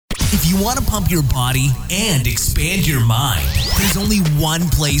If you want to pump your body and expand your mind, there's only one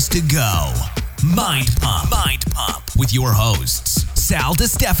place to go. Mind Pump. Mind Pump with your hosts, Sal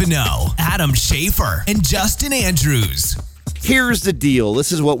DiStefano, Adam Schaefer, and Justin Andrews. Here's the deal.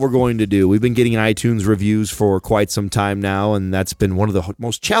 This is what we're going to do. We've been getting iTunes reviews for quite some time now, and that's been one of the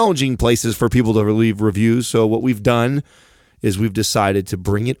most challenging places for people to leave reviews. So what we've done is we've decided to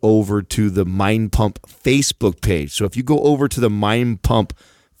bring it over to the Mind Pump Facebook page. So if you go over to the Mind Pump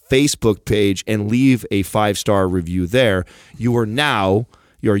Facebook page and leave a 5-star review there, you now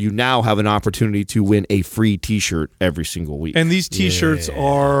have an opportunity to win a free T-shirt every single week. And these T-shirts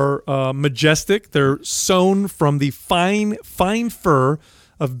are majestic. They're sewn from the fine fur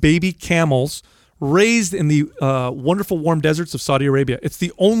of baby camels raised in the wonderful warm deserts of Saudi Arabia. It's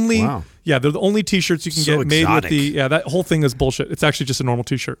the only, they're the only T-shirts you can get made with that whole thing is bullshit. It's actually just a normal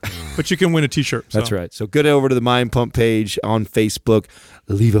T-shirt, but you can win a T-shirt. So. That's right. So get over to the Mind Pump page on Facebook.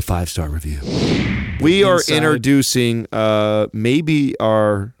 Leave a 5-star review. We are introducing maybe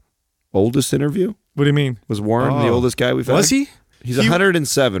our oldest interview. What do you mean? Was Warren the oldest guy we've had? Was he? He's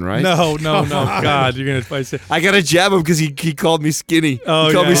 107, right? No. God, you're gonna say. I gotta jab him because he called me skinny. Oh,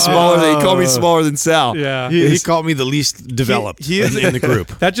 he called me smaller. He called me smaller than Sal. Yeah, he called me the least developed in the group.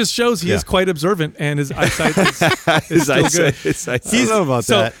 That just shows he is quite observant and his eyesight is still good. I don't know about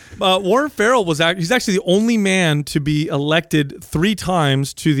that. Warren Farrell he's actually the only man to be elected 3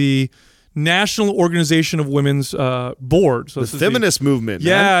 times to the National Organization of Women's board. So the feminist movement.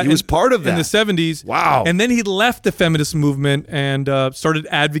 Yeah. Man. He was part of that. In the 70s. Wow. And then he left the feminist movement and started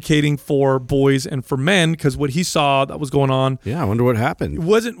advocating for boys and for men because what he saw that was going on. Yeah, I wonder what happened.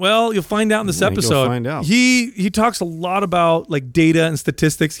 You'll find out in this episode. You'll find out. He talks a lot about like data and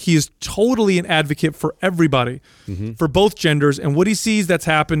statistics. He is totally an advocate for everybody, for both genders. And what he sees that's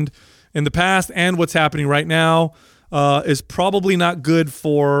happened in the past and what's happening right now is probably not good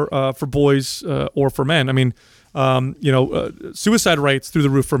for boys or for men. I mean, suicide rates through the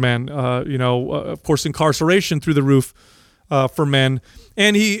roof for men. Of course, incarceration through the roof for men.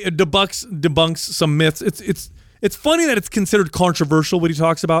 And he debunks some myths. It's funny that it's considered controversial what he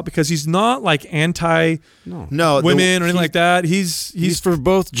talks about because he's not like anti women or anything like that. He's for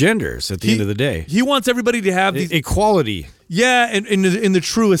both genders at the end of the day. He wants everybody to have these equality. Yeah, and in the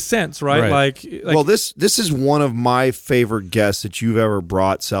truest sense, right? Like well, this is one of my favorite guests that you've ever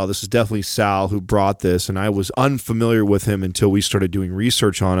brought, Sal. This is definitely Sal who brought this, and I was unfamiliar with him until we started doing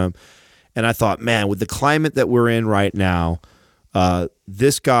research on him. And I thought, man, with the climate that we're in right now,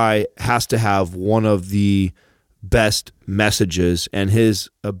 this guy has to have one of the best messages, and his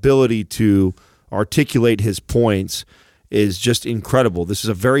ability to articulate his points is just incredible. This is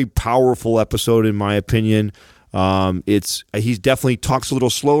a very powerful episode, in my opinion. He definitely talks a little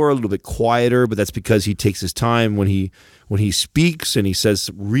slower, a little bit quieter, but that's because he takes his time when he speaks, and he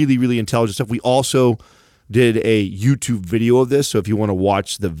says really, really intelligent stuff. We also did a YouTube video of this, so if you want to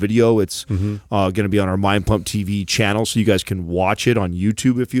watch the video, it's going to be on our Mind Pump TV channel, so you guys can watch it on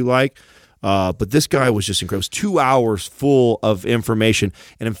YouTube if you like. But this guy was just incredible. It was 2 hours full of information,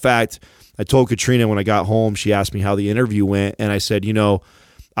 and in fact, I told Katrina when I got home, she asked me how the interview went, and I said,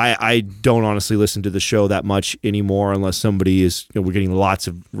 I don't honestly listen to the show that much anymore unless somebody is, we're getting lots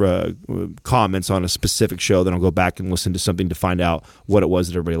of comments on a specific show. Then I'll go back and listen to something to find out what it was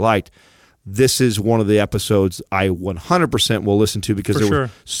that everybody liked. This is one of the episodes I 100% will listen to because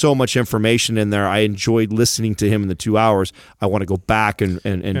was so much information in there. I enjoyed listening to him in the 2 hours. I want to go back and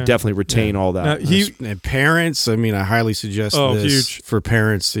definitely retain all that. And parents, I highly suggest this for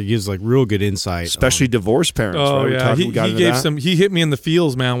parents. It gives like real good insight. Especially divorced parents. Oh, right? Yeah. He hit me in the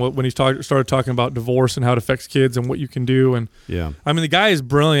feels, man, when he started talking about divorce and how it affects kids and what you can do. And the guy is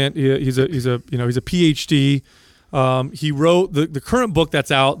brilliant. He's a PhD. He wrote the current book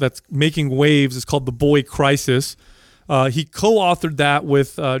that's out that's making waves is called The Boy Crisis. He co-authored that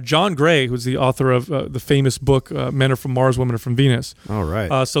with John Gray, who's the author of the famous book Men Are From Mars, Women Are From Venus. All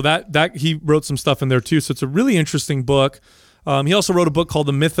right. So that he wrote some stuff in there too. So it's a really interesting book. He also wrote a book called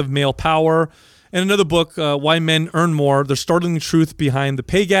The Myth of Male Power and another book, Why Men Earn More, The Startling Truth Behind the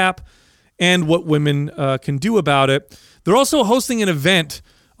Pay Gap and What Women Can Do About It. They're also hosting an event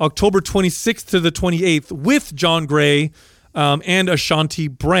October 26th to the 28th with John Gray and Ashanti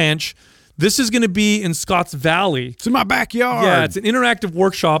Branch. This is going to be in Scotts Valley. It's in my backyard. Yeah, it's an interactive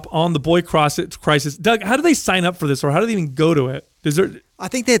workshop on the boy crisis. Doug, how do they sign up for this, or how do they even go to it? I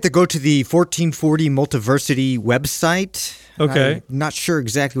think they have to go to the 1440 Multiversity website. Okay. I'm not sure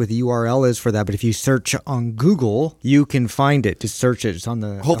exactly what the URL is for that, but if you search on Google, you can find it. Just search it. It's on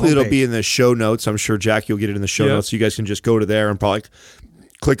the Hopefully it'll be in the show notes. I'm sure, Jackie, will get it in the show notes, so you guys can just go to there and probably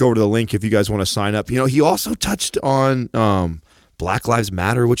click over to the link if you guys want to sign up. He also touched on Black Lives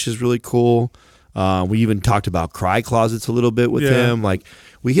Matter, which is really cool. We even talked about cry closets a little bit with him. Like,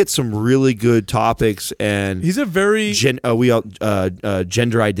 we hit some really good topics, and he's a very gender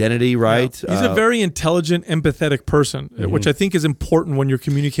identity, right? Yeah. He's a very intelligent, empathetic person, which I think is important when you're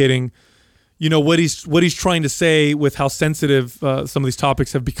communicating. What he's trying to say with how sensitive some of these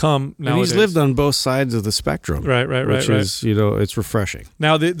topics have become nowadays. And he's lived on both sides of the spectrum, right. Which is it's refreshing.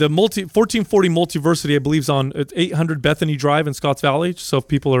 Now the 1440 Multiversity, I believe, is on 800 Bethany Drive in Scotts Valley. So if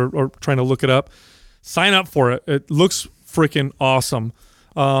people are trying to look it up, sign up for it. It looks freaking awesome.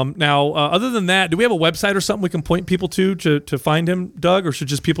 Now, other than that, do we have a website or something we can point people to find him, Doug, or should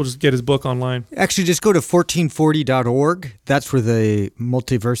people just get his book online? Actually, just go to 1440.org. That's where the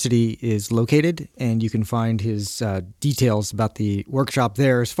Multiversity is located, and you can find his details about the workshop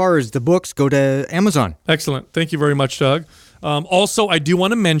there. As far as the books, go to Amazon. Excellent. Thank you very much, Doug. Also, I do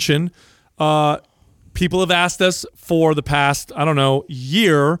want to mention, people have asked us for the past,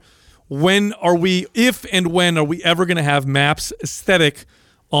 year, when are we ever going to have MAPS Aesthetic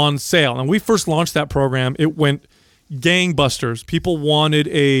on sale? And we first launched that program, it went gangbusters. People wanted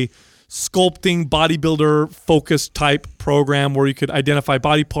a sculpting bodybuilder focused type program where you could identify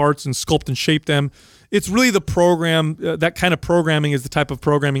body parts and sculpt and shape them. It's really the program, that kind of programming is the type of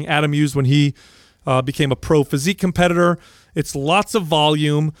programming Adam used when he became a pro physique competitor. It's lots of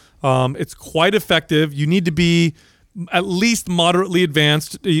volume. It's quite effective. You need to be at least moderately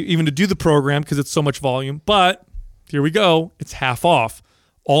advanced even to do the program because it's so much volume. But here we go. It's half off.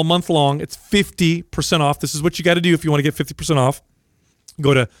 All month long, it's 50% off. This is what you got to do if you want to get 50% off.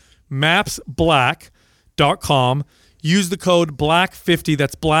 Go to mapsblack.com. Use the code BLACK50.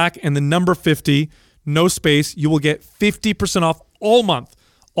 That's black and the number 50, no space. You will get 50% off all month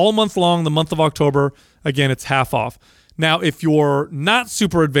long, the month of October. Again, it's half off. Now, if you're not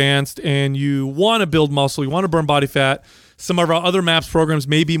super advanced and you want to build muscle, you want to burn body fat, some of our other MAPS programs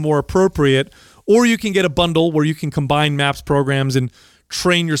may be more appropriate, or you can get a bundle where you can combine MAPS programs and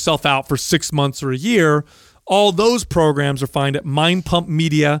train yourself out for 6 months or a year. All those programs are found at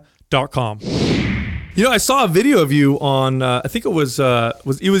mindpumpmedia.com. I saw a video of you on, I think it was either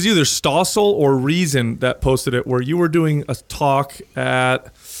Stossel or Reason that posted it, where you were doing a talk at, I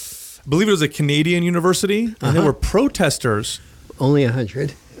believe it was a Canadian university, and there were protesters. Only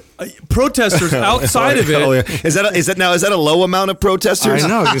 100. Protesters outside of it. Oh, yeah. Is that a low amount of protesters? I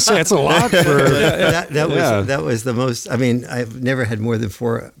know. You say it's a lot. That was the most. I mean, I've never had more than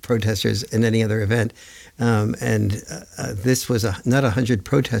 4 protesters in any other event, and this was not 100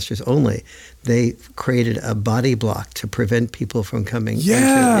 protesters only. They created a body block to prevent people from coming.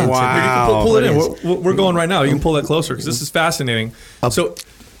 Yeah, into wow. You can pull it in. We're going right now. You can pull that closer because this is fascinating. So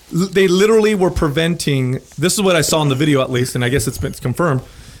they literally were preventing. This is what I saw in the video, at least, and I guess it's confirmed.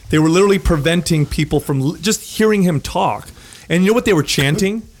 They were literally preventing people from just hearing him talk. And you know what they were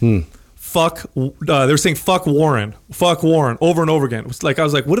chanting? Fuck. They were saying, fuck Warren, over and over again. It was like, I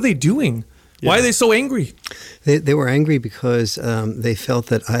was like, what are they doing? Yeah. Why are they so angry? They were angry because they felt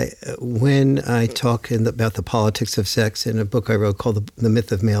that when I talk about the politics of sex in a book I wrote called The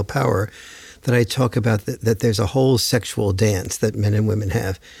Myth of Male Power, that I talk about that there's a whole sexual dance that men and women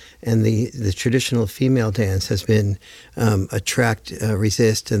have. And the traditional female dance has been attract,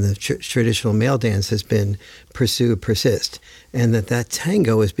 resist, and the traditional male dance has been pursue, persist. And that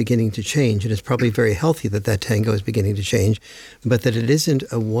tango is beginning to change. And it's probably very healthy that tango is beginning to change, but that it isn't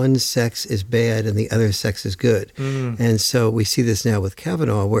a one sex is bad and the other sex is good. And so we see this now with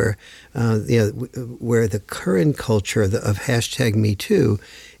Kavanaugh, where the current culture of hashtag Me Too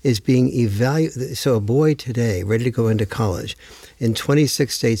is being evaluated. So a boy today, ready to go into college, in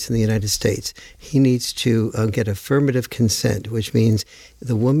 26 states in the United States, he needs to get affirmative consent, which means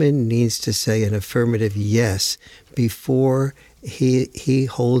the woman needs to say an affirmative yes before he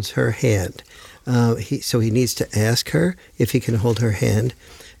holds her hand. So he needs to ask her if he can hold her hand,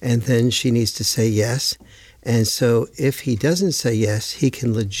 and then she needs to say yes. And so if he doesn't say yes, he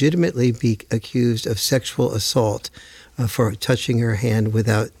can legitimately be accused of sexual assault for touching her hand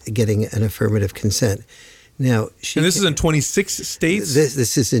without getting an affirmative consent. Now, and this is in 26 states?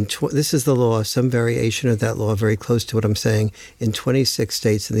 This is the law, some variation of that law, very close to what I'm saying, in 26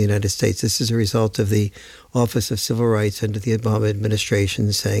 states in the United States. This is a result of the Office of Civil Rights under the Obama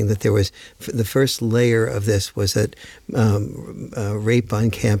administration saying that there was, the first layer of this was that rape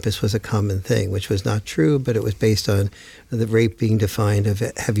on campus was a common thing, which was not true, but it was based on the rape being defined of,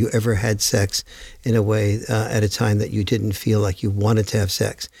 have you ever had sex in a way at a time that you didn't feel like you wanted to have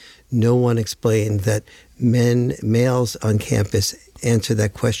sex? No one explained that males on campus answer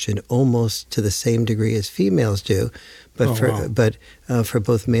that question almost to the same degree as females do, but for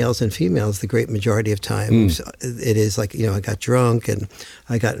both males and females, the great majority of times, it is like, I got drunk and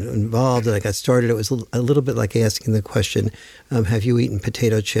I got involved and I got started. It was a little bit like asking the question, have you eaten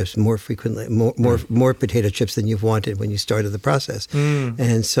potato chips more frequently, more potato chips than you've wanted when you started the process?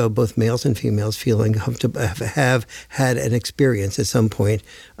 And so both males and females feeling comfortable have had an experience at some point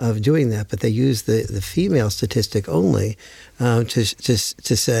of doing that, but they use the female statistic only to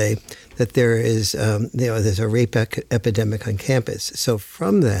say that there is there's a rape epidemic on campus. So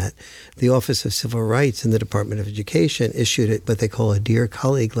from that, the Office of Civil Rights in the Department of Education issued what they call a Dear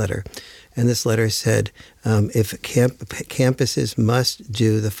Colleague letter. And this letter said, if campuses must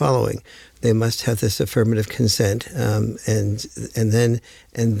do the following: they must have this affirmative consent, and then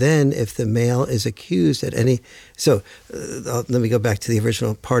if the male is accused at any, let me go back to the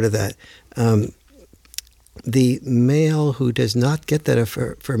original part of that. The male who does not get that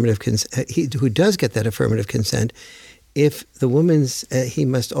affirmative consent, who does get that affirmative consent, if the woman's, he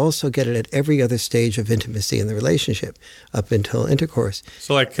must also get it at every other stage of intimacy in the relationship, up until intercourse.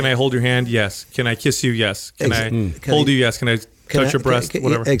 So, like, can I hold your hand? Yes. Can I kiss you? Yes. Can I hold you? Yes. Can I touch your breast?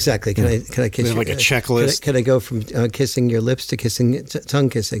 Whatever. Exactly. Can I kiss you? Like a checklist. Can I go from kissing your lips to kissing tongue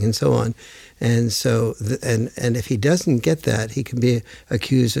kissing and so on? And so, and if he doesn't get that, he can be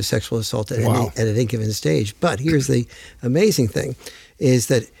accused of sexual assault at any given stage. But here's the amazing thing: is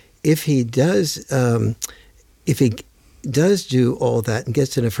that if he does do all that and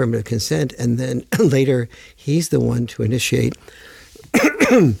gets an affirmative consent, and then later he's the one to initiate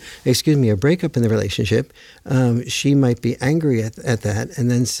a breakup in the relationship, she might be angry at that and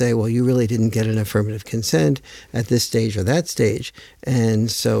then say, well, you really didn't get an affirmative consent at this stage or that stage.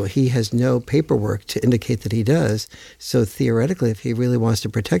 And so he has no paperwork to indicate that he does. So theoretically, if he really wants to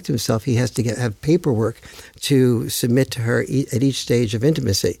protect himself, he has to have paperwork to submit to her at each stage of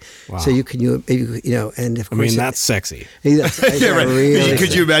intimacy. Wow. So you can, and of course, that's sexy. Right. Really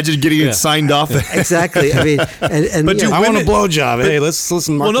could you imagine getting it signed off? Exactly. I mean, but I want a blowjob. Hey, let's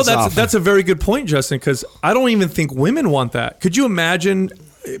mark this off. That's a very good point, Justin, because I don't even think women want that. Could you imagine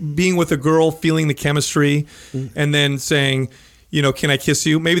being with a girl, feeling the chemistry, and then saying, can I kiss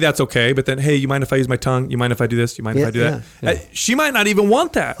you? Maybe that's okay, but then, hey, you mind if I use my tongue? You mind if I do this? You mind if I do that? Yeah. She might not even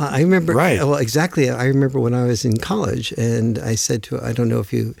want that. I remember, well, exactly. I remember when I was in college, and I said to her, I don't know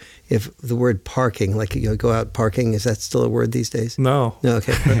if the word parking, like go out parking, is that still a word these days? No.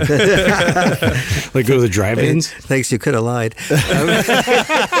 Okay. Like go to the drive-ins? Thanks, you could have lied.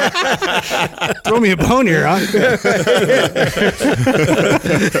 Throw me a bone here, huh?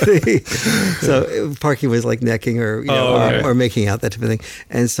 So parking was like necking or or making out, that type of thing.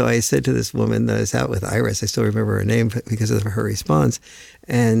 And so I said to this woman that I was out with, Iris, I still remember her name because of her response.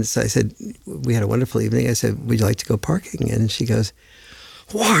 And so I said, we had a wonderful evening. I said, would you like to go parking? And she goes,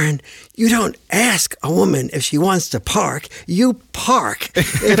 Warren, you don't ask a woman if she wants to park. You park.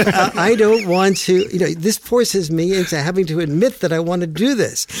 If I don't want to, this forces me into having to admit that I want to do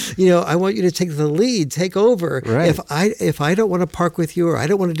this. I want you to take the lead, take over. Right. If I don't want to park with you or I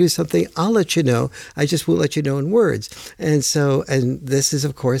don't want to do something, I'll let you know. I just won't let you know in words. And this is,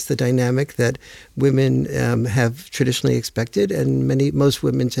 of course, the dynamic that women have traditionally expected, and most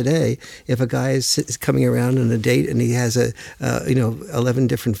women today, if a guy is coming around on a date and he has 11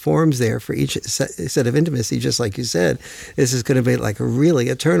 different forms there for each set of intimacy, just like you said, this is going to be like really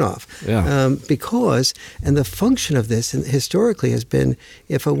a turnoff. Yeah. Because the function of this historically has been,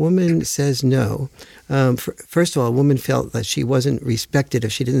 if a woman says no, first of all, a woman felt that she wasn't respected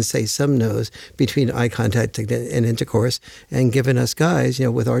if she didn't say some no's between eye contact and intercourse. And given us guys,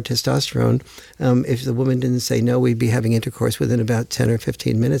 with our testosterone, if the woman didn't say no, we'd be having intercourse within about 10 or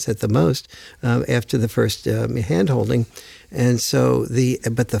 15 minutes at the most after the first hand holding. And so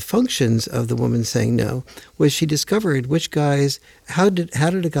but the functions of the woman saying no was she discovered which guys, how did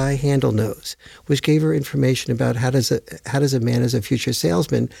a guy handle no's, which gave her information about how does a man as a future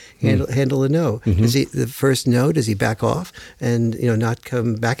salesman handle a no. Mm-hmm. Does the first no, does he back off and not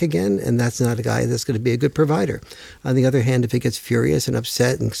come back again? And that's not a guy that's going to be a good provider. On the other hand, if he gets furious and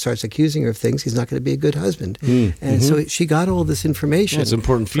upset and starts accusing her of things, he's not going to be a good husband. Mm-hmm. And so she got all this information. That's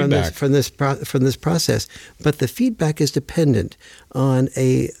important feedback from this process. But the feedback is dependent on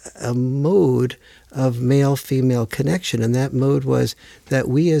a mode of male-female connection, and that mode was that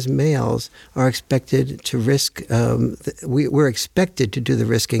we as males are expected to risk. We're expected to do the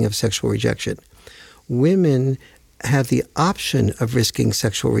risking of sexual rejection. Women have the option of risking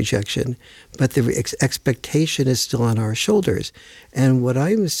sexual rejection, but the expectation is still on our shoulders. And what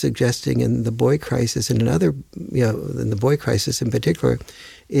I'm suggesting in the boy crisis and in the boy crisis in particular,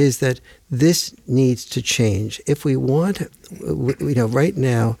 is that this needs to change. If we want, right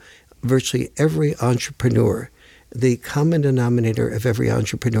now, virtually every entrepreneur the common denominator of every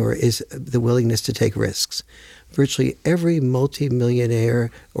entrepreneur is the willingness to take risks. Virtually every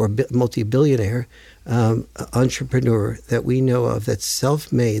multi-millionaire or multi-billionaire entrepreneur that we know of that's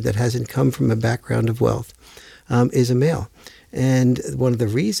self-made, that hasn't come from a background of wealth, is a male. And one of the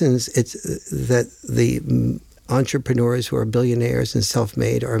reasons it's that the entrepreneurs who are billionaires and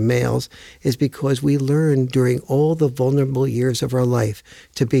self-made are males is because we learn during all the vulnerable years of our life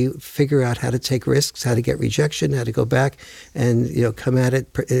to figure out how to take risks, how to get rejection, how to go back and come at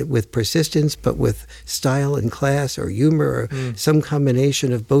it with persistence, but with style and class or humor or some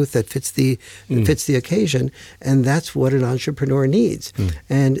combination of both that fits the occasion. And that's what an entrepreneur needs.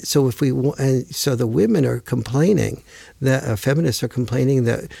 And so so the women are complaining that feminists are complaining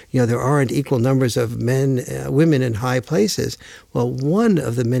that there aren't equal numbers of women in high places. Well, one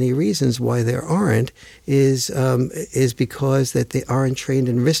of the many reasons why there aren't is because that they aren't trained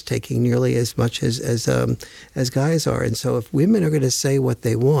in risk taking nearly as much as guys are. And so, if women are going to say what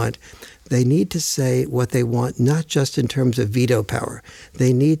they want, they need to say what they want, not just in terms of veto power.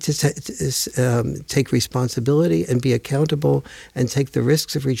 They need to take responsibility and be accountable and take the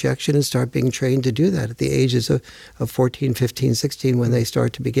risks of rejection and start being trained to do that at the ages of 14, 15, 16 when they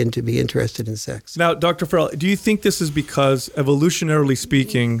start to begin to be interested in sex. Now, Dr. Farrell, do you think this is because evolutionarily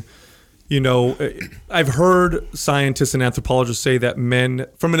speaking, I've heard scientists and anthropologists say that men,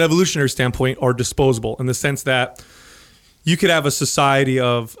 from an evolutionary standpoint, are disposable in the sense that you could have a society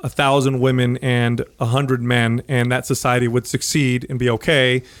of 1,000 women and 100 men, and that society would succeed and be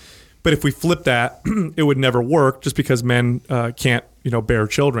okay. But if we flip that, it would never work just because men can't, bear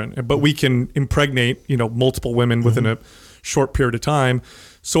children. But we can impregnate, multiple women within a short period of time.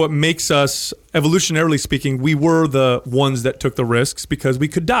 So it makes us, evolutionarily speaking, we were the ones that took the risks because we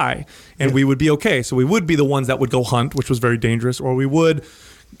could die and we would be okay. So we would be the ones that would go hunt, which was very dangerous, or we would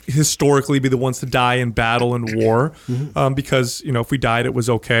historically be the ones to die in battle and war because, if we died, it was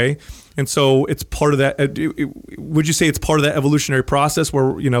okay. And so it's part of that. Would you say it's part of that evolutionary process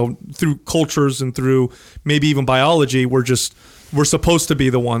where, through cultures and through maybe even biology, we're supposed to be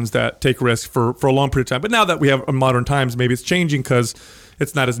the ones that take risks for a long period of time. But now that we have modern times, maybe it's changing because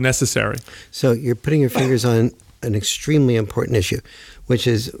it's not as necessary. So you're putting your fingers on an extremely important issue, which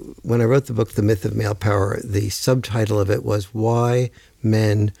is when I wrote the book, The Myth of Male Power, the subtitle of it was Why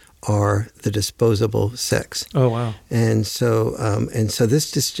Men Are the Disposable Sex. Oh, wow. And so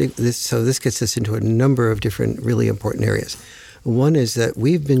this gets us into a number of different really important areas. One is that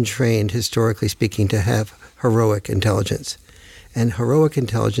we've been trained, historically speaking, to have heroic intelligence. And heroic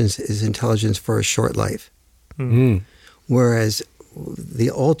intelligence is intelligence for a short life. Mm-hmm. Whereas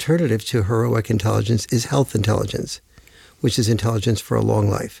the alternative to heroic intelligence is health intelligence, which is intelligence for a long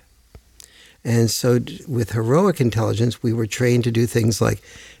life. And so with heroic intelligence, we were trained to do things like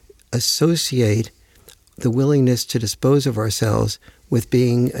associate the willingness to dispose of ourselves with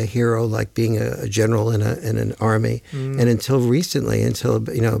being a hero, like being a general in an army. And until recently,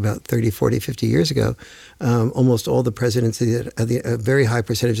 about 30, 40, 50 years ago, almost all the presidency, a very high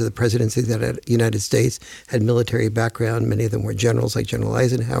percentage of the presidency that had United States had military background. Many of them were generals, like General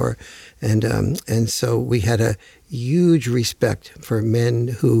Eisenhower. And so we had a huge respect for men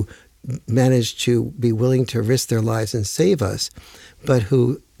who managed to be willing to risk their lives and save us, but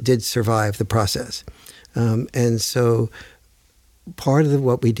who did survive the process. And so part of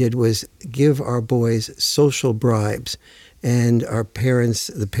what we did was give our boys social bribes. And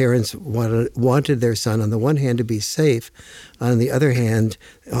the parents wanted their son, on the one hand, to be safe. On the other hand,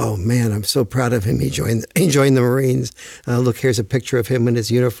 oh man, I'm so proud of him. He joined the Marines. Look, here's a picture of him in his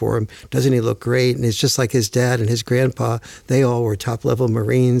uniform. Doesn't he look great? And it's just like his dad and his grandpa. They all were top level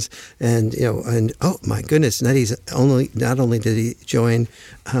Marines. And oh my goodness, not only did he join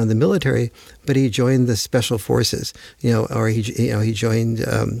the military, but he joined the special forces. Or he joined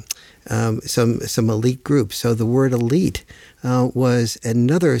some elite group. So the word elite was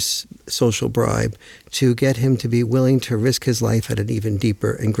another social bribe to get him to be willing to risk his life at an even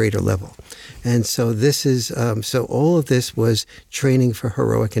deeper and greater level. And so this is so all of this was training for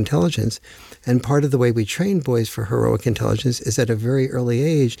heroic intelligence. And part of the way we train boys for heroic intelligence is at a very early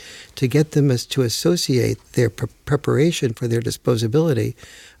age to get them to associate their preparation for their disposability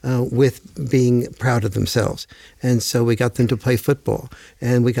with being proud of themselves. And so we got them to play football.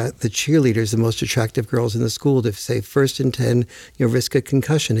 And we got the cheerleaders, the most attractive girls in the school, to say first in 10 and risk a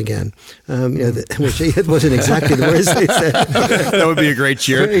concussion again. Which it wasn't exactly the words they said. That would be a great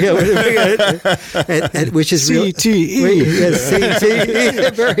cheer. Which is CTE.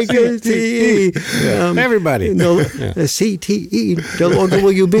 CTE. Very good. CTE. Everybody. No, CTE. No longer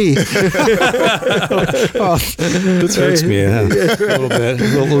will you be. This hurts me a little bit. A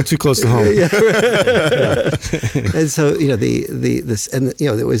little too close to home. And so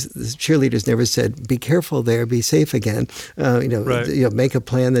there was the cheerleaders never said, "Be careful there, be safe again." Make a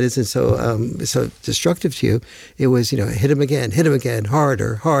plan that isn't so destructive to you. It was hit him again,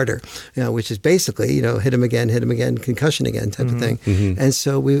 harder, which is basically hit him again, concussion again type of thing. Mm-hmm. And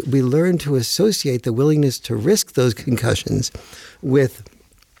so we learned to associate the willingness to risk those concussions with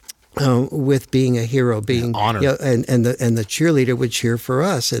being a hero, being honor, and the cheerleader would cheer for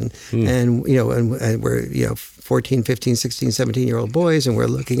us, and we're 14, 15, 16, 17-year-old boys, and we're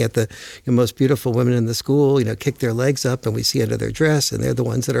looking at the most beautiful women in the school, kick their legs up, and we see under their dress, and they're the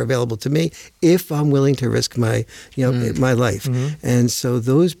ones that are available to me if I'm willing to risk my my life. Mm-hmm. And so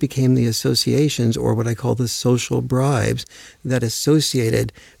those became the associations, or what I call the social bribes, that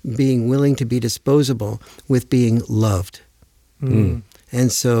associated being willing to be disposable with being loved. Mm.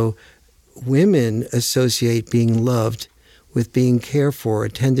 And so women associate being loved with being cared for,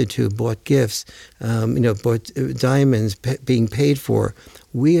 attended to, bought gifts, bought diamonds, being paid for.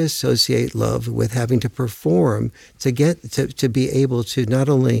 We associate love with having to perform to get to be able to not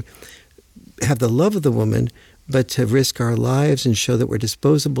only have the love of the woman, but to risk our lives and show that we're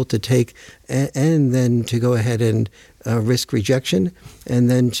disposable to take, and then to go ahead and risk rejection, and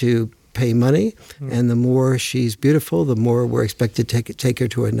then to pay money, and the more she's beautiful, the more we're expected to take her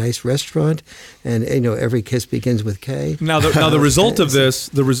to a nice restaurant, and every kiss begins with K. Now the result of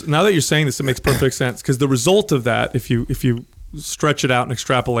this, now that you're saying this, it makes perfect sense, because the result of that, if you stretch it out and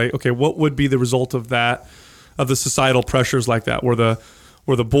extrapolate, okay, what would be the result of that, of the societal pressures like that, where the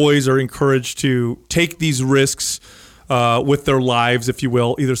boys are encouraged to take these risks with their lives, if you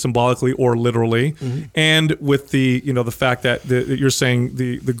will, either symbolically or literally, mm-hmm. and with the fact that you're saying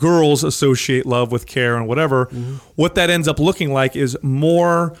the girls associate love with care and whatever, mm-hmm. what that ends up looking like is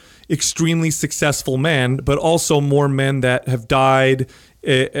more extremely successful men, but also more men that have died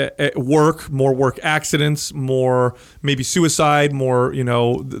at work, more work accidents, more maybe suicide, more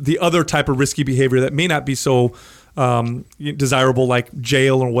the other type of risky behavior that may not be so desirable, like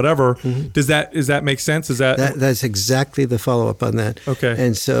jail or whatever. Mm-hmm. Does that make sense? That's exactly the follow-up on that. Okay.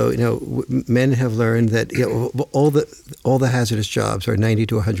 And so men have learned that all the hazardous jobs are 90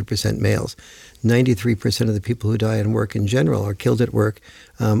 to 100% males. 93% of the people who die in work in general or killed at work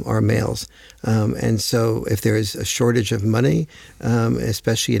are males. And so if there is a shortage of money,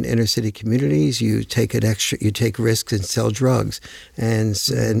 especially in inner city communities, you take risks and sell drugs, and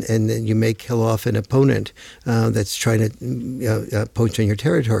then you may kill off an opponent that's trying to poach on your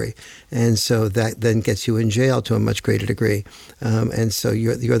territory. And so that then gets you in jail to a much greater degree. And so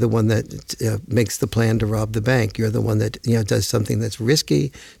you're the one that makes the plan to rob the bank. You're the one that does something that's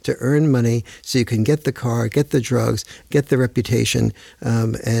risky to earn money, so you can get the car, get the drugs, get the reputation,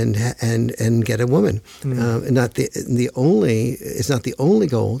 and get a woman. It's not the only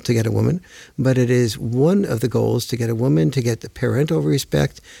goal to get a woman, but it is one of the goals to get a woman, to get the parental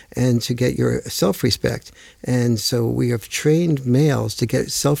respect, and to get your self-respect. And so we have trained males to get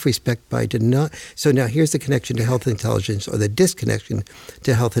self-respect by So now here's the connection to health intelligence, or the disconnection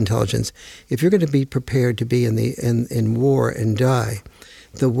to health intelligence. If you're going to be prepared to be in war and die,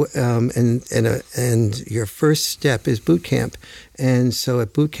 and your first step is boot camp. And so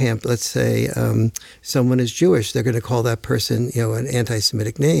at boot camp, let's say someone is Jewish, they're going to call that person, an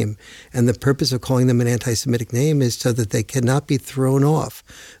anti-Semitic name. And the purpose of calling them an anti-Semitic name is so that they cannot be thrown off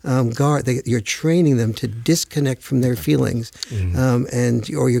guard. You're training them to disconnect from their feelings,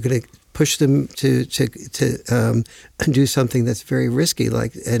 or you're going to push them to do something that's very risky,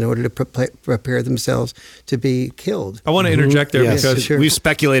 like in order to prepare themselves to be killed. I want to interject there because we've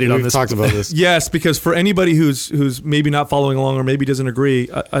speculated on this. Talked about this. Yes, because for anybody who's maybe not following along or maybe doesn't agree,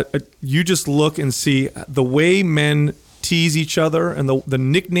 you just look and see the way men tease each other and the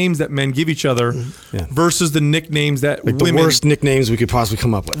nicknames that men give each other versus the nicknames that women... The worst nicknames we could possibly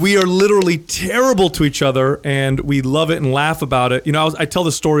come up with. We are literally terrible to each other, and we love it and laugh about it. I tell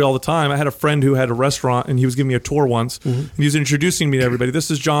this story all the time. I had a friend who had a restaurant, and he was giving me a tour once, and he was introducing me to everybody. This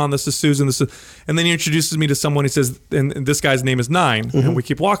is John, this is Susan, and then he introduces me to someone. He says, and this guy's name is Nine, and we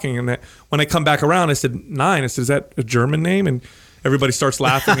keep walking. And when I come back around, I said, Nine. I said, is that a German name? And everybody starts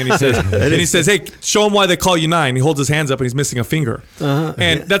laughing, and he says, "Hey, show them why they call you Nine." He holds his hands up, and he's missing a finger.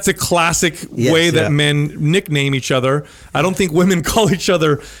 And that's a classic way that men nickname each other. I don't think women call each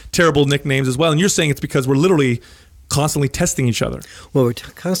other terrible nicknames as well. And you're saying it's because we're literally constantly testing each other. Well, we're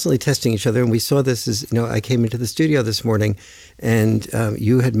constantly testing each other, and we saw this as, I came into the studio this morning, and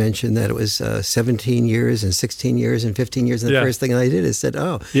you had mentioned that it was 17 years and 16 years and 15 years, and the first thing I did is said,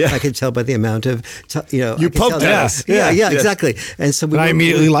 I could tell by the amount of, you poked us. Yeah, exactly. And so I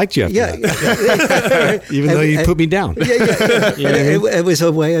immediately liked you. Even though you put me down. It was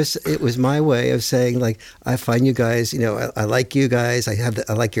a way of, it was my way of saying, like, I find you guys, I like you guys.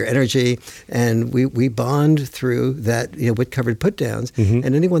 I like your energy, and we bond through that, wick covered put downs.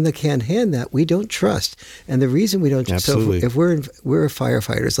 And anyone that can't hand that, we don't trust. And the reason we don't, Absolutely. so if we're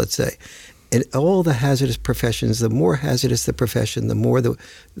firefighters, let's say, in all the hazardous professions, the more hazardous the profession, the more the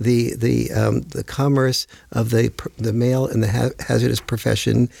commerce of the male in the hazardous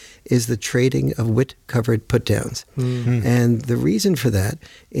profession is the trading of wick covered put downs. And the reason for that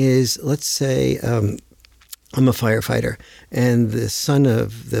is, let's say, I'm a firefighter, and the son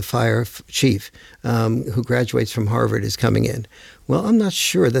of the fire chief who graduates from Harvard is coming in. Well, I'm not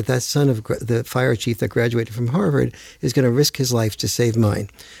sure that son of the fire chief that graduated from Harvard is going to risk his life to save mine.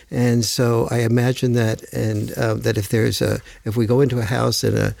 And so I imagine that, and that if we go into a house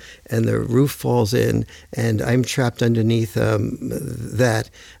and the roof falls in, and I'm trapped underneath that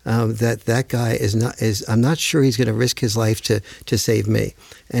guy I'm not sure he's going to risk his life to save me.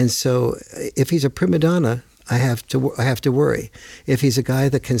 And so if he's a prima donna, I have to worry. If he's a guy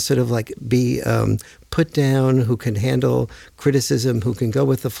that can sort of like be put down, who can handle criticism, who can go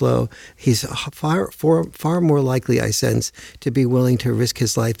with the flow, he's far more likely, I sense, to be willing to risk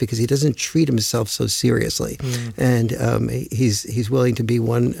his life because he doesn't treat himself so seriously, and he's willing to be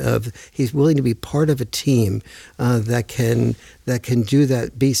willing to be part of a team that can do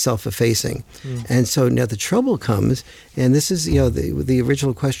that, be self-effacing. And so now the trouble comes, and this is, the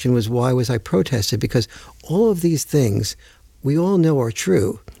original question was, why was I protested? Because all of these things we all know are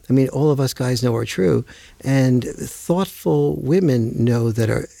true. I mean, all of us guys know are true, and thoughtful women know that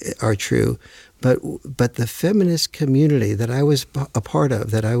are true. But the feminist community that I was a part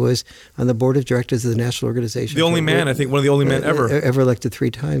of, that I was on the board of directors of the National Organization. The only man, I think, one of the only men ever elected 3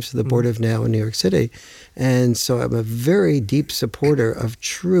 times to the board of NOW in New York City. And so I'm a very deep supporter of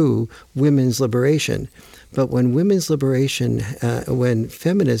true women's liberation. But when women's liberation, when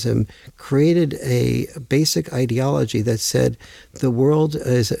feminism created a basic ideology that said the world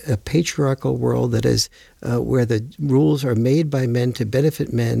is a patriarchal world that is where the rules are made by men to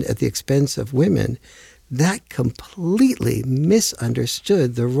benefit men at the expense of women, that completely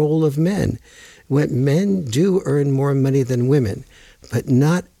misunderstood the role of men. When men do earn more money than women, but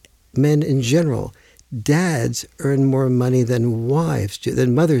not men in general. Dads earn more money than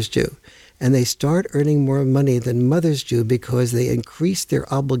mothers do. And they start earning more money than mothers do because they increase their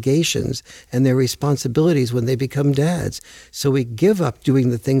obligations and their responsibilities when they become dads. So we give up doing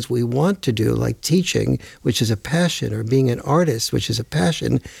the things we want to do, like teaching, which is a passion, or being an artist, which is a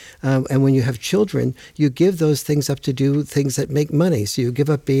passion. And when you have children, you give those things up to do things that make money. So you give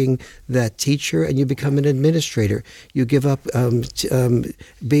up being that teacher and you become an administrator. You give up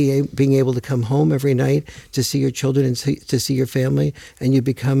being able to come home every night to see your children and to see your family, and you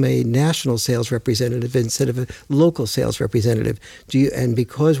become a national sales representative instead of a local sales representative. And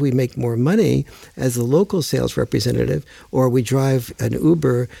because we make more money as a local sales representative, or we drive an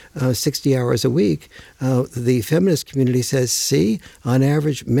Uber 60 hours a week, the feminist community says, see, on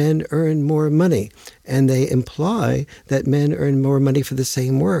average, men earn more money. And they imply that men earn more money for the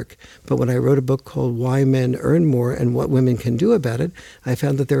same work. But when I wrote a book called Why Men Earn More and What Women Can Do About It, I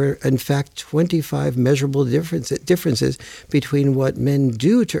found that there are, in fact, 25 measurable differences between what men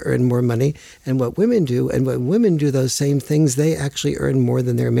do to earn more money and what women do. And when women do those same things, they actually earn more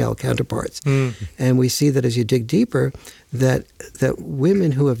than their male counterparts. And we see that as you dig deeper, that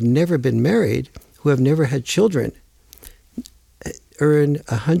women who have never been married, who have never had children, earn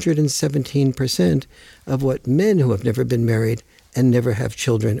 117% of what men who have never been married and never have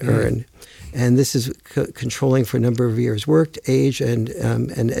children earn. And this is controlling for a number of years worked, age, and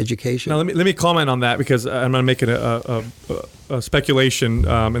education. Now, let me comment on that, because I'm going to make it a speculation,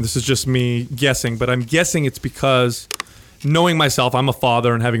 and this is just me guessing, but I'm guessing it's because, knowing myself, I'm a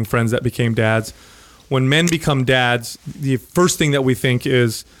father and having friends that became dads. When men become dads, the first thing that we think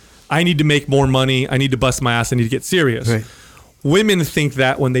is, I need to make more money, I need to bust my ass, I need to get serious. Right. Women think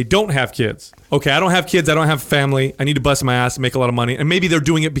that when they don't have kids. Okay, I don't have kids, I don't have family, I need to bust my ass and make a lot of money. And maybe they're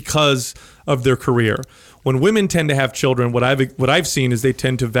doing it because of their career. When women tend to have children, what I've seen is they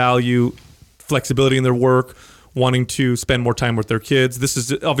tend to value flexibility in their work, wanting to spend more time with their kids. This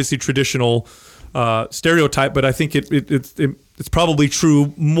is obviously traditional stereotype, but I think it's probably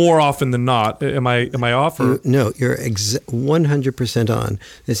true more often than not. Am I off? Or? No, you're 100% on.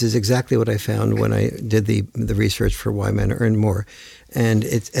 This is exactly what I found when I did the research for Why Men Earn More. And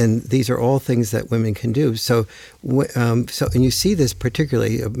these are all things that women can do. So and you see this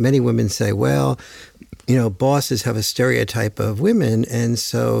particularly. Many women say, well, bosses have a stereotype of women, and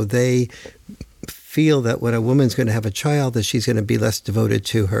so they feel that when a woman's going to have a child, that she's going to be less devoted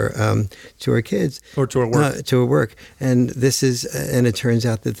to her kids or to her work. And it turns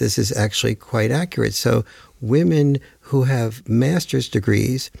out that this is actually quite accurate. So women who have master's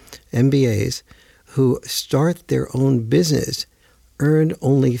degrees, MBAs, who start their own business earn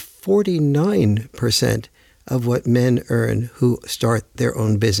only 49% of what men earn who start their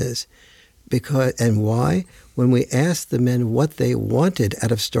own business. And why? When we asked the men what they wanted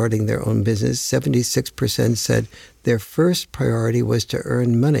out of starting their own business, 76% said their first priority was to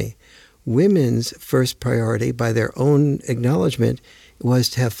earn money. Women's first priority, by their own acknowledgement, was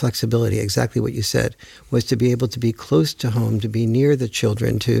to have flexibility, exactly what you said, was to be able to be close to home, to be near the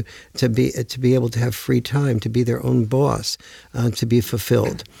children, to be able to have free time, to be their own boss, to be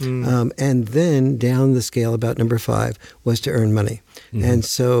fulfilled. And then down the scale, about number 5, was to earn money. And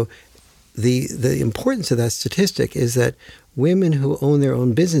so the importance of that statistic is that women who own their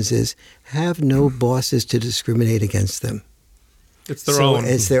own businesses have no bosses to discriminate against them. It's their own.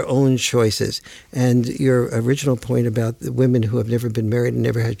 It's their own choices. And your original point about the women who have never been married and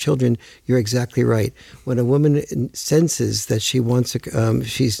never had children, you're exactly right. When a woman senses that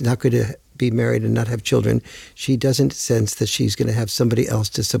she's not going to be married and not have children, she doesn't sense that she's going to have somebody else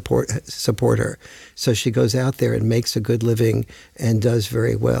to support her. So she goes out there and makes a good living and does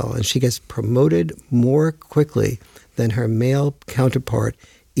very well. And she gets promoted more quickly than her male counterpart,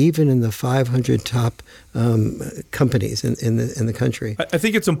 even in the 500 top companies in the country. I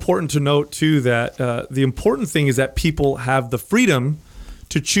think it's important to note, too, that the important thing is that people have the freedom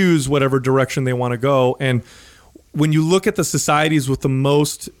to choose whatever direction they want to go. And when you look at the societies with the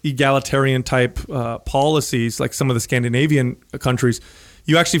most egalitarian type policies, like some of the Scandinavian countries,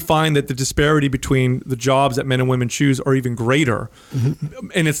 you actually find that the disparity between the jobs that men and women choose are even greater.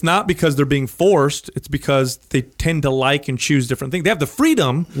 And it's not because they're being forced. It's because they tend to like and choose different things. They have the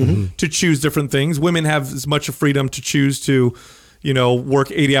freedom to choose different things. Women have as much freedom to choose to,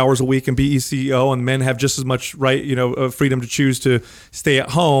 work 80 hours a week and be CEO, and men have just as much freedom to choose to stay at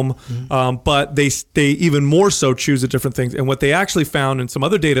home. But they even more so choose the different things. And what they actually found in some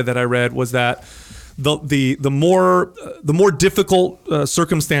other data that I read was that the more difficult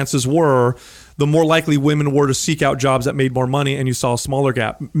circumstances were, the more likely women were to seek out jobs that made more money, and you saw a smaller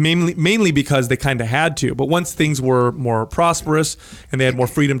gap, mainly because they kind of had to. But once things were more prosperous and they had more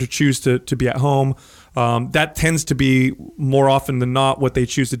freedom to choose to be at home, that tends to be more often than not what they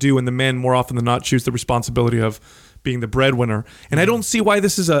choose to do, and the men more often than not choose the responsibility of being the breadwinner. And I don't see why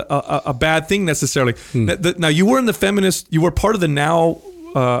this is a bad thing necessarily. Now, you were in the feminist, you were part of the Now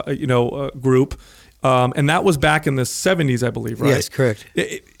group. And that was back in the 70s, I believe, right? Yes, correct.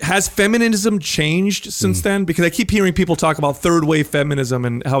 Has feminism changed since then? Because I keep hearing people talk about third wave feminism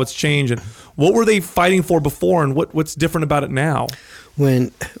and how it's changed. And what were they fighting for before, and what's different about it now?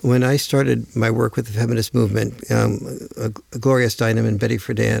 When I started my work with the feminist movement, Gloria Steinem and Betty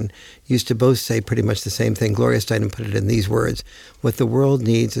Friedan used to both say pretty much the same thing. Gloria Steinem put it in these words: what the world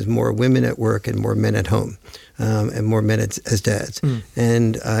needs is more women at work and more men at home. And more men as dads.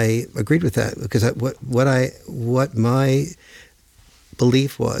 And I agreed with that, because what my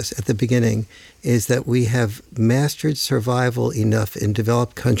belief was at the beginning is that we have mastered survival enough in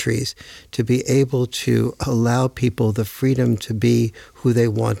developed countries to be able to allow people the freedom to be who they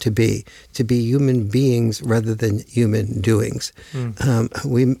want to be human beings rather than human doings.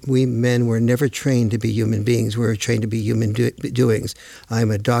 We men were never trained to be human beings. We were trained to be human doings.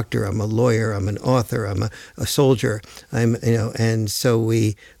 I'm a doctor. I'm a lawyer. I'm an author. I'm a soldier. And so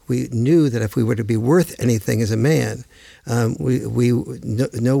we knew that if we were to be worth anything as a man,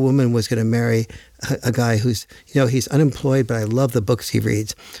 no woman was going to marry a guy who's, he's unemployed, but I love the books he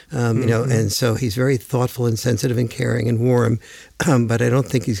reads, and so he's very thoughtful and sensitive and caring and warm, but I don't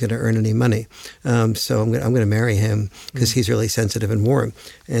think he's going to earn any money. So I'm going to marry him because he's really sensitive and warm.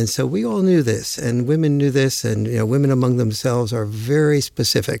 And so we all knew this, and women knew this, and women among themselves are very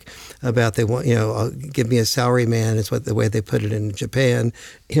specific about they want, give me a salary man is the way they put it in Japan,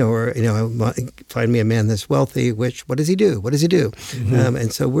 or find me a man that's wealthy. What does he do? What does he do?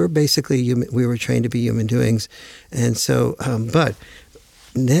 And so we're basically human. We were trained to be human doings, and so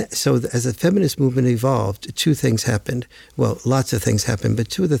So as the feminist movement evolved, two things happened. Well, lots of things happened, but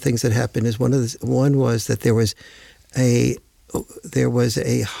two of the things that happened is one was that there was a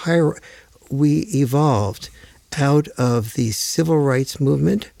we evolved out of the civil rights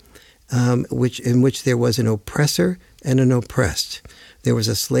movement, in which there was an oppressor and an oppressed. There was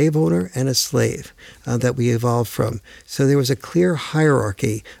a slave owner and a slave that we evolved from. So there was a clear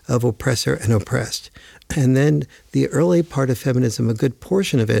hierarchy of oppressor and oppressed. And then the early part of feminism, a good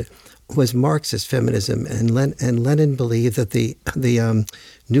portion of it, was Marxist feminism, and Lenin believed that the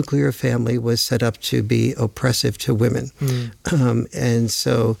nuclear family was set up to be oppressive to women, and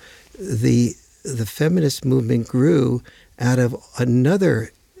so the feminist movement grew out of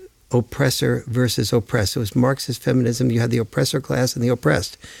another oppressor versus oppressed. It was Marxist feminism. You had the oppressor class and the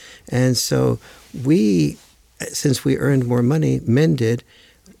oppressed, and so since we earned more money, men did,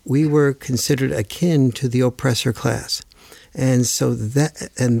 we were considered akin to the oppressor class. And so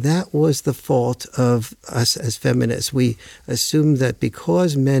that was the fault of us as feminists. We assumed that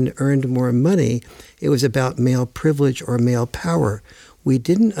because men earned more money, it was about male privilege or male power. We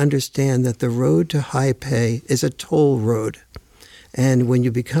didn't understand that the road to high pay is a toll road. And when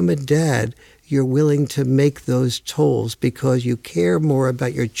you become a dad, you're willing to make those tolls because you care more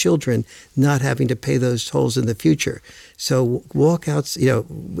about your children not having to pay those tolls in the future. So walk out,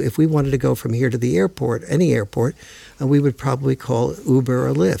 if we wanted to go from here to the airport, any airport, we would probably call Uber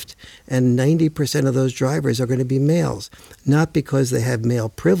or Lyft. And 90% of those drivers are going to be males, not because they have male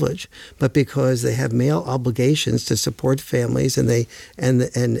privilege, but because they have male obligations to support families, and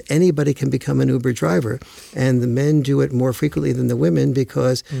anybody can become an Uber driver. And the men do it more frequently than the women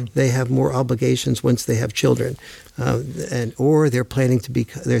because they have more obligations once they have children. Or they're planning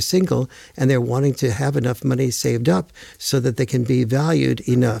they're single and they're wanting to have enough money saved up so that they can be valued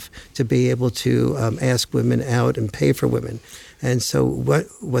enough to be able to ask women out and pay for women. And so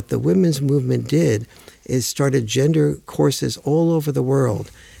what the women's movement did is started gender courses all over the world.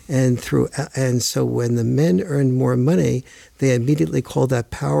 And so when the men earned more money, they immediately called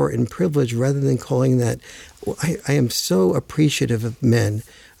that power and privilege rather than calling that. I am so appreciative of men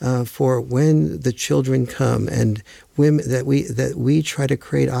for when the children come and women that we try to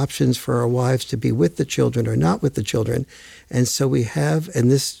create options for our wives to be with the children or not with the children. And so we have, in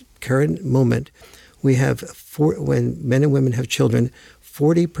this current moment, we have when men and women have children,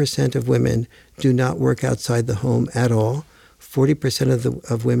 40% of women do not work outside the home at all. 40%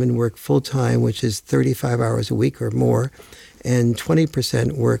 of women work full-time, which is 35 hours a week or more, and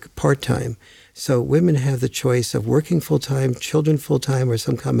 20% work part-time. So women have the choice of working full-time, children full-time, or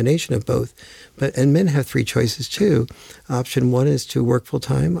some combination of both. And men have three choices too. Option 1 is to work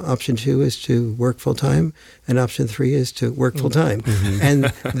full-time. Option 2 is to work full-time. And option 3 is to work full-time. And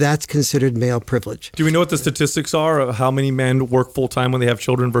that's considered male privilege. Do we know what the statistics are of how many men work full-time when they have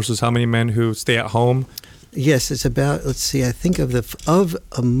children versus how many men who stay at home? Yes, it's about, let's see, I think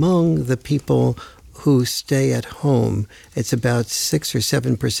among the people who stay at home, it's about 6 or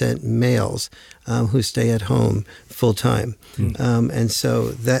 7% males who stay at home full time. And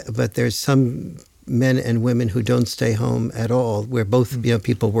so but there's some men and women who don't stay home at all, where both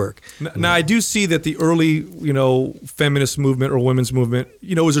people work. Now, I do see that the early, feminist movement or women's movement,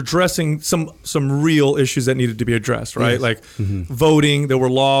 was addressing some real issues that needed to be addressed, right? Yes. Like voting. There were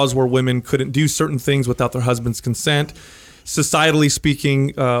laws where women couldn't do certain things without their husband's consent. Societally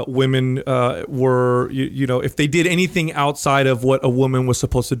speaking, women were, if they did anything outside of what a woman was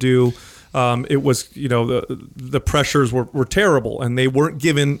supposed to do, it was, the pressures were terrible, and they weren't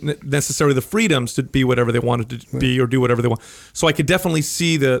given necessarily the freedoms to be whatever they wanted to be or do whatever they want. So I could definitely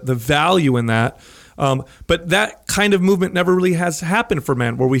see the value in that. But that kind of movement never really has happened for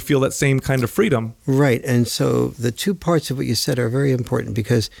men, where we feel that same kind of freedom. Right. And so the two parts of what you said are very important,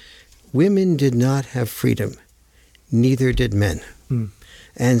 because women did not have freedom. Neither did men.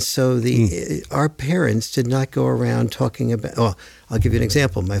 And so our parents did not go around talking about, I'll give you an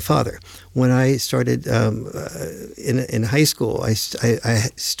example. My father, when I started in high school, I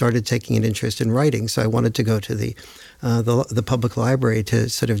started taking an interest in writing. So I wanted to go to the public library to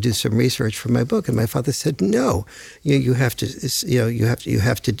sort of do some research for my book. And my father said, no, you have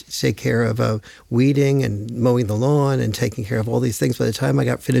to take care of weeding and mowing the lawn and taking care of all these things. By the time I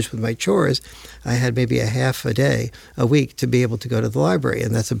got finished with my chores, I had maybe a half a day a week to be able to go to the library.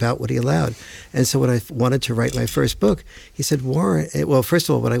 And that's about what he allowed. And so when I wanted to write my first book, he said, Warren, well, first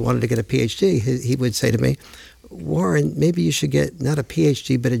of all, when I wanted to get a PhD, he would say to me, Warren, maybe you should get not a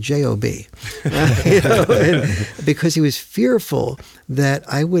PhD, but a JOB. Because he was fearful that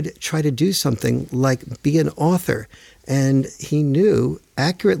I would try to do something like be an author. And he knew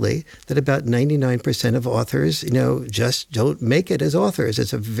accurately that about 99% of authors, just don't make it as authors.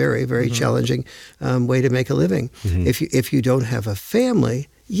 It's a very, very challenging way to make a living. If you don't have a family,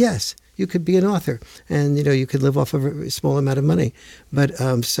 yes, you could be an author, and you could live off of a small amount of money. But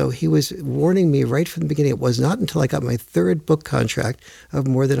so he was warning me right from the beginning. It was not until I got my third book contract of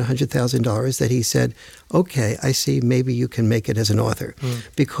more than $100,000 that he said, "Okay, I see. Maybe you can make it as an author,"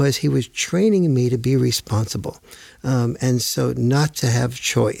 because he was training me to be responsible, and so not to have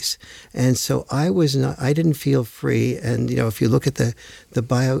choice. And so I didn't feel free. And if you look at the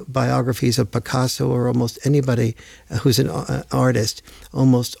biographies of Picasso or almost anybody who's an artist,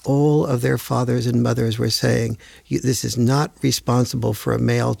 almost all of their fathers and mothers were saying, "This is not responsible for a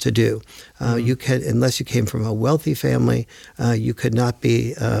male to do. You can, unless you came from a wealthy family, you could not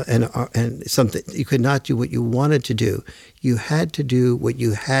be you could not do what you wanted to do. You had to do what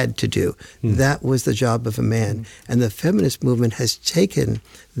you had to do. That was the job of a man." And the feminist movement has taken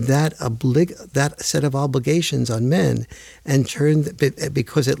that set of obligations on men and turned,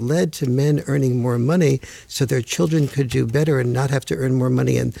 because it led to men earning more money so their children could do better and not have to earn more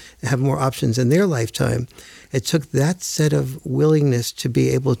money and have more options in their lifetime. It took that set of willingness to be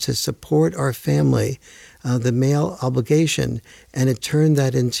able to support our family, the male obligation, and it turned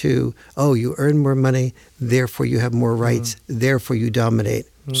that into, you earn more money, therefore you have more rights, therefore you dominate.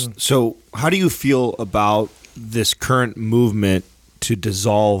 So how do you feel about this current movement to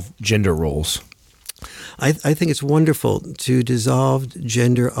dissolve gender roles? I think it's wonderful to dissolve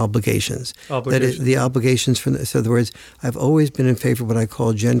gender obligations. That is, the obligations from so in other words, I've always been in favor of what I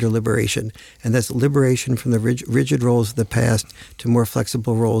call gender liberation, and that's liberation from the rigid roles of the past to more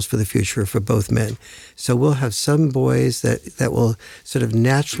flexible roles for the future for both men. So we'll have some boys that will sort of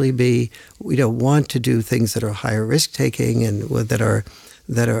naturally be, want to do things that are higher risk taking and that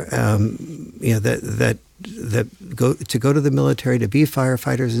go to the military, to be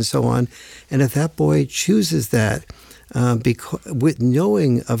firefighters and so on. And if that boy chooses that with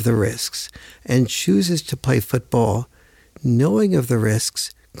knowing of the risks and chooses to play football, knowing of the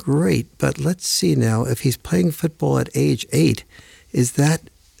risks, great. But let's see now, if he's playing football at age 8, is that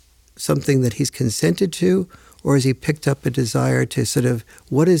something that he's consented to? Or has he picked up a desire to sort of,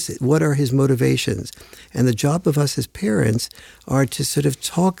 what are his motivations? And the job of us as parents are to sort of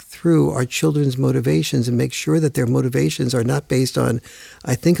talk through our children's motivations and make sure that their motivations are not based on,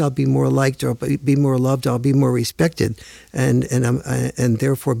 I think I'll be more liked, or I'll be more loved, I'll be more respected, and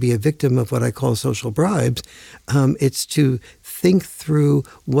therefore be a victim of what I call social bribes. It's to think through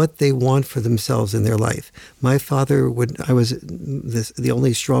what they want for themselves in their life. My father I was the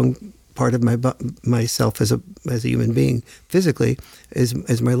only strong part of myself as a human being physically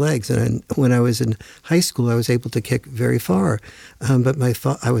is my legs. And when I was in high school, I was able to kick very far. But I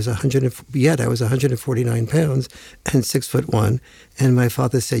was 149 pounds and 6'1". And my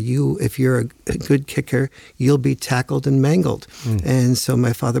father said, if you're a good kicker, you'll be tackled and mangled. And so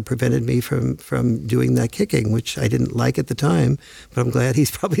my father prevented me from doing that kicking, which I didn't like at the time, but I'm glad he's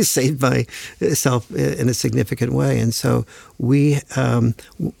probably saved myself in a significant way. And so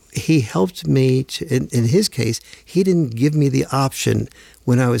he helped me in his case, he didn't give me the option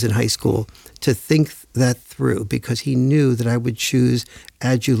when I was in high school to think that through, because he knew that I would choose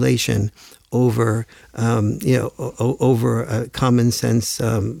adulation over a common sense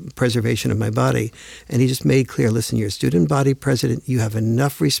preservation of my body. And he just made clear, listen, you're a student body president, you have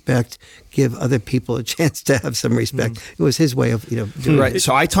enough respect, give other people a chance to have some respect. It was his way of, doing Right. it.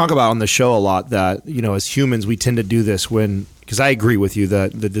 So I talk about on the show a lot that, as humans, we tend to do this because I agree with you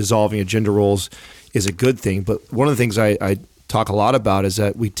that the dissolving of gender roles is a good thing. But one of the things I talk a lot about is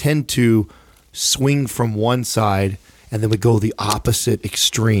that we tend to swing from one side and then we go the opposite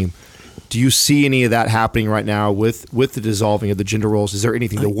extreme. Do you see any of that happening right now with the dissolving of the gender roles? Is there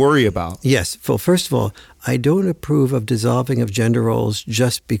anything to worry about? Yes. Well, first of all, I don't approve of dissolving of gender roles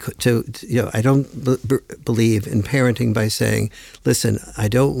just because I don't believe in parenting by saying, listen, I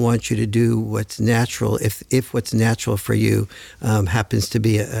don't want you to do what's natural if what's natural for you happens to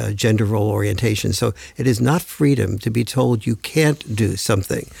be a gender role orientation. So it is not freedom to be told you can't do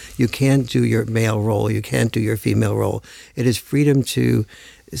something. You can't do your male role. You can't do your female role. It is freedom to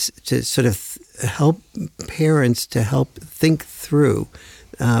sort of help parents to help think through.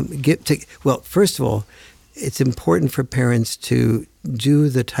 First of all, it's important for parents to do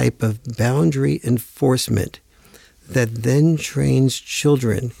the type of boundary enforcement that then trains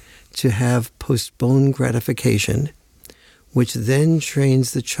children to have postponed gratification, which then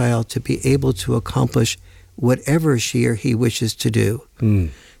trains the child to be able to accomplish whatever she or he wishes to do.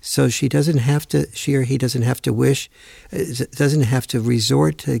 So she or he doesn't have to wish, doesn't have to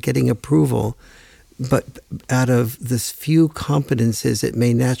resort to getting approval, but out of this few competences it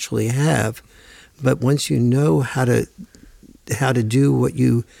may naturally have. But once you know how to do what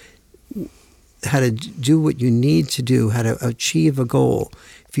you need to do, how to achieve a goal,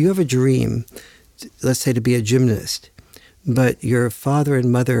 If you have a dream, let's say to be a gymnast, but your father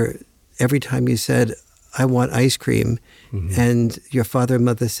and mother, every time you said, I want ice cream, and your father and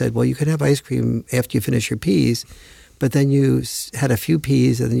mother said, well, you can have ice cream after you finish your peas, but then you had a few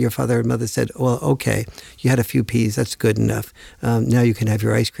peas, and then your father and mother said, well, okay, you had a few peas, that's good enough. Now you can have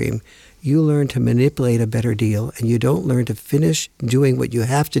your ice cream. You learn to manipulate a better deal, and you don't learn to finish doing what you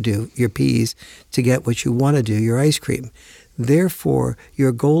have to do, your peas, to get what you want to do, your ice cream. Therefore,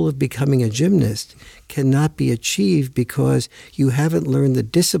 your goal of becoming a gymnast cannot be achieved because you haven't learned the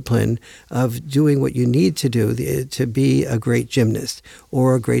discipline of doing what you need to do to be a great gymnast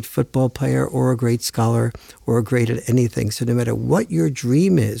or a great football player or a great scholar or a great at anything. So no matter what your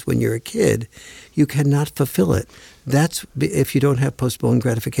dream is when you're a kid, you cannot fulfill it. That's if you don't have postponed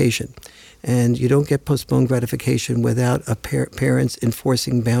gratification. And you don't get postponed gratification without parents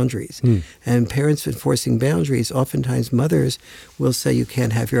enforcing boundaries. And parents enforcing boundaries, oftentimes mothers will say you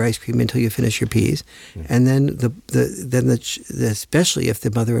can't have your ice cream until you finish your peas. And then especially if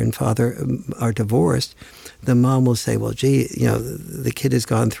the mother and father are divorced, the mom will say, well, gee, the kid has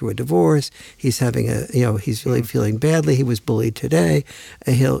gone through a divorce. He's having he's really feeling badly. He was bullied today.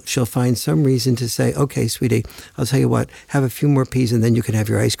 And she'll find some reason to say, okay, sweetie, I'll tell you what, have a few more peas and then you can have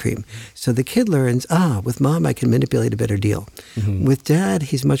your ice cream. So the kid learns, with mom, I can manipulate a better deal. With dad,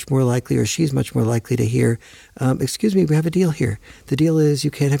 he's much more likely, or she's much more likely to hear, excuse me, we have a deal here. The deal is you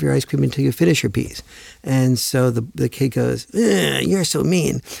can't have your ice cream until you finish your peas. And so the kid goes, you're so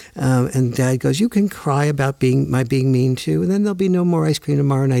mean. And dad goes, you can cry about being mean too, and then there'll be no more ice cream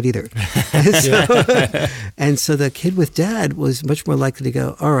tomorrow night either. And so the kid with dad was much more likely to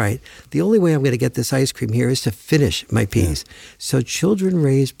go, all right, the only way I'm going to get this ice cream here is to finish my peas. So children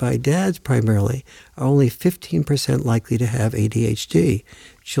raised by dads primarily are only 15% likely to have ADHD.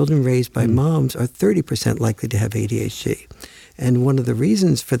 Children raised by moms are 30% likely to have ADHD. And one of the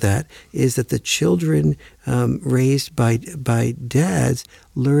reasons for that is that the children raised by dads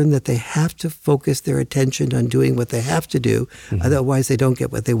learn that they have to focus their attention on doing what they have to do, otherwise they don't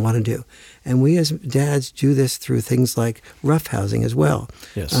get what they want to do. And we as dads do this through things like roughhousing as well.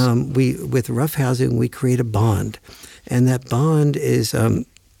 Yes. With roughhousing, we create a bond. And that bond is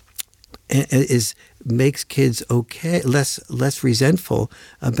makes kids less resentful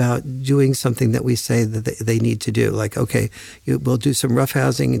about doing something that we say that they need to do. Like, okay, we'll do some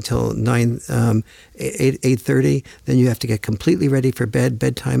roughhousing until 8:30. Then you have to get completely ready for bed.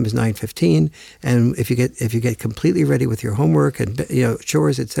 Bedtime is 9:15. And if you get completely ready with your homework and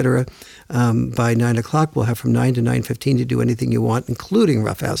chores, etc., by 9 o'clock, we'll have from 9 to 9:15 to do anything you want, including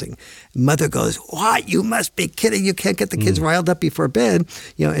roughhousing. Mother goes, "What? You must be kidding! You can't get the kids riled up before bed."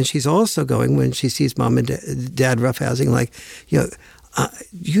 And she's also going when she sees mom and dad roughhousing, like, do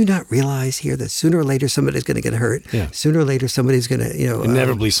you not realize here that sooner or later somebody's going to get hurt? Yeah. Sooner or later somebody's going to,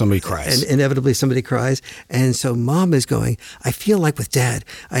 inevitably somebody cries. And inevitably somebody cries. And so mom is going, I feel like with dad,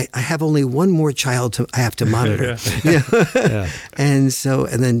 I have only one more child I have to monitor.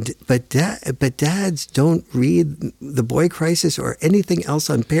 But dads don't read The Boy Crisis or anything else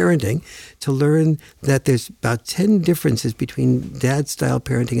on parenting to learn that there's about 10 differences between dad-style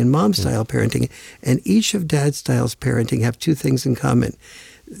parenting and mom-style parenting. And each of dad-styles parenting have two things in common.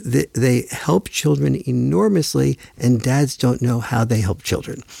 They help children enormously, and dads don't know how they help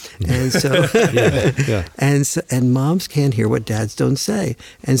children. And so, and moms can't hear what dads don't say.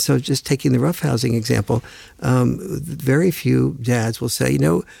 And so just taking the roughhousing example, very few dads will say,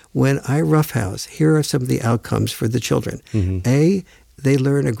 when I roughhouse, here are some of the outcomes for the children. A, they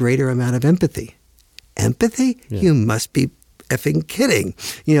learn a greater amount of empathy. Empathy? Yeah. You must be effing kidding.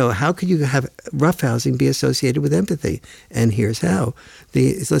 How could you have roughhousing be associated with empathy? And here's how.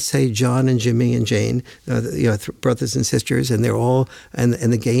 Let's say John and Jimmy and Jane, brothers and sisters, and they're all, and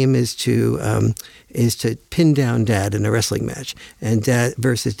the game is to pin down dad in a wrestling match, and dad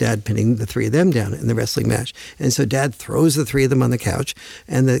versus dad pinning the three of them down in the wrestling match. And so dad throws the three of them on the couch,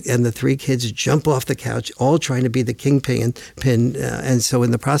 and the three kids jump off the couch, all trying to be the kingpin. And so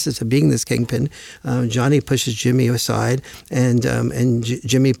in the process of being this kingpin, Johnny pushes Jimmy aside, and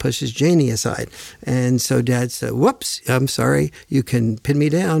Jimmy pushes Janie aside. And so dad said, "Whoops, I'm sorry. You can pin me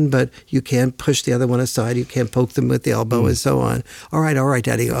down, but you can't push the other one aside. You can't poke them with the elbow and so on. All right,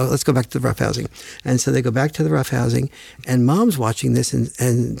 Daddy. Let's go back to the roughhousing." And so they go back to the roughhousing, and mom's watching this,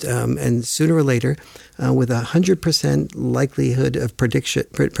 and sooner or later, with 100% likelihood of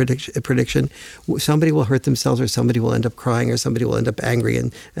prediction, somebody will hurt themselves, or somebody will end up crying, or somebody will end up angry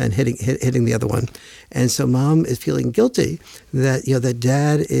and hitting the other one. And so mom is feeling guilty that that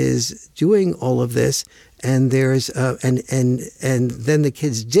dad is doing all of this, and there's and then the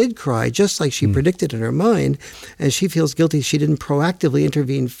kids did cry, just like she predicted in her mind, and she feels guilty she didn't proactively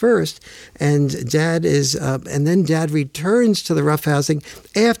intervene first, and then dad returns to the roughhousing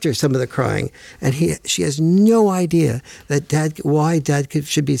after some of the crying, and she has no idea that why dad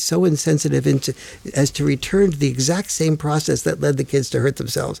should be so insensitive as to return to the exact same process that led the kids to hurt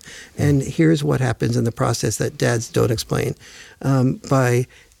themselves. And here's what happens in the process that dads don't explain. By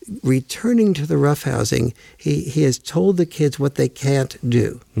returning to the roughhousing, he has told the kids what they can't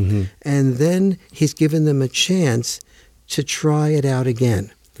do. Mm-hmm. And then he's given them a chance to try it out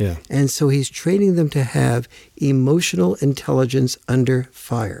again. Yeah. And so he's training them to have emotional intelligence under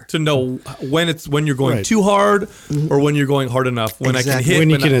fire. To know when you're going too hard or when you're going hard enough. When I can hit. When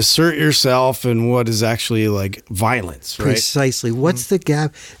you can assert yourself and what is actually like violence, right? Precisely. What's the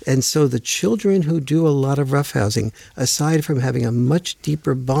gap? And so the children who do a lot of roughhousing, aside from having a much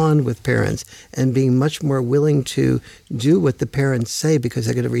deeper bond with parents and being much more willing to do what the parents say because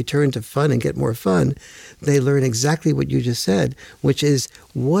they're going to return to fun and get more fun, they learn exactly what you just said, which is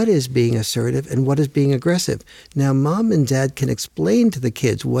what is being assertive and what is being aggressive. Now, mom and dad can explain to the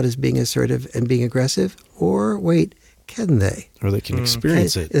kids what is being assertive and being aggressive, or wait, can they? Or they can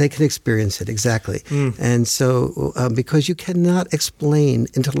experience it. They can experience it, exactly. And so, because you cannot explain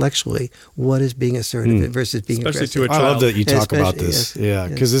intellectually what is being assertive versus being especially aggressive. to a child. I love that you talk about this. Yes,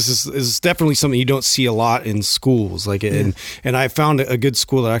 because this is definitely something you don't see a lot in schools. And I found a good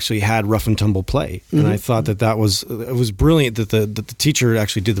school that actually had rough and tumble play, and I thought that was brilliant that the teacher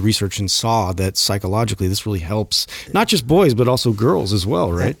actually did the research and saw that psychologically this really helps not just boys but also girls as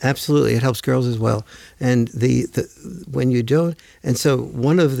well, right? Absolutely, it helps girls as well. And when you don't. And so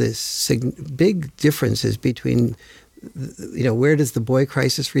one of the big differences between, where does the boy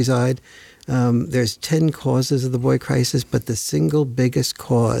crisis reside? There's 10 causes of the boy crisis, but the single biggest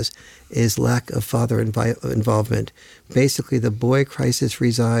cause is lack of father involvement. Basically, the boy crisis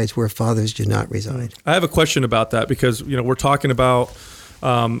resides where fathers do not reside. I have a question about that because, we're talking about,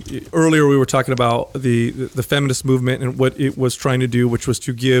 earlier we were talking about the feminist movement and what it was trying to do, which was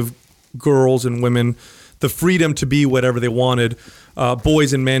to give girls and women the freedom to be whatever they wanted.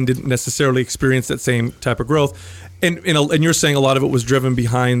 Boys and men didn't necessarily experience that same type of growth, and you're saying a lot of it was driven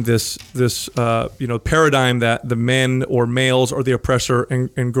behind this paradigm that the men or males are the oppressor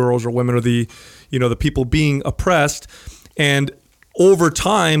and girls or women are the people being oppressed. And over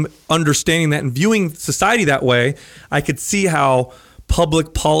time, understanding that and viewing society that way, I could see how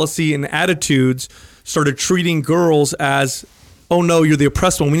public policy and attitudes started treating girls as, oh no, you're the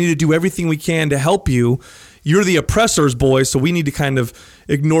oppressed one. We need to do everything we can to help you. You're the oppressor's boy, so we need to kind of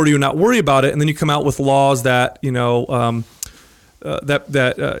ignore you and not worry about it. And then you come out with laws that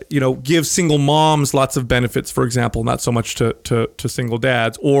give single moms lots of benefits, for example, not so much to single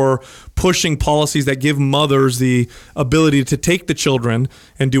dads, or pushing policies that give mothers the ability to take the children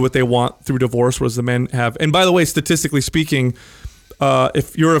and do what they want through divorce, whereas the men have. And by the way, statistically speaking,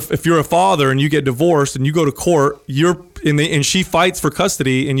 if you're a father and you get divorced and you go to court, and she fights for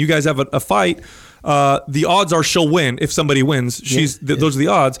custody and you guys have a fight, the odds are she'll win if somebody wins. Those are the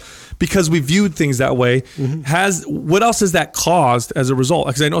odds, because we viewed things that way. What else has that caused as a result?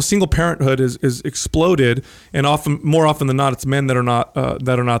 Because I know single parenthood is exploded, and more often than not, it's men that are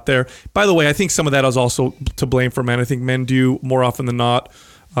not there. By the way, I think some of that is also to blame for men. I think men do more often than not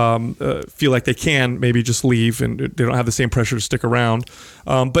feel like they can maybe just leave and they don't have the same pressure to stick around.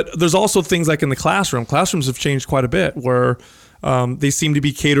 But there's also things like in the classroom. Classrooms have changed quite a bit where they seem to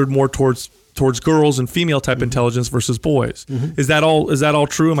be catered more towards girls and female type intelligence versus boys. Is that all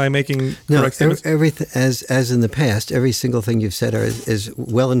true? Am I making correct statements? Everything as in the past, every single thing you've said is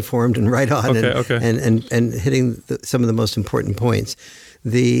well informed and right on, and hitting some of the most important points.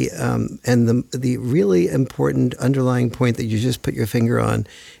 The really important underlying point that you just put your finger on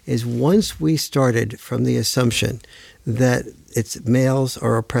is once we started from the assumption that it's males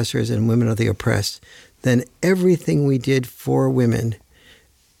are oppressors and women are the oppressed, then everything we did for women,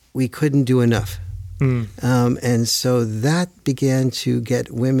 we couldn't do enough. And so that began to get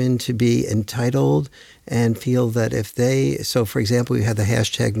women to be entitled and feel that so for example, we have the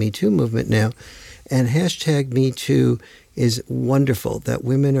hashtag Me Too movement now, and hashtag Me Too is wonderful that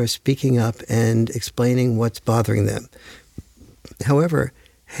women are speaking up and explaining what's bothering them. However,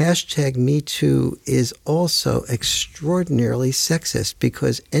 hashtag Me Too is also extraordinarily sexist,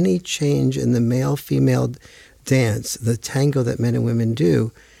 because any change in the male-female dance, the tango that men and women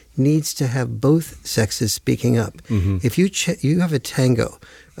do, needs to have both sexes speaking up. If you have a tango,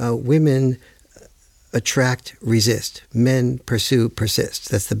 women attract, resist. Men pursue, persist.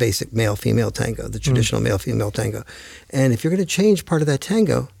 That's the basic male-female tango, the traditional male-female tango. And if you're going to change part of that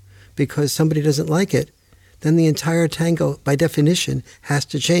tango because somebody doesn't like it, then the entire tango, by definition, has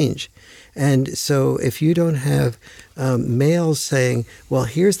to change. And so if you don't have males saying, well,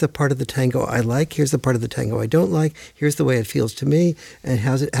 here's the part of the tango I like, here's the part of the tango I don't like, here's the way it feels to me, and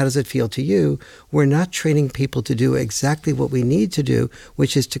how does it feel to you, we're not training people to do exactly what we need to do,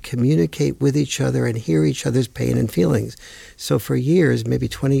 which is to communicate with each other and hear each other's pain and feelings. So for years, maybe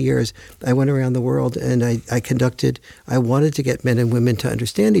 20 years, I went around the world and I wanted to get men and women to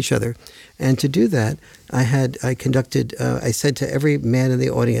understand each other. And to do that, I said to every man in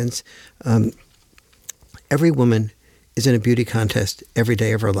the audience, every woman is in a beauty contest every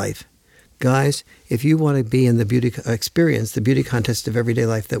day of her life. Guys, if you want to be in the beauty contest of everyday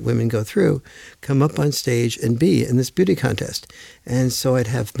life that women go through, come up on stage and be in this beauty contest. And so I'd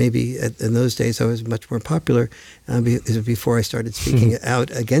have in those days I was much more popular before I started speaking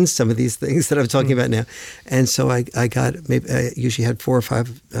out against some of these things that I'm talking about now. And so I usually had 400 or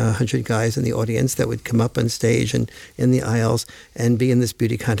 500 guys in the audience that would come up on stage and in the aisles and be in this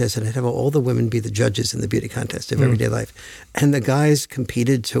beauty contest. And I'd have all the women be the judges in the beauty contest of everyday life. And the guys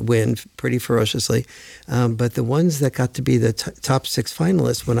competed to win pretty ferociously. But the ones that got to be the top 6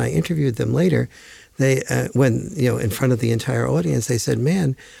 finalists, when I interviewed them later, they, in front of the entire audience, they said,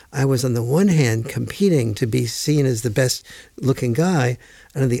 man, I was on the one hand competing to be seen as the best looking guy.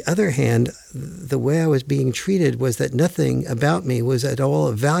 And on the other hand, the way I was being treated was that nothing about me was at all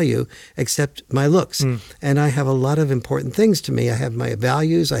of value except my looks. And I have a lot of important things to me. I have my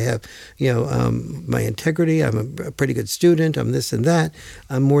values. I have, my integrity. I'm a pretty good student. I'm this and that.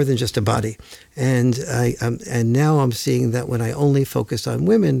 I'm more than just a body. And and now I'm seeing that when I only focus on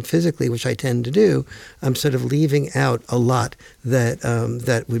women physically, which I tend to do, I'm sort of leaving out a lot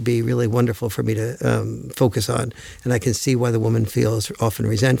that would be really wonderful for me to focus on. And I can see why the woman feels often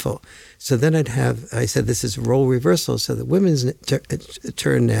resentful. So then I said this is role reversal. So the women's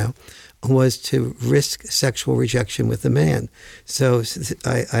turn now was to risk sexual rejection with the man. So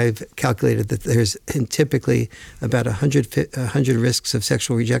I've calculated that there's typically about 100 risks of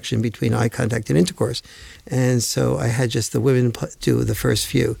sexual rejection between eye contact and intercourse. And so I had just the women do the first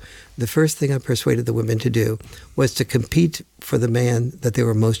few. The first thing I persuaded the women to do was to compete for the man that they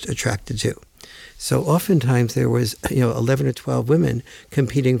were most attracted to. So oftentimes there was, 11 or 12 women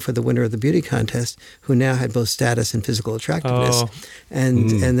competing for the winner of the beauty contest who now had both status and physical attractiveness.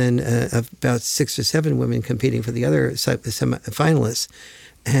 And then about 6 or 7 women competing for the other finalists.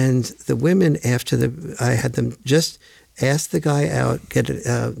 And the women, I had them just ask the guy out,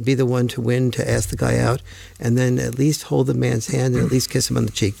 be the one to win to ask the guy out, and then at least hold the man's hand and at least kiss him on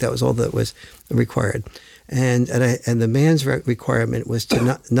the cheek. That was all that was required. And the man's requirement was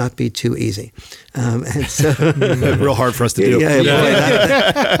to not be too easy, and so real hard for us to do.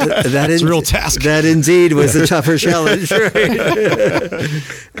 It's a real task. That indeed was a tougher challenge, right?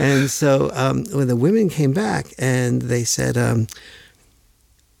 And so when the women came back and they said,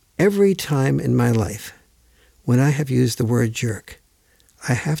 every time in my life when I have used the word jerk,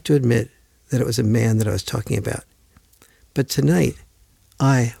 I have to admit that it was a man that I was talking about, but tonight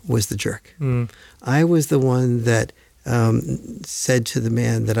I was the jerk. I was the one that said to the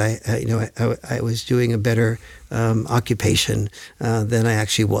man that I was doing a better occupation than I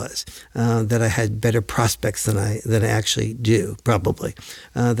actually was, that I had better prospects than I actually do, probably,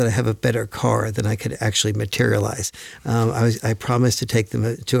 that I have a better car than I could actually materialize. I promised to take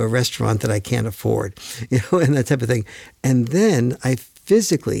them to a restaurant that I can't afford, and that type of thing. And then I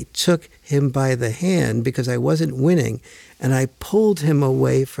physically took him by the hand because I wasn't winning, and I pulled him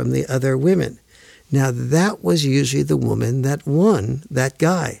away from the other women. Now, that was usually the woman that won that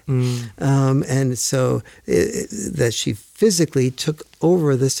guy. And so that she physically took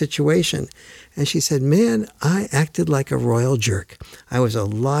over the situation. And she said, man, I acted like a royal jerk. I was a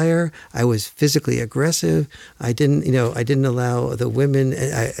liar. I was physically aggressive. I didn't allow the women,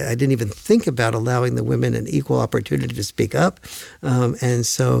 I didn't even think about allowing the women an equal opportunity to speak up.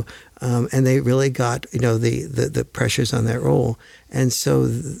 And they really got, the pressures on that role. And so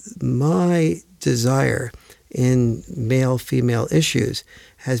my desire in male-female issues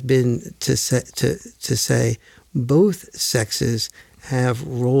has been to say both sexes have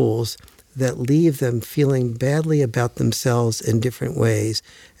roles that leave them feeling badly about themselves in different ways.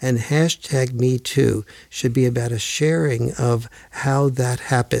 And #MeToo should be about a sharing of how that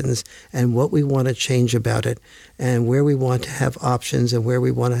happens and what we want to change about it and where we want to have options and where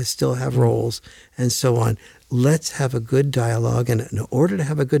we want to still have roles and so on. Let's have a good dialogue. And in order to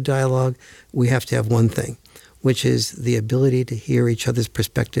have a good dialogue, we have to have one thing. which is the ability to hear each other's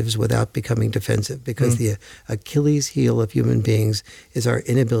perspectives without becoming defensive, because the Achilles heel of human beings is our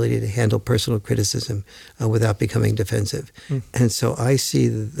inability to handle personal criticism without becoming defensive. And so I see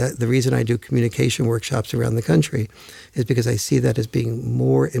that the reason I do communication workshops around the country is because I see that as being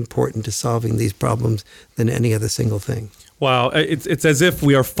more important to solving these problems than any other single thing. Wow, it's as if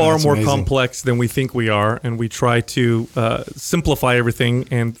we are far That's more amazing. complex than we think we are, and we try to simplify everything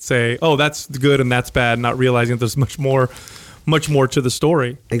and say, "Oh, that's good and that's bad," not realizing that there's much more to the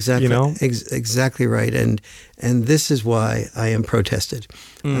story. Exactly, you know? Exactly right, and this is why I am protested,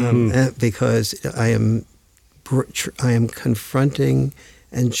 because I am confronting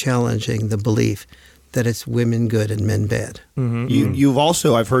and challenging the belief that it's women good and men bad. You've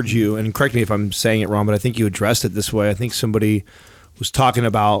also, I've heard you, and correct me if I'm saying it wrong, but I think you addressed it this way. I think somebody was talking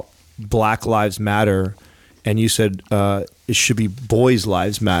about Black Lives Matter, and you said it should be Boys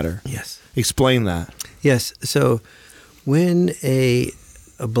Lives Matter. Yes. Explain that. Yes. So when a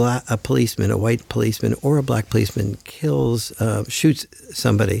policeman, a white policeman or a black policeman shoots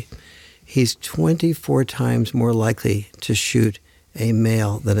somebody, he's 24 times more likely to shoot a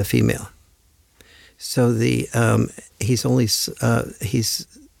male than a female. So he's only slightly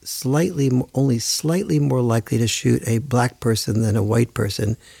more likely to shoot a black person than a white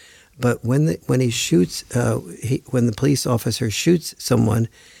person. But when the police officer shoots someone,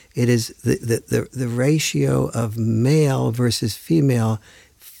 it is the ratio of male versus female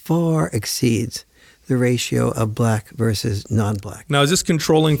far exceeds the ratio of black versus non-black. Now, is this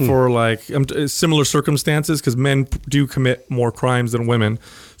controlling for like similar circumstances? Because men do commit more crimes than women.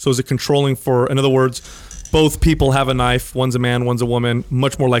 So is it controlling for, in other words, both people have a knife, one's a man, one's a woman,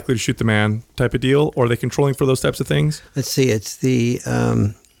 much more likely to shoot the man type of deal? Or are they controlling for those types of things? Let's see, it's the...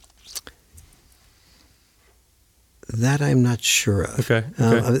 that I'm not sure of. Okay.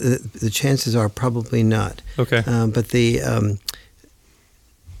 The chances are probably not. Okay. But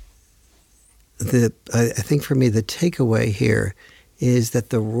I think for me the takeaway here is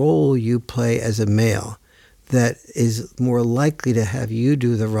that the role you play as a male that is more likely to have you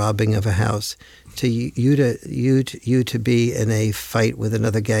do the robbing of a house, to you to be in a fight with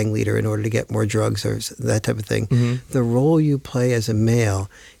another gang leader in order to get more drugs or that type of thing. The role you play as a male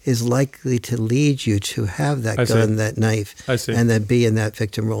is likely to lead you to have that gun, that knife, and then be in that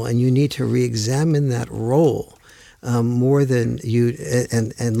victim role. And you need to re-examine that role more than you,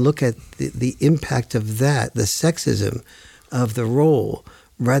 and look at the impact of that, the sexism of the role,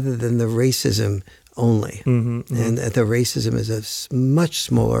 rather than the racism only. And the racism is a much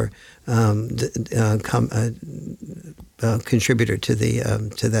smaller contributor to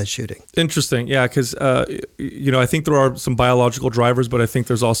that shooting. Interesting, yeah, because I think there are some biological drivers, but I think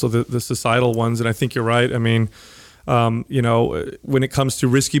there's also the societal ones, and I think you're right. I mean, when it comes to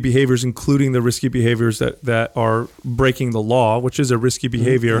risky behaviors, including the risky behaviors that are breaking the law, which is a risky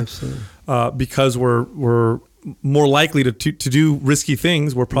behavior, because we're more likely to do risky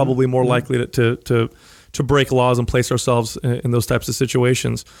things, we're probably more likely to break laws and place ourselves in those types of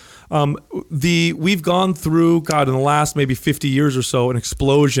situations. We've gone through, in the last maybe 50 years or so, an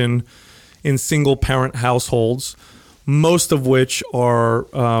explosion in single parent households, most of which are,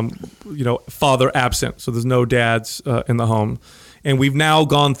 father absent. So there's no dads in the home. And we've now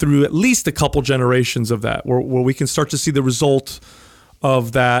gone through at least a couple generations of that, where we can start to see the result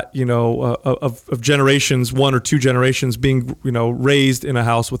of that, of generations, one or two generations being, raised in a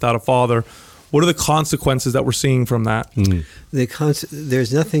house without a father. What are the consequences that we're seeing from that?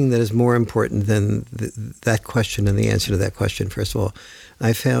 There's nothing that is more important than that question and the answer to that question. First of all,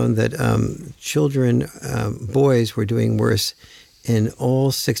 I found that boys were doing worse in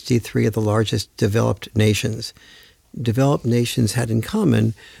all 63 of the largest developed nations. Developed nations had in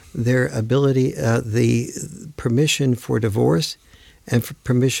common their ability, the permission for divorce and for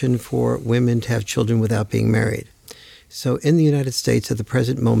permission for women to have children without being married. So in the United States at the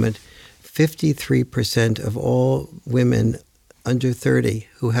present moment, 53% of all women under 30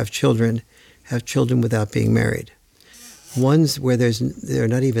 who have children without being married. Ones where they're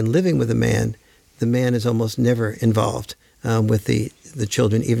not even living with a man, the man is almost never involved with the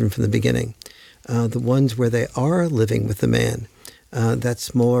children, even from the beginning. The ones where they are living with the man, that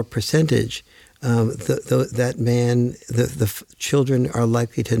smaller percentage, the children are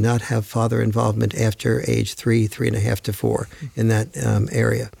likely to not have father involvement after age 3.5 to 4 in that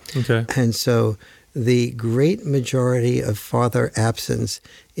area. Okay. And so the great majority of father absence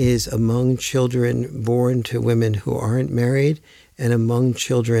is among children born to women who aren't married and among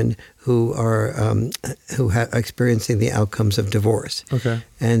children who are experiencing the outcomes of divorce. Okay.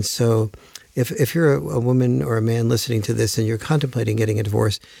 And so if you're a woman or a man listening to this and you're contemplating getting a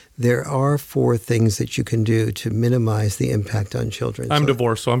divorce, there are 4 things that you can do to minimize the impact on children. I'm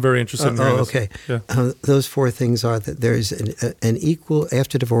divorced, so I'm very interested in hearing this. Okay. Yeah. Those 4 things are that there's an equal,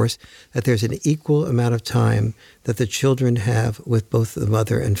 after divorce, that there's an equal amount of time that the children have with both the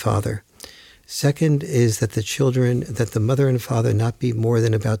mother and father. Second is that the mother and father not be more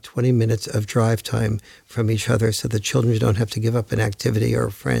than about 20 minutes of drive time from each other, so the children don't have to give up an activity or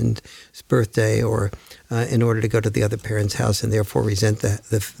a friend's birthday or in order to go to the other parent's house and therefore resent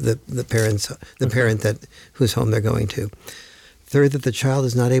the parent whose home they're going to. Third, that the child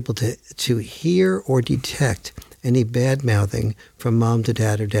is not able to hear or detect any bad mouthing from mom to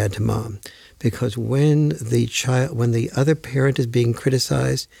dad or dad to mom, because when the other parent is being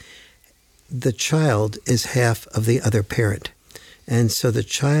criticized, the child is half of the other parent. And so the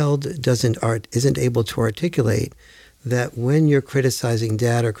child isn't able to articulate that when you're criticizing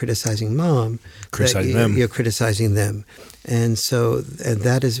dad or criticizing mom, you're criticizing them. And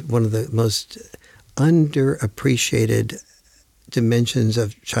that is one of the most underappreciated dimensions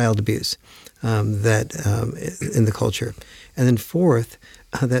of child abuse in the culture. And then fourth,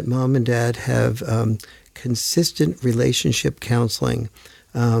 that mom and dad have consistent relationship counseling,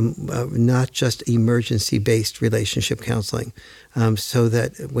 not just emergency-based relationship counseling, so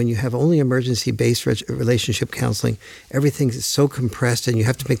that when you have only emergency-based relationship counseling, everything is so compressed and you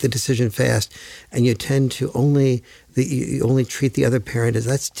have to make the decision fast, and you tend to only treat the other parent as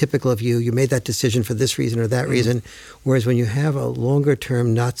that's typical of you. You made that decision for this reason or that reason. Whereas when you have a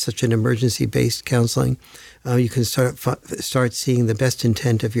longer-term, not such an emergency-based counseling, you can start seeing the best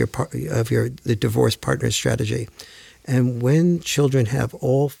intent of the divorce partner's strategy. And when children have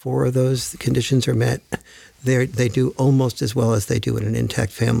all 4 of those conditions are met, they do almost as well as they do in an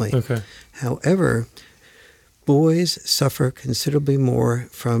intact family. Okay. However, boys suffer considerably more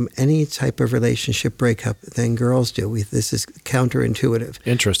from any type of relationship breakup than girls do. This is counterintuitive.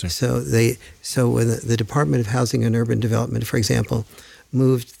 Interesting. So when the Department of Housing and Urban Development, for example,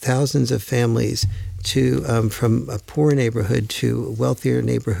 moved thousands of families from a poor neighborhood to a wealthier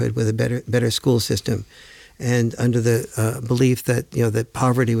neighborhood with a better school system, and under the belief that that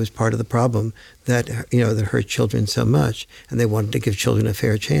poverty was part of the problem that hurt children so much, and they wanted to give children a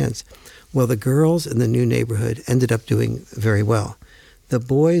fair chance. Well, the girls in the new neighborhood ended up doing very well. The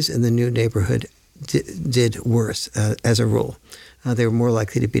boys in the new neighborhood did worse as a rule. They were more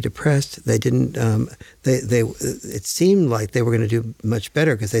likely to be depressed. They didn't. It seemed like they were going to do much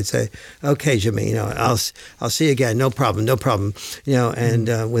better because they'd say, "Okay, Jimmy, I'll see you again. No problem.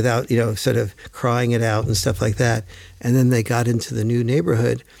 And without sort of crying it out and stuff like that. And then they got into the new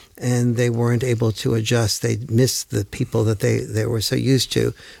neighborhood and they weren't able to adjust. They missed the people that they were so used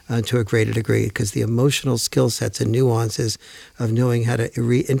to a greater degree, because the emotional skill sets and nuances of knowing how to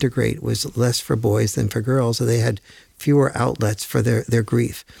reintegrate was less for boys than for girls. So they had fewer outlets for their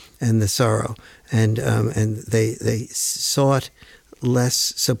grief and the sorrow, and they sought less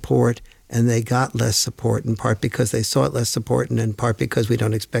support, and they got less support, in part because they sought less support, and in part because we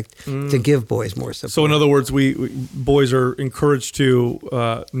don't expect to give boys more support. So in other words, we boys are encouraged to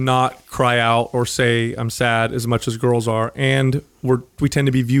not cry out or say I'm sad as much as girls are, and we tend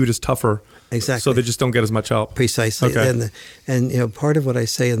to be viewed as tougher. Exactly. So they just don't get as much help. Precisely. Okay. And part of what I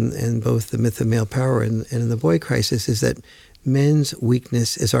say in both The Myth of Male Power and in The Boy Crisis is that men's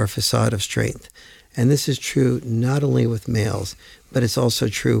weakness is our facade of strength. And this is true not only with males, but it's also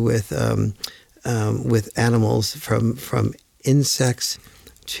true with animals, from insects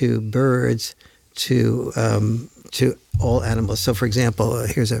to birds to all animals. So, for example,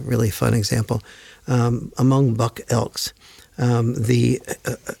 here's a really fun example. Among buck elks,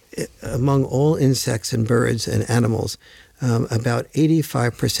 among all insects and birds and animals, about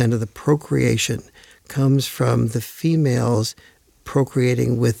 85% of the procreation comes from the females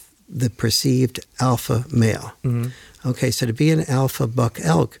procreating with the perceived alpha male. Mm-hmm. Okay, so to be an alpha buck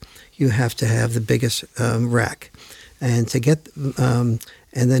elk, you have to have the biggest rack, and to get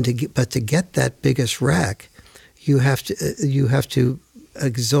that biggest rack, you have to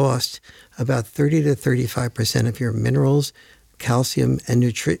exhaust about 30 to 35% of your minerals, calcium, and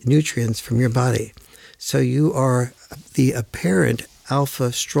nutrients from your body. So you are the apparent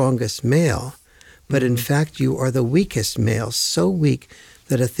alpha strongest male, but in fact you are the weakest male, so weak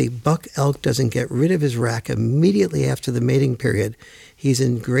that if the buck elk doesn't get rid of his rack immediately after the mating period, he's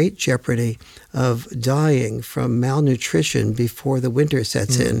in great jeopardy of dying from malnutrition before the winter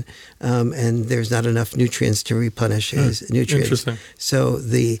sets in, and there's not enough nutrients to replenish his nutrients. Interesting. So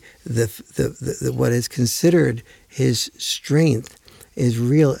the what is considered his strength is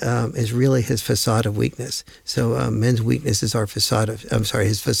really his facade of weakness. So men's weakness is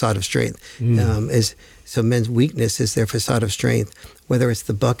his facade of strength. So men's weakness is their facade of strength, whether it's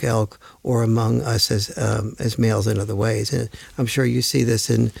the buck elk or among us as males in other ways. And I'm sure you see this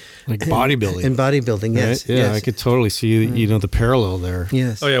in bodybuilding. In bodybuilding, yes. Right? Yeah, yes. I could totally see the parallel there.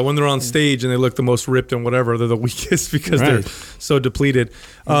 Yes. Oh yeah, when they're on stage and they look the most ripped and whatever, they're the weakest because they're so depleted.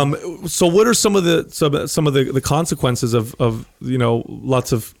 So what are some of the consequences of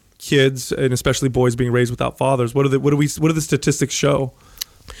lots of kids and especially boys being raised without fathers? What do the statistics show?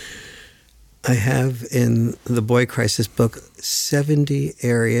 I have in the Boy Crisis book 70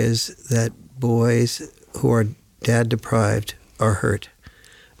 areas that boys who are dad deprived are hurt.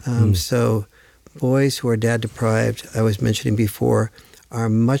 So boys who are dad deprived, I was mentioning before, are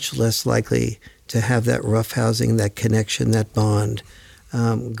much less likely to have that roughhousing, that connection, that bond.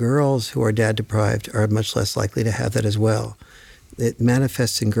 Girls who are dad deprived are much less likely to have that as well. It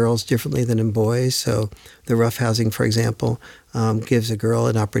manifests in girls differently than in boys. So the roughhousing, for example, gives a girl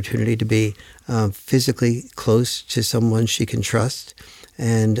an opportunity to be physically close to someone she can trust,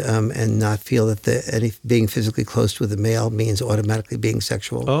 and not feel that being physically close with a male means automatically being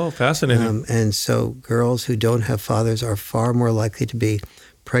sexual. Oh, fascinating. And so girls who don't have fathers are far more likely to be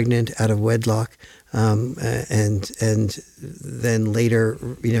pregnant out of wedlock, and then later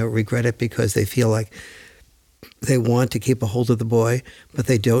regret it because they feel like they want to keep a hold of the boy, but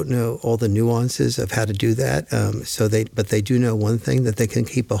they don't know all the nuances of how to do that. But they do know one thing, that they can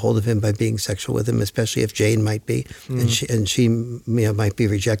keep a hold of him by being sexual with him, especially if Jane might be, and she might be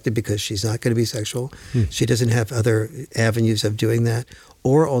rejected because she's not going to be sexual. She doesn't have other avenues of doing that.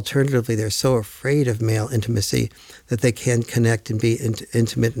 Or alternatively, they're so afraid of male intimacy that they can't connect and be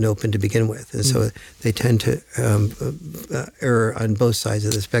intimate and open to begin with. And so they tend to err on both sides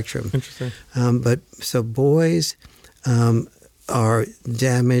of the spectrum. Interesting. But so boys are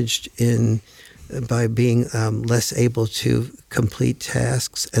damaged by being less able to complete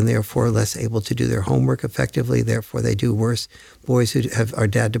tasks and therefore less able to do their homework effectively. Therefore, they do worse. Boys who are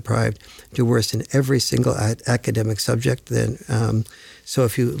dad deprived do worse in every single academic subject. So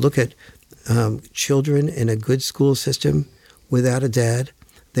if you look at children in a good school system without a dad,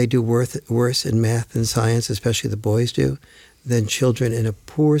 they do worse in math and science, especially the boys do, than children in a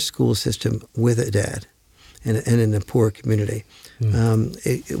poor school system with a dad and in a poor community.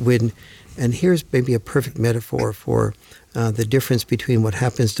 And here's maybe a perfect metaphor for the difference between what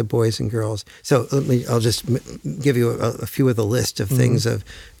happens to boys and girls. So I'll just give you a few of the list of things of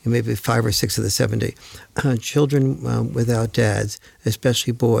maybe 5 or 6 of the 70. Children without dads,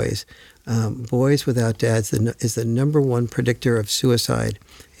 especially boys. Boys without dads is the number one predictor of suicide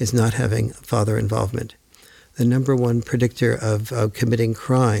is not having father involvement. The number one predictor of committing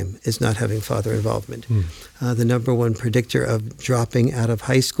crime is not having father involvement. The number one predictor of dropping out of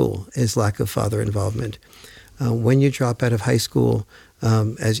high school is lack of father involvement. When you drop out of high school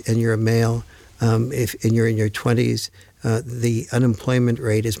and you're a male, and you're in your 20s, the unemployment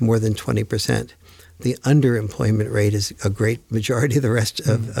rate is more than 20%. The underemployment rate is a great majority of the rest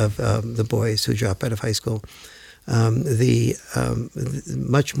of the boys who drop out of high school. Much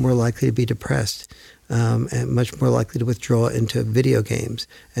more likely to be depressed. And much more likely to withdraw into video games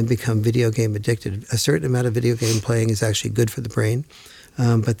and become video game addicted. A certain amount of video game playing is actually good for the brain,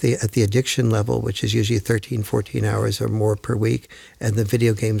 but at the addiction level, which is usually 13, 14 hours or more per week, and the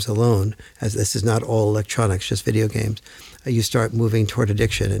video games alone, as this is not all electronics, just video games, you start moving toward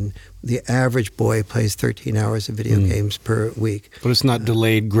addiction. And the average boy plays 13 hours of video games per week. But it's not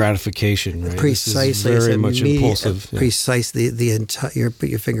delayed gratification, right? Precisely. This is very much impulsive. Precisely. The entire, put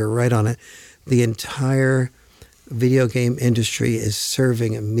your finger right on it. The entire video game industry is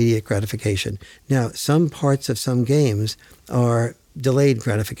serving immediate gratification. Now, some parts of some games are delayed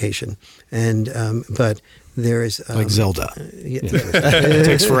gratification, but there is like Zelda. It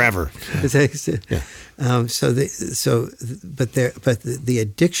takes forever. But the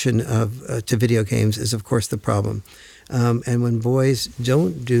addiction to video games is, of course, the problem. And when boys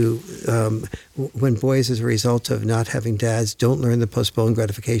as a result of not having dads, don't learn the postponed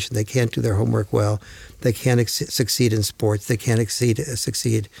gratification, they can't do their homework well, they can't succeed in sports, they can't succeed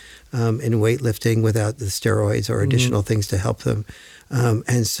in weightlifting without the steroids or additional things to help them.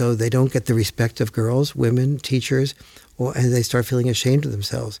 And so they don't get the respect of girls, women, teachers, and they start feeling ashamed of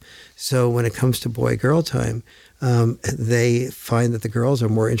themselves. So when it comes to boy-girl time, they find that the girls are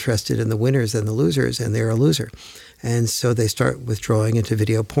more interested in the winners than the losers, and they're a loser. And so they start withdrawing into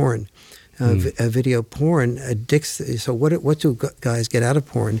video porn. Video porn addicts. So what do guys get out of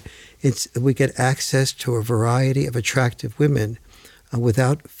porn? We get access to a variety of attractive women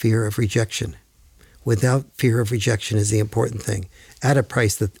without fear of rejection. without fear of rejection is the important thing, at a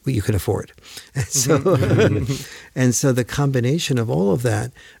price that you can afford. And so, and so the combination of all of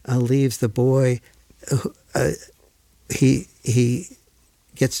that leaves the boy, he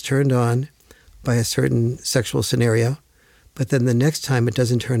gets turned on by a certain sexual scenario, but then the next time it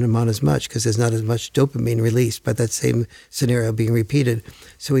doesn't turn him on as much because there's not as much dopamine released by that same scenario being repeated.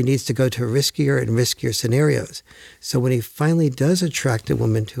 So he needs to go to riskier and riskier scenarios. So when he finally does attract a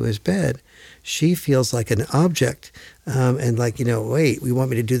woman to his bed, she feels like an object, and like, wait, we want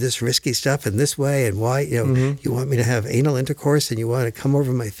me to do this risky stuff in this way, and why, you want me to have anal intercourse, and you want to come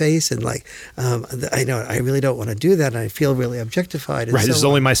over my face, and like, I really don't want to do that, and I feel really objectified. And Right, so this is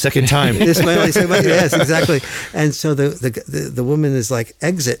only my second time. This is my only second time. Yes, exactly. And so the woman is like,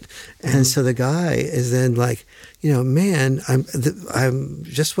 exit, and so the guy is then like, man, I'm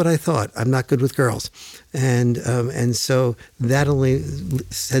just what I thought. I'm not good with girls, and so that only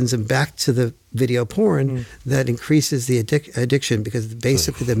sends him back to the video porn that increases the addiction, because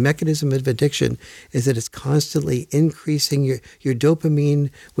basically the mechanism of addiction is that it's constantly increasing your dopamine,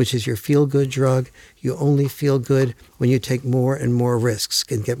 which is your feel-good drug. You only feel good when you take more and more risks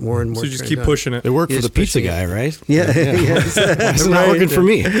and get more and more. So you just keep pushing it. It worked for the pizza guy, right? Yeah. Yes. It's not working for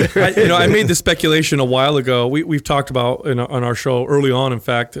me. I made the speculation a while ago. We've talked about on our show early on, in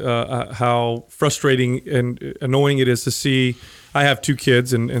fact, how frustrating and annoying it is to see. I have 2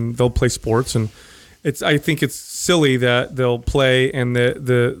 kids, and they'll play sports, and I think it's silly that they'll play and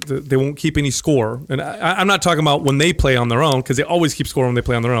they won't keep any score. And I'm not talking about when they play on their own, because they always keep score when they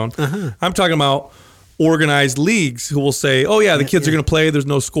play on their own. I'm talking about organized leagues who will say, oh yeah, the kids are going to play, there's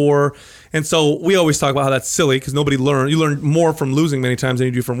no score. And so we always talk about how that's silly, because you learn more from losing many times than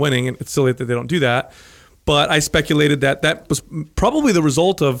you do from winning, and it's silly that they don't do that. But I speculated that was probably the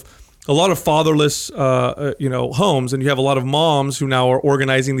result of a lot of fatherless homes, and you have a lot of moms who now are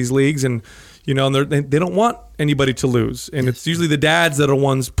organizing these leagues, and and they don't want anybody to lose, and it's usually the dads that are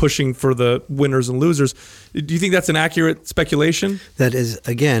ones pushing for the winners and losers. Do you think that's an accurate speculation? That is,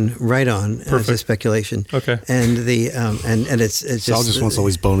 again, right on. Perfect. As a speculation. Okay. And the and it's Sal just wants all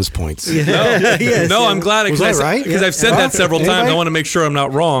these bonus points. I'm glad, Was that right? Because I've said that several times. I want to make sure I'm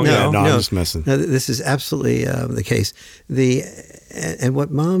not wrong. No, I'm just messing. No, this is absolutely the case.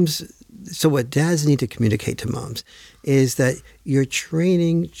 What dads need to communicate to moms is that you're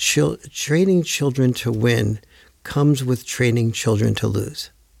training children to win comes with training children to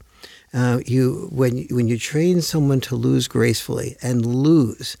lose. When you train someone to lose gracefully and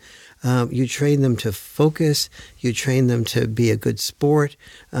lose, you train them to focus. You train them to be a good sport.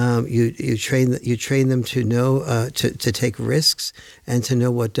 You train them to know to take risks and to know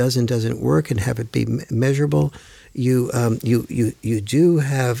what does and doesn't work and have it be measurable. You do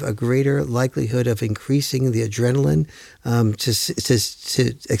have a greater likelihood of increasing the adrenaline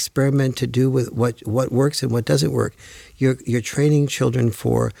to experiment, to do with what works and what doesn't work. You're training children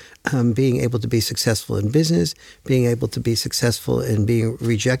for being able to be successful in business, being able to be successful in being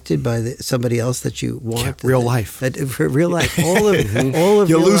rejected by somebody else that you want. Real life. Real life. All of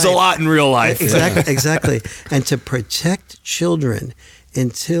You real lose life. a lot in real life. Exactly. And to protect children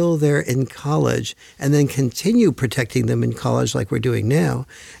until they're in college, and then continue protecting them in college like we're doing now,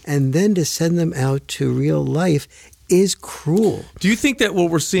 and then to send them out to real life is cruel. Do you think that what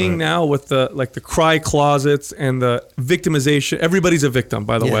we're seeing now with the cry closets and the victimization, everybody's a victim,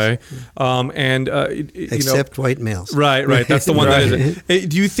 by the way, Except white males. Right. That's the one that is.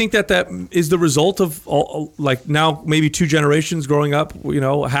 Do you think that is the result of now maybe 2 generations growing up,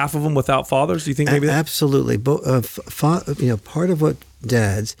 half of them without fathers? Do you think maybe that? Absolutely. Part of what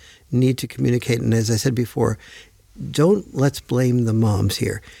dads need to communicate, and as I said before, let's blame the moms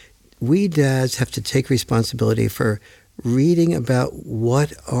here. We dads have to take responsibility for reading about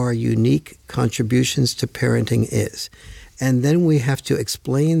what our unique contributions to parenting is. And then we have to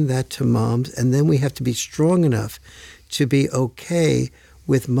explain that to moms, and then we have to be strong enough to be okay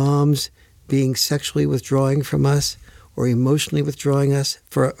with moms being sexually withdrawing from us or emotionally withdrawing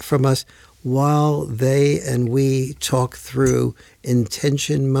from us while they and we talk through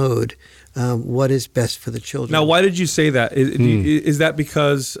intention mode what is best for the children. Now, why did you say that? Is that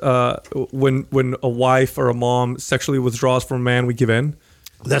because when a wife or a mom sexually withdraws from a man, we give in?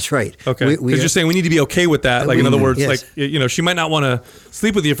 That's right. Okay. Because you're saying we need to be okay with that. In other words, yes. she might not want to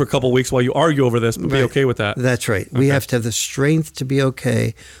sleep with you for a couple of weeks while you argue over this, but be okay with that. That's right. Okay. We have to have the strength to be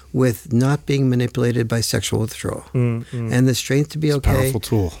okay with not being manipulated by sexual withdrawal. And the strength to be okay. It's a powerful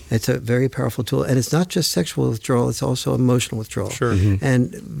tool. It's a very powerful tool. And it's not just sexual withdrawal, it's also emotional withdrawal. Sure.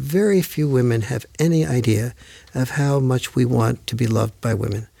 And very few women have any idea of how much we want to be loved by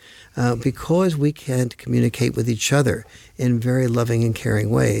women. because we can't communicate with each other in very loving and caring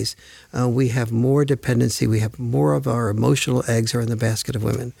ways, we have more dependency. We have more of our emotional eggs are in the basket of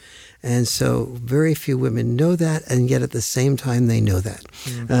women. And so very few women know that, and yet at the same time they know that.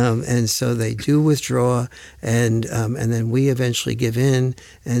 And so they do withdraw, and then we eventually give in.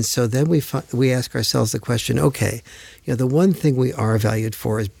 And so then we ask ourselves the question, okay, the one thing we are valued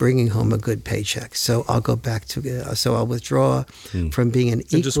for is bringing home a good paycheck. So I'll go back to, so I'll withdraw from being an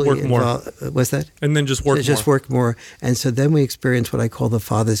equally just work more. What's that? And then just work more. Just work more. And so then we experience what I call the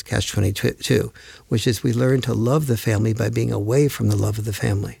father's catch-22, which is we learn to love the family by being away from the love of the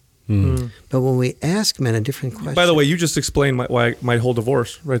family. But when we ask men a different question. By the way, you just explained my whole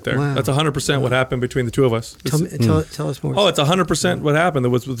divorce right there. Wow. That's 100% what happened between the two of us. Tell us more. Oh, it's 100% what happened. There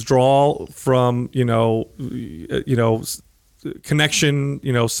was withdrawal from,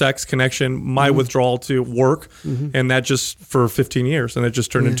 connection, sex connection, my withdrawal to work, and that just for 15 years, and it just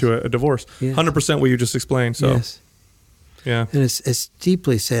turned into a divorce. 100% what you just explained. So, yeah. And it's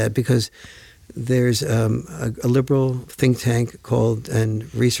deeply sad because there's a liberal think tank called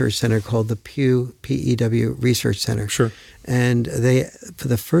and research center called the Pew, P-E-W Research Center. Sure. And they, for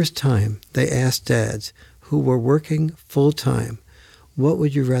the first time, they asked dads who were working full-time, what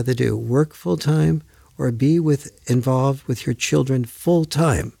would you rather do, work full-time or be involved with your children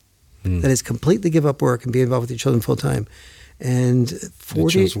full-time? That is, completely give up work and be involved with your children full-time. And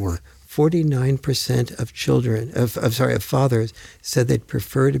 49% of children, of fathers said they'd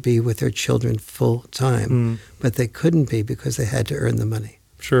prefer to be with their children full time, but they couldn't be because they had to earn the money.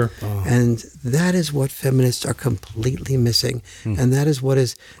 Sure. Oh. And that is what feminists are completely missing. And that is what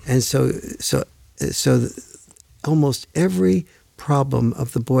is, and so almost every problem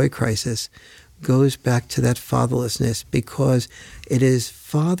of the boy crisis goes back to that fatherlessness, because it is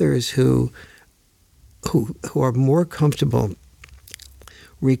fathers who are more comfortable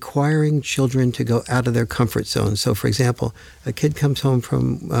requiring children to go out of their comfort zone. So, for example, a kid comes home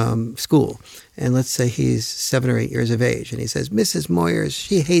from school, and let's say he's 7 or 8 years of age, and he says, Mrs. Moyers,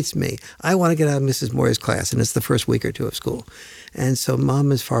 she hates me. I want to get out of Mrs. Moyers' class, and it's the first week or two of school. And so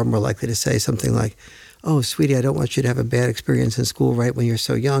mom is far more likely to say something like, oh, sweetie, I don't want you to have a bad experience in school right when you're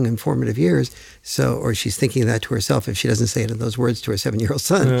so young in formative years. So, or she's thinking that to herself if she doesn't say it in those words to her 7-year-old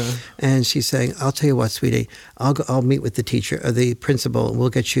son. Yeah. And she's saying, I'll tell you what, sweetie, I'll meet with the teacher, or the principal, and we'll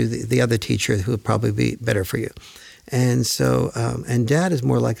get you the other teacher who would probably be better for you. And so, and dad is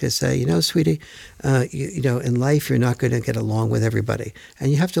more likely to say, sweetie, in life, you're not going to get along with everybody. And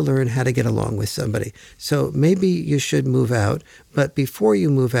you have to learn how to get along with somebody. So maybe you should move out. But before you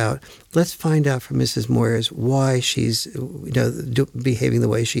move out, let's find out from Mrs. Moyers why she's behaving the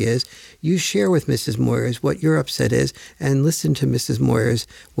way she is. You share with Mrs. Moyers what your upset is, and listen to Mrs. Moyers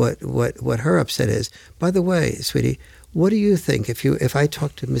what her upset is. By the way, sweetie, what do you think if I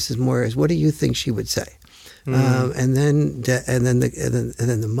talked to Mrs. Moyers? What do you think she would say? And then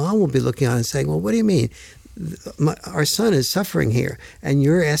the mom will be looking on and saying, well, what do you mean? Our son is suffering here, and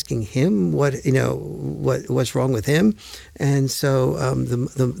you're asking him what's wrong with him. And so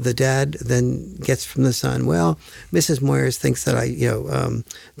the dad then gets from the son, well, Mrs. Moyers thinks that I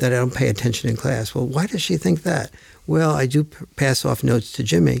don't pay attention in class. Well, why does she think that? Well, I do pass off notes to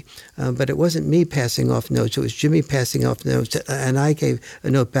Jimmy, but it wasn't me passing off notes. It was Jimmy passing off notes, and I gave a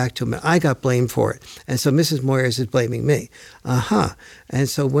note back to him, and I got blamed for it. And so Mrs. Moyers is blaming me. And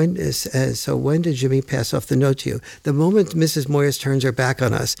so when did Jimmy pass off the note to you? The moment Mrs. Moyers turns her back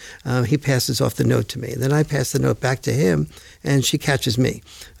on us, he passes off the note to me. Then I pass the note back to him, and she catches me.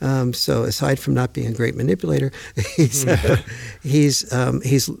 So aside from not being a great manipulator, he's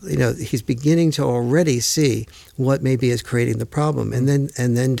beginning to already see what maybe is creating the problem. And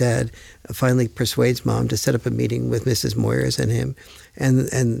then dad finally persuades mom to set up a meeting with Mrs. Moyers and him, and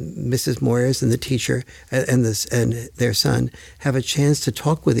Mrs. Moyers and the teacher and their son have a chance to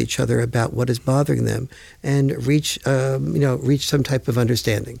talk with each other about what is bothering them and reach some type of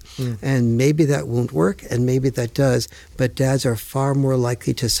understanding. And maybe that won't work, and maybe that does, but dads are far more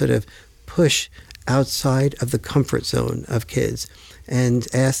likely to sort of push outside of the comfort zone of kids and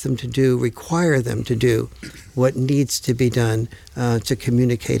require them to do what needs to be done to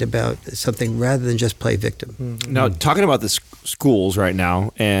communicate about something rather than just play victim. Now, talking about the schools right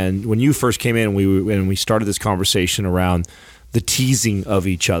now, and when you first came in, we started this conversation around the teasing of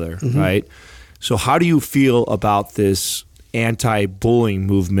each other, right? So how do you feel about this anti-bullying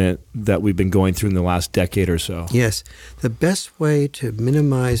movement that we've been going through in the last decade or so? Yes. The best way to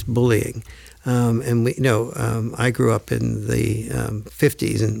minimize bullying, and I grew up in the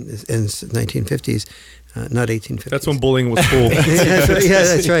 50s and 1950s, not 1850s. That's when bullying was cool.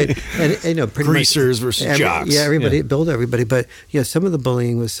 That's right. And pretty Greasers much, versus jocks. Everybody billed everybody. But some of the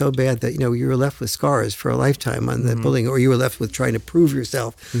bullying was so bad that you were left with scars for a lifetime on the bullying, or you were left with trying to prove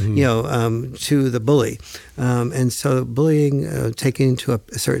yourself, to the bully. And so bullying, taken to a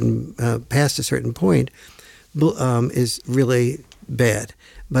certain past a certain point, is really bad.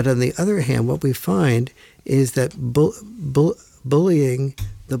 But on the other hand, what we find is that bullying,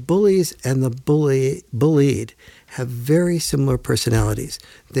 the bullies and the bullied have very similar personalities.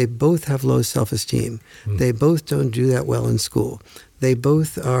 They both have low self-esteem. They both don't do that well in school. They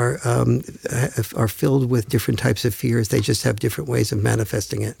both are filled with different types of fears. They just have different ways of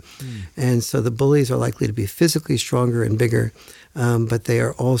manifesting it. And so the bullies are likely to be physically stronger and bigger, but they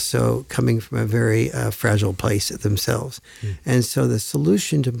are also coming from a very fragile place themselves. And so the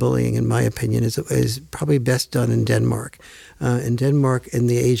solution to bullying, in my opinion, is probably best done in Denmark. In Denmark, in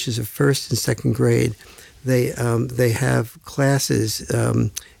the ages of first and second grade, they have classes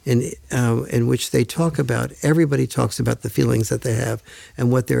in which they talk about, everybody talks about the feelings that they have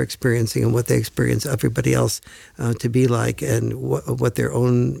and what they're experiencing and what they experience everybody else to be like, and what their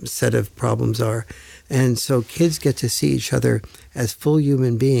own set of problems are. And so kids get to see each other as full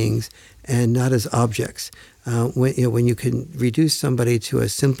human beings and not as objects. When you can reduce somebody to a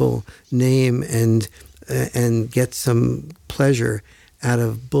simple name and get some pleasure out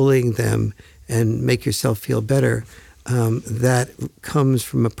of bullying them and make yourself feel better, that comes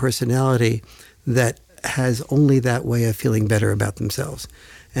from a personality that has only that way of feeling better about themselves.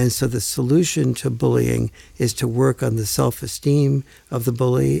 And so the solution to bullying is to work on the self-esteem of the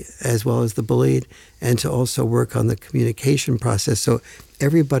bully as well as the bullied, and to also work on the communication process. So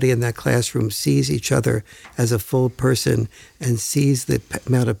everybody in that classroom sees each other as a full person and sees the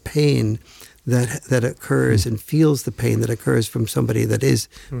amount of pain that occurs and feels the pain that occurs from somebody that is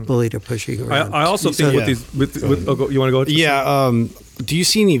bullied or pushing around. I also think you want to go? Yeah. Do you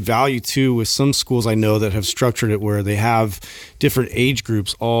see any value too with some schools I know that have structured it where they have different age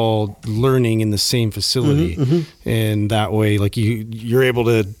groups all learning in the same facility, and that way, like you're able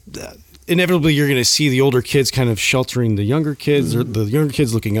to. Inevitably, you're going to see the older kids kind of sheltering the younger kids, or the younger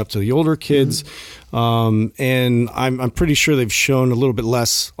kids looking up to the older kids. And I'm pretty sure they've shown a little bit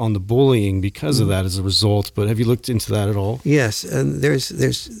less on the bullying because of that as a result. But have you looked into that at all? Yes, and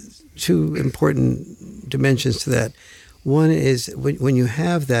there's two important dimensions to that. One is when you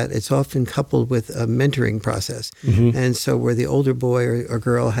have that, it's often coupled with a mentoring process. And so where the older boy or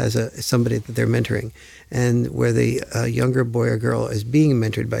girl has somebody that they're mentoring, and where the younger boy or girl is being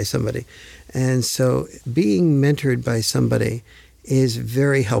mentored by somebody. And so being mentored by somebody is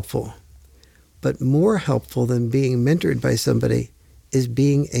very helpful. But more helpful than being mentored by somebody is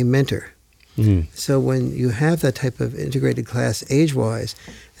being a mentor. So when you have that type of integrated class age-wise,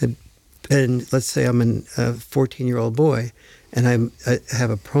 and let's say I'm a 14-year-old boy, and I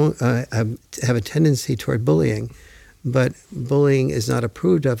have a tendency toward bullying, but bullying is not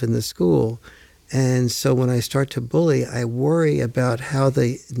approved of in the school. And so when I start to bully, I worry about how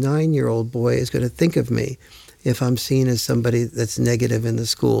the 9-year-old boy is going to think of me if I'm seen as somebody that's negative in the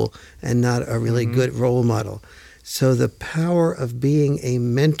school and not a really good role model. So the power of being a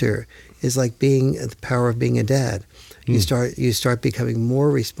mentor is like the power of being a dad. You start becoming more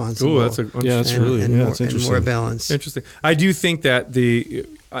responsible. That's more balanced. Interesting. I do think that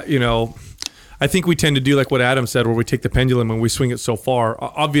I think we tend to do like what Adam said, where we take the pendulum and we swing it so far.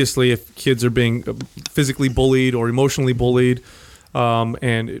 Obviously, if kids are being physically bullied or emotionally bullied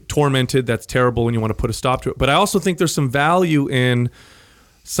and tormented, that's terrible, and you want to put a stop to it. But I also think there's some value in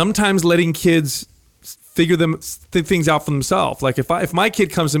sometimes letting kids figure things out for themselves. Like if my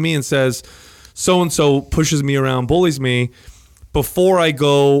kid comes to me and says, so-and-so pushes me around, bullies me, before I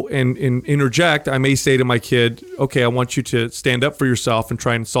go and interject, I may say to my kid, okay, I want you to stand up for yourself and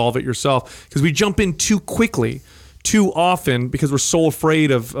try and solve it yourself. Because we jump in too quickly, too often, because we're so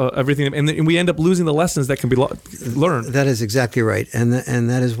afraid of everything. And we end up losing the lessons that can be learned. That is exactly right. And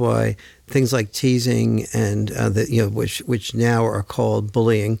that is why things like teasing and which now are called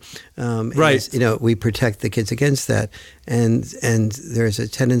bullying, right? We protect the kids against that, and there's a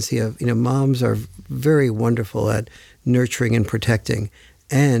tendency of moms are very wonderful at nurturing and protecting,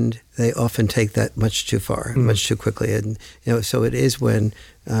 and they often take that much too far, much too quickly. And so it is when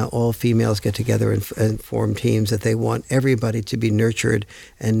all females get together and form teams that they want everybody to be nurtured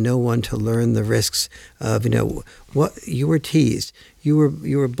and no one to learn the risks of what you were teased, you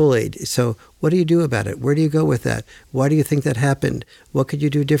were bullied. So what do you do about it? Where do you go with that? Why do you think that happened? What could you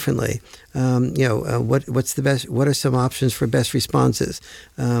do differently? What's the best? What are some options for best responses?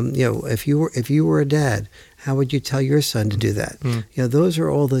 If you were a dad, How would you tell your son to do that? Those are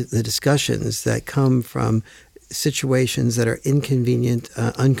all the discussions that come from situations that are inconvenient,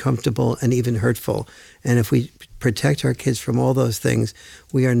 uncomfortable, and even hurtful. And if we protect our kids from all those things,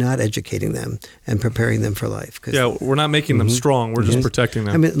 we are not educating them and preparing them for life. We're not making them strong. We're just protecting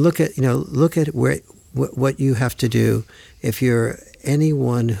them. I mean, look at what you have to do if you're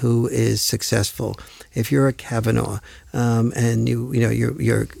anyone who is successful. If you're a Kavanaugh and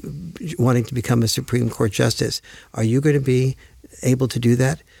you're wanting to become a Supreme Court justice, are you going to be able to do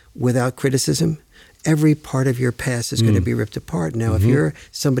that without criticism? Every part of your past is going to be ripped apart. Now, if you're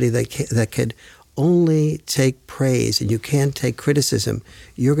somebody that could only take praise and you can't take criticism,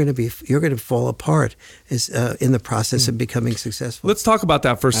 you're going to fall apart in the process of becoming successful. Let's talk about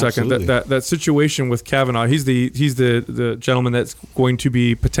that for a second. That situation with Kavanaugh. He's the gentleman that's going to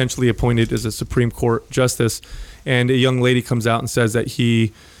be potentially appointed as a Supreme Court justice, and a young lady comes out and says that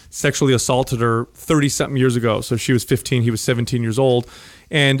he sexually assaulted her 30-something years ago. So she was 15, he was 17 years old.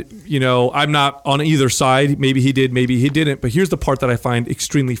 And, I'm not on either side. Maybe he did, maybe he didn't. But here's the part that I find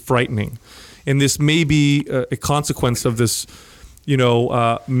extremely frightening. And this may be a consequence of this,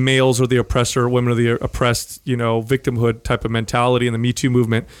 males are the oppressor, women are the oppressed, victimhood type of mentality in the Me Too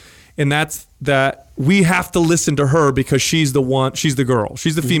movement. And that's that we have to listen to her because she's the one, she's the girl,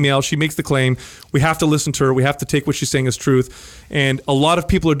 she's the female, she makes the claim. We have to listen to her. We have to take what she's saying as truth. And a lot of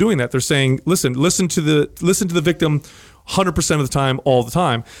people are doing that. They're saying, listen to the victim 100% of the time, all the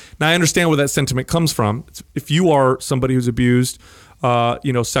time. Now, I understand where that sentiment comes from. If you are somebody who's abused,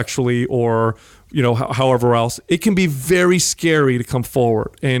 sexually or, however else, it can be very scary to come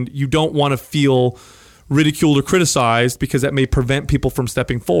forward, and you don't want to feel ridiculed or criticized because that may prevent people from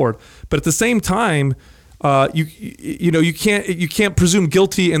stepping forward. But at the same time, you can't presume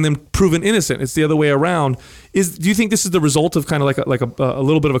guilty and then proven innocent. It's the other way around. Do you think this is the result of kind of like a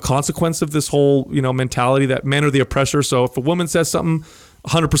little bit of a consequence of this whole mentality that men are the oppressor? So if a woman says something,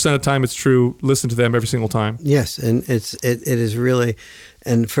 100% of the time it's true. Listen to them every single time. Yes, and it is really.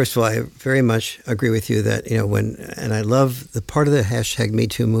 And first of all, I very much agree with you that and I love the part of the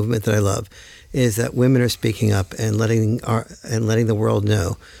 #MeToo movement that I love is that women are speaking up and letting the world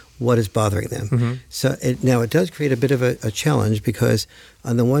know what is bothering them. So now it does create a bit of a challenge because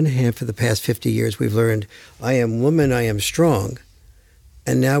on the one hand, for the past 50 years, we've learned I am woman, I am strong,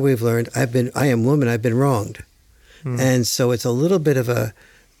 and now we've learned I am woman, I've been wronged. And so it's a little bit of a,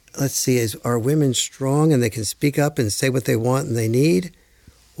 let's see, are women strong and they can speak up and say what they want and they need?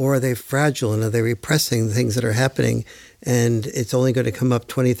 Or are they fragile and are they repressing the things that are happening? And it's only going to come up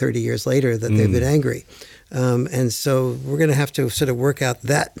 20, 30 years later that they've been angry. And so we're going to have to sort of work out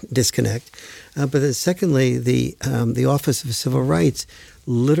that disconnect. But then secondly, the Office of Civil Rights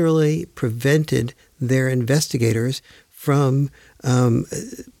literally prevented their investigators from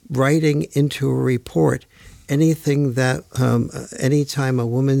writing into a report anything that anytime a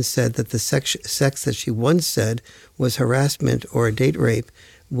woman said that the sex that she once said was harassment or a date rape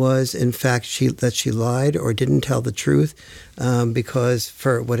was in fact that she lied or didn't tell the truth because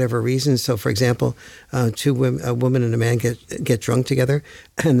for whatever reason. So, for example, a woman and a man get drunk together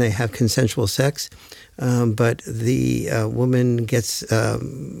and they have consensual sex. But the woman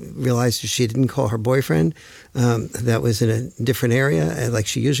realizes she didn't call her boyfriend. That was in a different area, like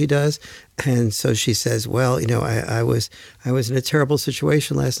she usually does. And so she says, well, I was in a terrible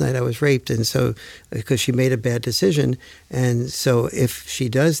situation last night. I was raped. And so because she made a bad decision. And so if she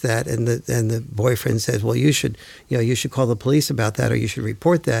does that and the boyfriend says, well, you should call the police about that or you should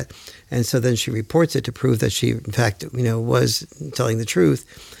report that. And so then she reports it to prove that she, in fact, was telling the truth.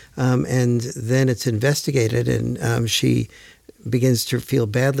 And then it's investigated, and she begins to feel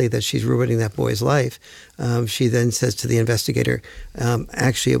badly that she's ruining that boy's life. She then says to the investigator,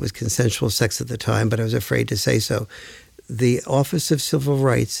 actually, it was consensual sex at the time, but I was afraid to say so. The Office of Civil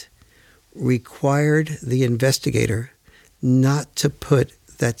Rights required the investigator not to put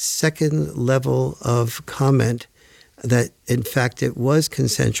that second level of comment that, in fact, it was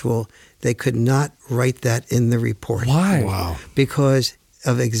consensual. They could not write that in the report. Why? Wow. Because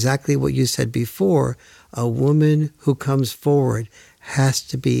of exactly what you said before, a woman who comes forward has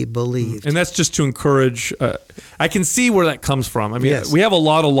to be believed. And that's just to encourage, I can see where that comes from. I mean, Yes. we have a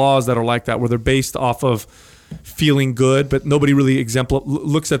lot of laws that are like that, where they're based off of feeling good, but nobody really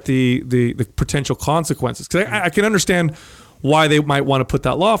looks at the potential consequences. Because I can understand why they might want to put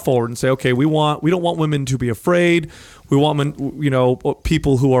that law forward and say, okay, we don't want women to be afraid. We want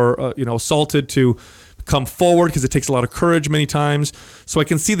people who are assaulted to come forward because it takes a lot of courage many times. So I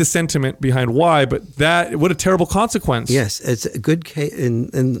can see the sentiment behind why, but what a terrible consequence. Yes, it's a good case.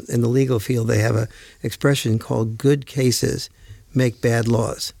 In the legal field, they have an expression called good cases make bad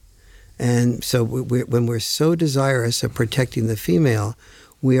laws. And so when we're so desirous of protecting the female,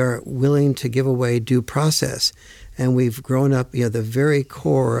 we are willing to give away due process. And we've grown up, the very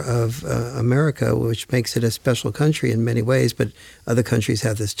core of America, which makes it a special country in many ways, but other countries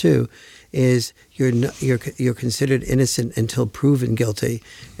have this too, is you're considered innocent until proven guilty.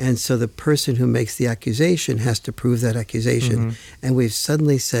 And so the person who makes the accusation has to prove that accusation. Mm-hmm. And we've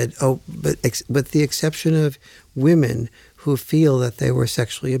suddenly said, but with the exception of women who feel that they were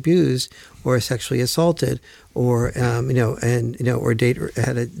sexually abused or sexually assaulted or had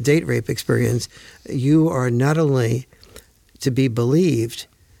a date rape experience, you are not only to be believed,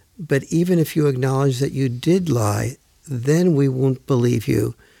 but even if you acknowledge that you did lie, then we won't believe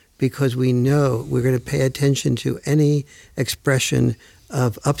you, because we know we're going to pay attention to any expression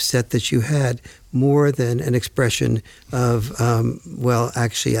of upset that you had more than an expression of,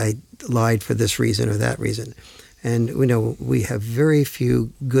 actually I lied for this reason or that reason. And we have very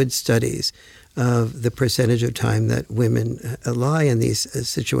few good studies of the percentage of time that women lie in these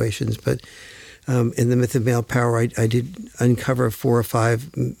situations. But in The Myth of Male Power, I did uncover 4 or 5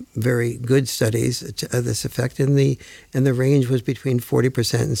 very good studies to this effect. And the range was between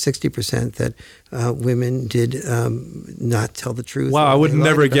 40% and 60% that women did not tell the truth. Wow, I would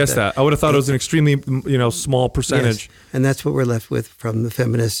never guess that. I would have thought it was an extremely small percentage. Yes. And that's what we're left with from the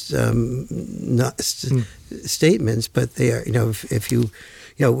feminist statements. But they are,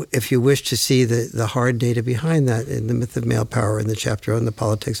 if you wish to see the hard data behind that, in The Myth of Male Power, in the chapter on the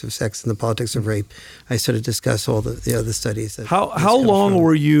politics of sex and the politics of rape, I sort of discuss all the studies. How long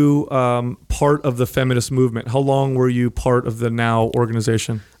were you part of the feminist movement? How long were you part of the NOW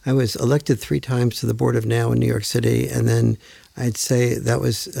organization? I was elected 3 times to the board of NOW in New York City, and then I'd say that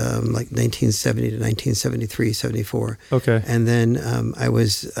was like 1970 to 1973, 74. Okay. And then I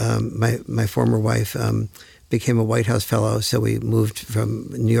was, my former wife became a White House fellow, so we moved from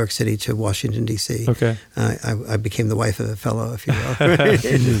New York City to Washington, D.C. Okay. I became the wife of a fellow, if you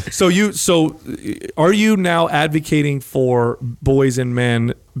will. So are you now advocating for boys and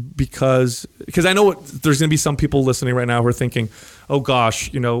men because I know there's going to be some people listening right now who are thinking, oh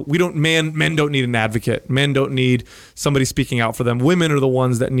gosh, men don't need an advocate. Men don't need somebody speaking out for them. Women are the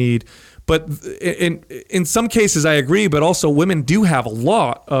ones that need. But in some cases, I agree. But also, women do have a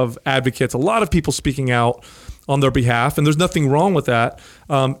lot of advocates, a lot of people speaking out on their behalf, and there's nothing wrong with that.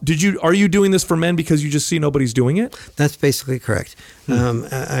 Are you doing this for men because you just see nobody's doing it? That's basically correct.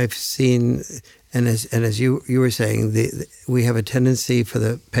 I've seen, and as you were saying, we have a tendency for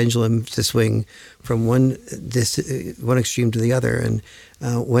the pendulum to swing from one extreme to the other. And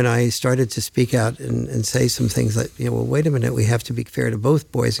when I started to speak out and say some things like, wait a minute, we have to be fair to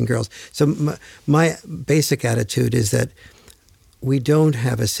both boys and girls. So my basic attitude is that we don't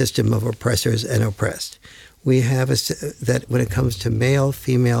have a system of oppressors and oppressed. We have that when it comes to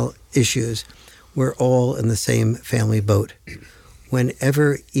male-female issues, we're all in the same family boat.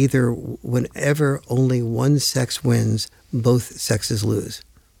 Whenever only one sex wins, both sexes lose.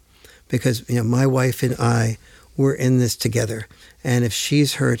 Because my wife and I, we're in this together, and if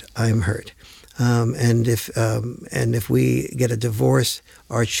she's hurt, I'm hurt. And if we get a divorce,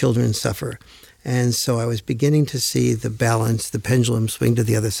 our children suffer. And so I was beginning to see the balance, the pendulum swing to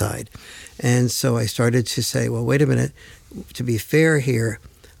the other side. And so I started to say, well, wait a minute, to be fair here,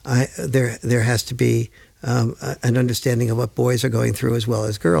 there has to be an understanding of what boys are going through as well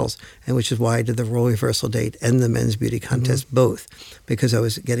as girls, and which is why I did the role reversal date and the men's beauty contest both, because I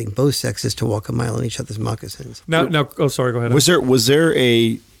was getting both sexes to walk a mile in each other's moccasins. Now, oh, sorry, go ahead. Was there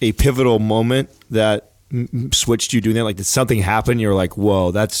a pivotal moment that switched you doing that? Like, did something happen? You're like, whoa,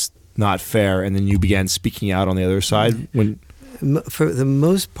 that's not fair, and then you began speaking out on the other side? For the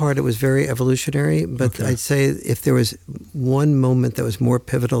most part, it was very evolutionary, but okay. I'd say if there was one moment that was more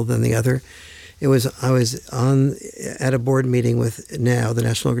pivotal than the other, I was at a board meeting with NOW, the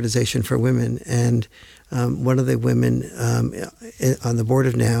National Organization for Women, and one of the women on the board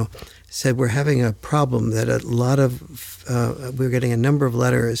of NOW said, we're having a problem that we're getting a number of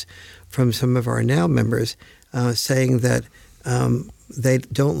letters from some of our NOW members saying that they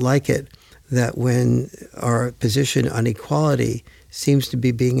don't like it that when our position on equality seems to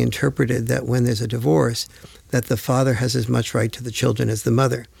be being interpreted that when there's a divorce, that the father has as much right to the children as the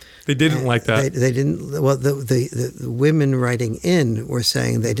mother. They didn't like that. They didn't. Well, the women writing in were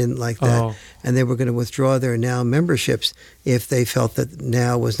saying they didn't like that, and they were going to withdraw their NOW memberships if they felt that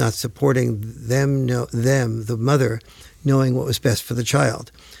NOW was not supporting them, the mother, knowing what was best for the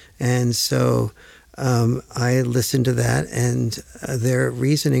child. And so I listened to that, and their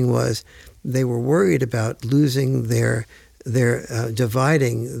reasoning was they were worried about losing their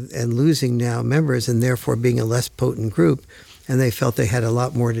dividing and losing NOW members, and therefore being a less potent group. and they felt they had a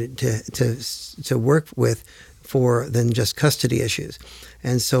lot more to work with for than just custody issues.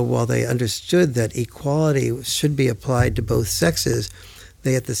 And so while they understood that equality should be applied to both sexes,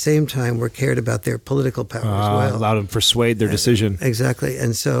 they at the same time were cared about their political power as well. Allowed them to persuade their decision. Exactly.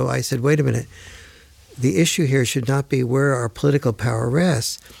 And so I said, wait a minute. The issue here should not be where our political power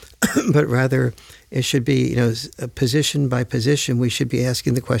rests, but rather it should be, position by position, we should be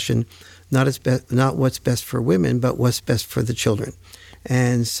asking the question, not what's best for women, but what's best for the children.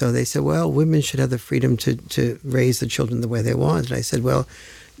 And so they said, well, women should have the freedom to raise the children the way they want. And I said, well,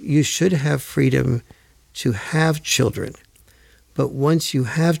 you should have freedom to have children. But once you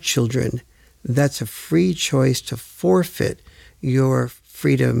have children, that's a free choice to forfeit your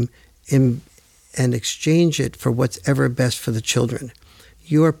freedom and exchange it for what's ever best for the children.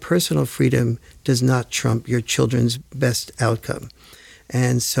 Your personal freedom does not trump your children's best outcome.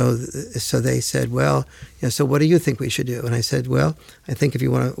 And so they said, well, so what do you think we should do? And I said, well, I think if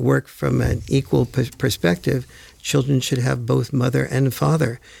you want to work from an equal perspective, children should have both mother and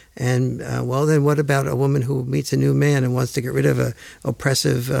father. And, well, then what about a woman who meets a new man and wants to get rid of an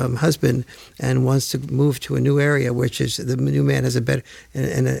oppressive husband and wants to move to a new area, which is the new man has a better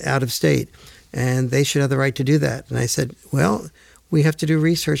and out of state, and they should have the right to do that. And I said, well, we have to do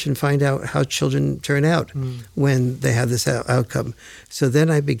research and find out how children turn out when they have this outcome. So then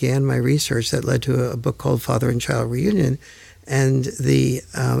I began my research that led to a book called Father and Child Reunion, and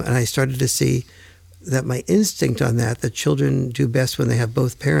I started to see that my instinct on that children do best when they have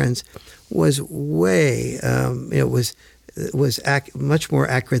both parents, was way much more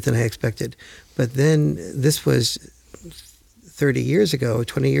accurate than I expected. But then this was 30 years ago,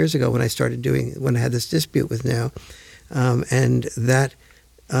 20 years ago when I had this dispute with Now. But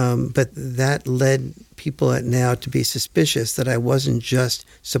that led people at Now to be suspicious that I wasn't just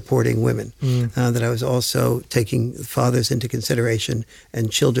supporting women, that I was also taking fathers into consideration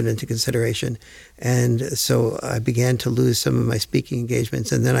and children into consideration. And so I began to lose some of my speaking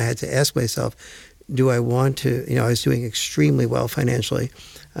engagements. And then I had to ask myself, do I want to, I was doing extremely well financially,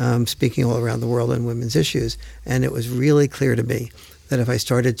 speaking all around the world on women's issues. And it was really clear to me that if I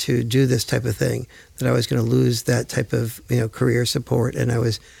started to do this type of thing, that I was going to lose that type of career support. And I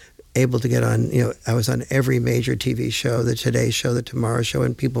was able to get on, I was on every major TV show, the Today Show, the Tomorrow Show,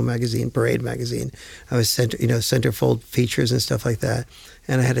 and People Magazine, Parade Magazine. I was centerfold features and stuff like that.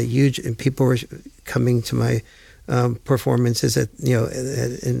 And I had and people were coming to my performances at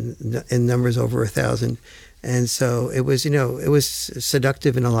in numbers over 1,000. And so it was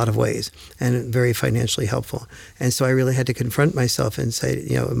seductive in a lot of ways and very financially helpful. And so I really had to confront myself and say,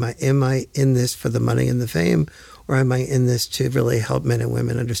 am I in this for the money and the fame, or am I in this to really help men and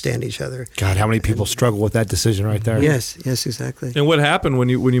women understand each other? God, how many people struggle with that decision right there? Yes, exactly. And what happened when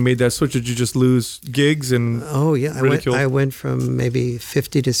you made that switch? Did you just lose gigs and I went from maybe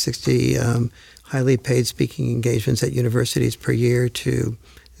 50 to 60 highly paid speaking engagements at universities per year to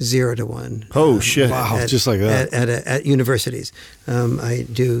 0 to 1. Oh, shit. Wow, just like that. At universities. I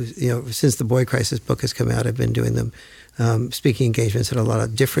do, since the Boy Crisis book has come out, I've been doing them, speaking engagements at a lot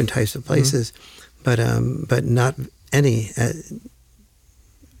of different types of places, but not any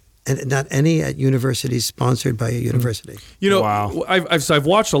at universities sponsored by a university. Wow. I've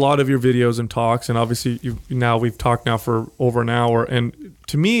watched a lot of your videos and talks, and obviously we've talked now for over an hour, and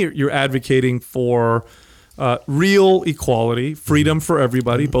to me, you're advocating for real equality, freedom for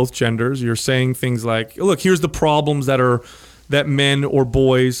everybody, both genders. You're saying things like, look, here's the problems that men or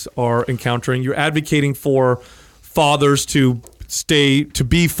boys are encountering. You're advocating for fathers to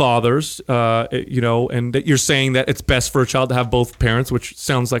be fathers, and that you're saying that it's best for a child to have both parents, which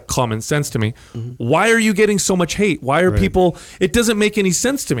sounds like common sense to me. Why are you getting so much hate? Why are people? It doesn't make any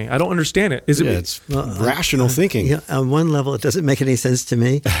sense to me. I don't understand it. It's rational thinking. Yeah, on one level, it doesn't make any sense to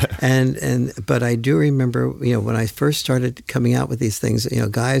me, but I do remember, when I first started coming out with these things,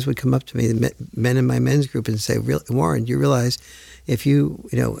 guys would come up to me, men in my men's group, and say, "Warren, do you realize if you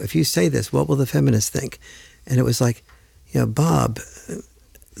say this, what will the feminists think?" And it was like, Bob,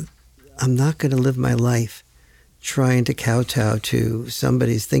 I'm not going to live my life trying to kowtow to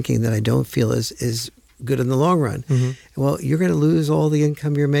somebody's thinking that I don't feel is good in the long run. Well, you're going to lose all the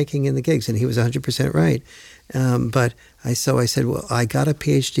income you're making in the gigs. And he was 100% right. But I said, well, I got a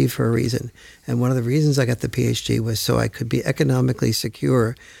PhD for a reason. And one of the reasons I got the PhD was so I could be economically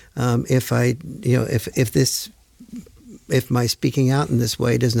secure if my speaking out in this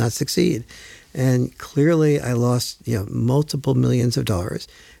way does not succeed. And clearly I lost, multiple millions of dollars.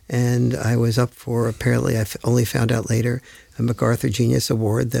 And I was up for, apparently I only found out later, a MacArthur Genius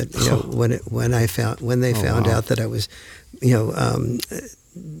Award that, when they found out that I was,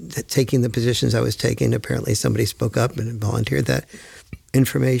 taking the positions I was taking, apparently somebody spoke up and volunteered that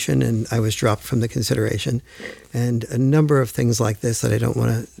information, and I was dropped from the consideration. And a number of things like this that I don't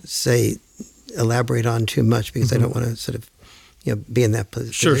want to elaborate on too much, because I don't want to sort of, be in that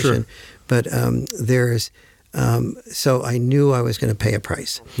position. Sure. But so I knew I was going to pay a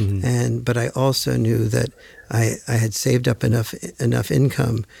price, but I also knew that I had saved up enough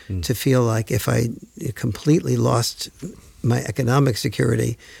income to feel like if I completely lost my economic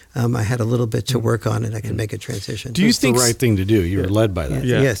security, I had a little bit to work on, and I could make a transition. Do you think the right thing to do? You were led by that.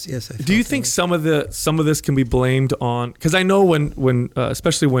 Yeah. Yes. Do you think some of this can be blamed on? Because I know when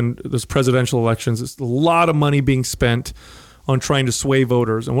especially when there's presidential elections, there's a lot of money being spent on trying to sway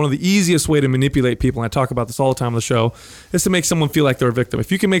voters, and one of the easiest way to manipulate people, and I talk about this all the time on the show, is to make someone feel like they're a victim.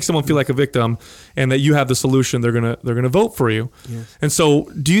 If you can make someone feel like a victim, and that you have the solution, they're gonna vote for you. Yes. And so,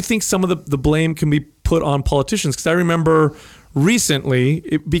 do you think some of the blame can be put on politicians? Because I remember recently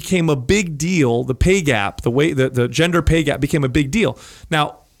it became a big deal. The pay gap, the gender pay gap became a big deal.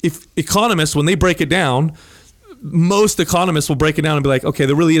 Now, if economists, when they break it down, most economists will break it down and be like, okay,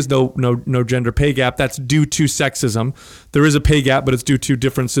 there really is no gender pay gap. That's due to sexism. There is a pay gap, but it's due to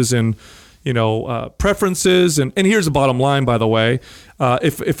differences in, preferences. And here's the bottom line, by the way.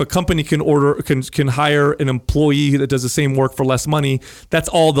 If a company can hire an employee that does the same work for less money, that's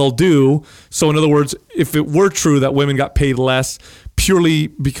all they'll do. So in other words, if it were true that women got paid less purely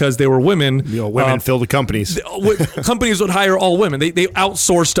because they were women, women fill the companies. Companies would hire all women. They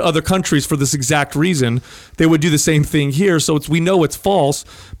outsource to other countries for this exact reason. They would do the same thing here. So we know it's false,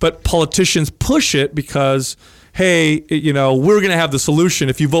 but politicians push it because, hey, we're going to have the solution.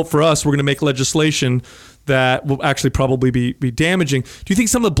 If you vote for us, we're going to make legislation that will actually probably be damaging. Do you think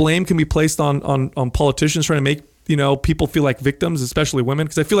some of the blame can be placed on politicians trying to make people feel like victims, especially women?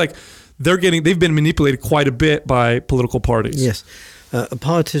 Because I feel like they've been manipulated quite a bit by political parties. Yes, a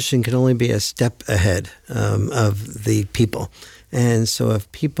politician can only be a step ahead of the people, and so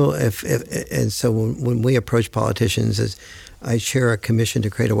when we approach politicians, as I chair a commission to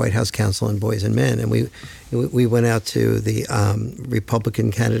create a White House Council on Boys and Men, and we went out to the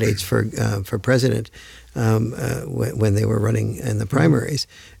Republican candidates for president when they were running in the primaries,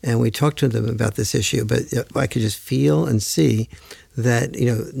 and we talked to them about this issue. But I could just feel and see that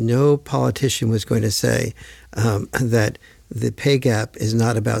no politician was going to say that the pay gap is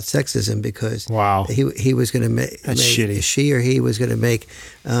not about sexism, because he was going to make she or he was going to make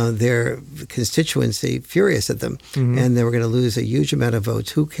their constituency furious at them, and they were going to lose a huge amount of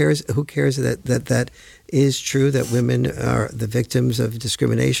votes. Who cares? Who cares that is true, that women are the victims of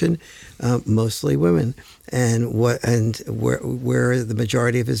discrimination, mostly women, and where are the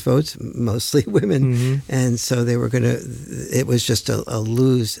majority of his votes? Mostly women, and so they were going to. It was just a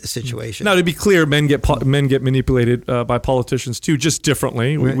lose situation. Now, to be clear, men get manipulated by politicians too, just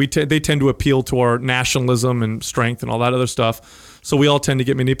differently. Right. They tend to appeal to our nationalism and strength and all that other stuff. So we all tend to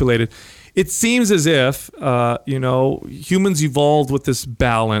get manipulated. It seems as if humans evolved with this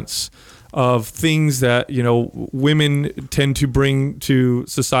balance of things that women tend to bring to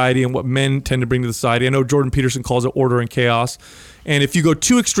society and what men tend to bring to the society. I know Jordan Peterson calls it order and chaos. And if you go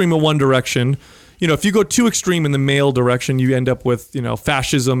too extreme in one direction, if you go too extreme in the male direction, you end up with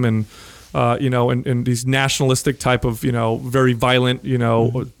fascism and and these nationalistic type of very violent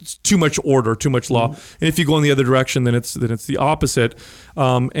too much order, too much law. And if you go in the other direction, then it's the opposite.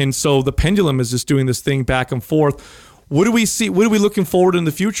 And so the pendulum is just doing this thing back and forth. What do we see? What are we looking forward in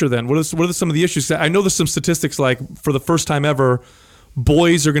the future then? What are some of the issues? I know there's some statistics like for the first time ever,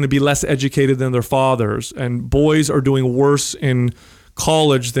 boys are going to be less educated than their fathers, and boys are doing worse in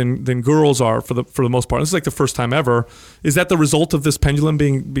college than girls are for the most part. This is like the first time ever. Is that the result of this pendulum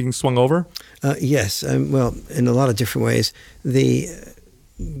being swung over? Yes. Well, in a lot of different ways. The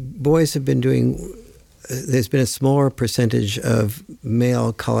boys have been doing. There's been a smaller percentage of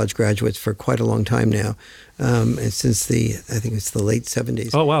male college graduates for quite a long time now, and since I think it's the late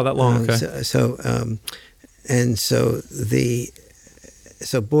 70s. Oh wow, that long. Okay.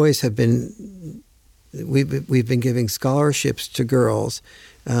 So boys have been. We've been giving scholarships to girls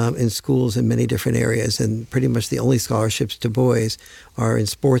in schools in many different areas, and pretty much the only scholarships to boys are in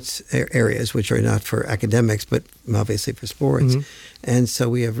sports areas, which are not for academics, but obviously for sports. And so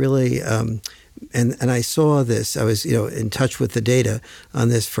we have really, and I saw this. I was in touch with the data on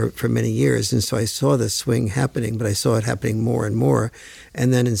this for many years, and so I saw this swing happening, but I saw it happening more and more.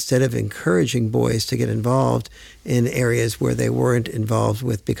 And then instead of encouraging boys to get involved in areas where they weren't involved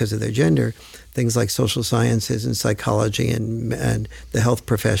with because of their gender, things like social sciences and psychology and the health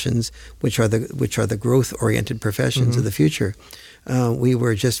professions, which are the growth-oriented professions of the future, we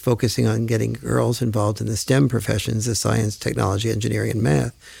were just focusing on getting girls involved in the STEM professions, the science, technology, engineering, and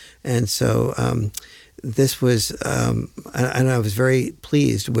math. And so this was, and I was very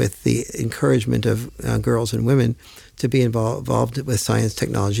pleased with the encouragement of girls and women to be involved with science,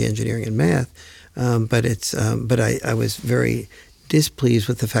 technology, engineering, and math. But I was very displeased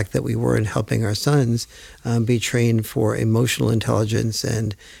with the fact that we weren't helping our sons be trained for emotional intelligence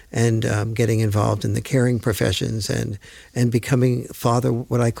and getting involved in the caring professions and becoming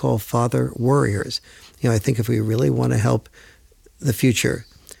what I call father warriors. I think if we really want to help the future,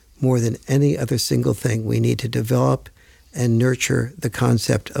 more than any other single thing, we need to develop and nurture the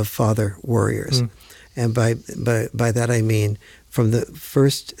concept of father warriors. And by that I mean from the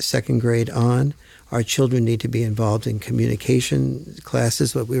first, second grade on, our children need to be involved in communication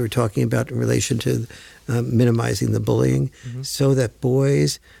classes, what we were talking about in relation to minimizing the bullying, so that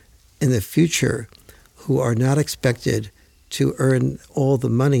boys in the future who are not expected to earn all the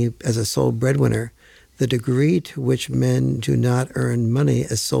money as a sole breadwinner, the degree to which men do not earn money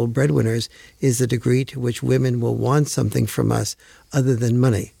as sole breadwinners is the degree to which women will want something from us other than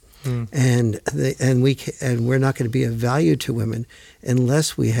money. And we're not going to be of value to women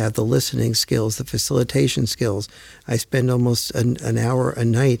unless we have the listening skills, the facilitation skills. I spend almost an hour a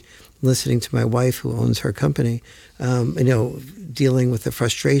night listening to my wife, who owns her company, dealing with the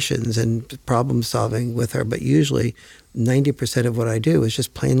frustrations and problem solving with her. But usually 90% of what I do is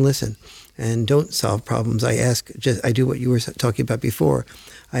just plain listen and don't solve problems. I do what you were talking about before.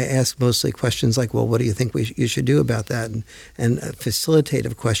 I ask mostly questions like, well, what do you think you should do about that? And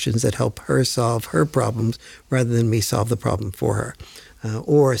facilitative questions that help her solve her problems rather than me solve the problem for her.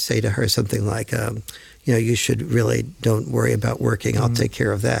 Or say to her something like, you should really don't worry about working. I'll take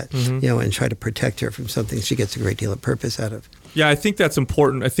care of that, and try to protect her from something she gets a great deal of purpose out of. Yeah, I think that's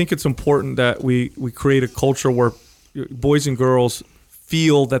important. I think it's important that we create a culture where boys and girls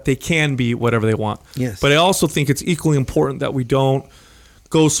feel that they can be whatever they want. Yes. But I also think it's equally important that we don't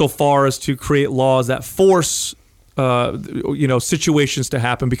go so far as to create laws that force situations to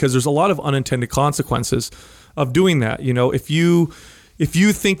happen, because there's a lot of unintended consequences of doing that. If you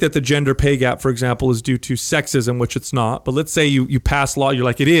think that the gender pay gap, for example, is due to sexism, which it's not, but let's say you pass law, you're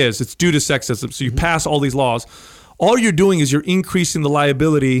like, it's due to sexism. So you pass all these laws. All you're doing is you're increasing the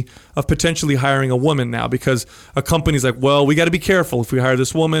liability of potentially hiring a woman now, because a company's like, well, we got to be careful. If we hire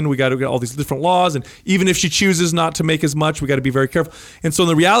this woman, we got to get all these different laws. And even if she chooses not to make as much, we got to be very careful. And so in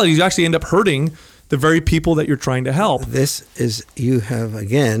the reality, you actually end up hurting the very people that you're trying to help. You have,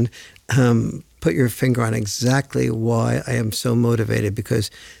 again, put your finger on exactly why I am so motivated,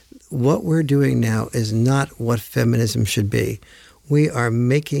 because what we're doing now is not what feminism should be. We are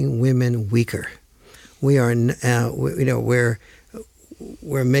making women weaker. We are,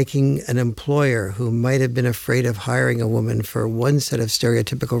 we're making an employer who might have been afraid of hiring a woman for one set of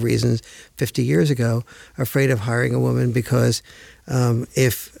stereotypical reasons 50 years ago, afraid of hiring a woman because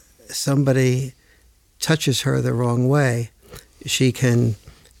if somebody touches her the wrong way, she can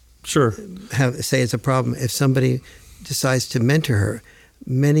say it's a problem. If somebody decides to mentor her,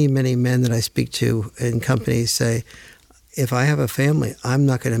 many, many men that I speak to in companies say, if I have a family, I'm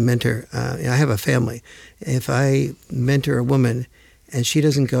not going to mentor. I have a family. If I mentor a woman and she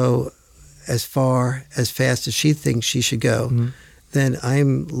doesn't go as far, as fast as she thinks she should go, then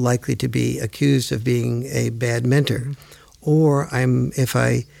I'm likely to be accused of being a bad mentor. Or if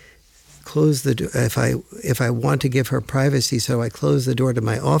I close the door, if I want to give her privacy, so I close the door to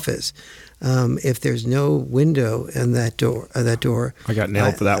my office. If there's no window in that door, I got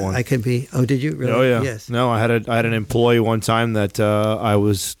nailed for that one. I could be. Oh, did you really? Oh yeah. Yes. No, I had an employee one time that I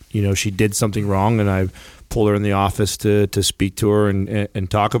was, she did something wrong, and I pulled her in the office to speak to her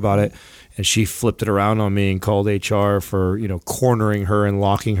and talk about it. And she flipped it around on me and called HR for, cornering her and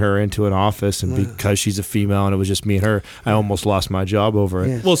locking her into an office. And because she's a female and it was just me and her, I almost lost my job over it.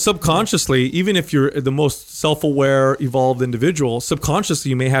 Yeah. Well, subconsciously, even if you're the most self-aware, evolved individual, subconsciously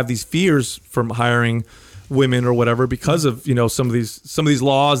you may have these fears from hiring women or whatever because of some of these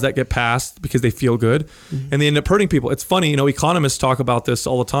laws that get passed because they feel good, and they end up hurting people. It's funny, economists talk about this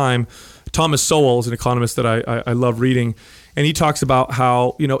all the time. Thomas Sowell is an economist that I love reading, and he talks about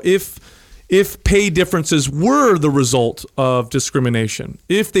how if pay differences were the result of discrimination,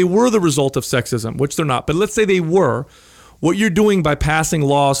 if they were the result of sexism, which they're not, but let's say they were, what you're doing by passing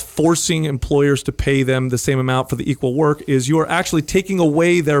laws forcing employers to pay them the same amount for the equal work is you are actually taking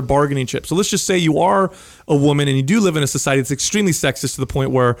away their bargaining chip. So let's just say you are a woman and you do live in a society that's extremely sexist to the point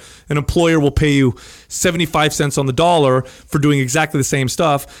where an employer will pay you 75 cents on the dollar for doing exactly the same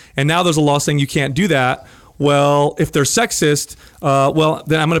stuff. And now there's a law saying you can't do that. well, if they're sexist, well,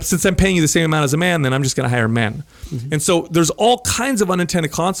 then since I'm paying you the same amount as a man, then I'm just going to hire men. Mm-hmm. And so there's all kinds of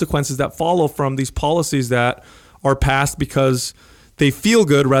unintended consequences that follow from these policies that are passed because they feel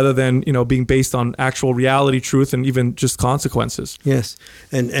good rather than, being based on actual reality, truth, and even just consequences. Yes.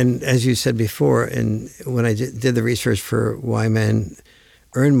 And as you said before, and when I did the research for why men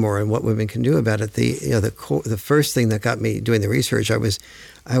earn more and what women can do about it, the first thing that got me doing the research, I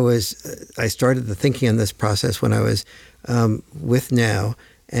started the thinking on this process when I was with NOW,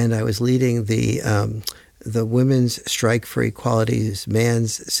 and I was leading the Women's Strike for Equality's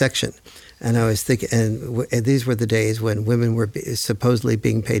Man's section. And I was thinking, and these were the days when women were supposedly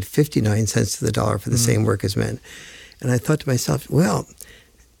being paid 59 cents to the dollar for the same work as men. And I thought to myself, well,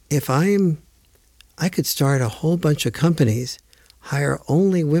 if I could start a whole bunch of companies, hire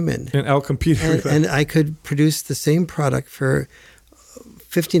only women, and outcompete everybody. And I could produce the same product for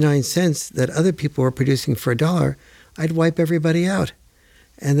 59 cents that other people were producing for $1, I'd wipe everybody out.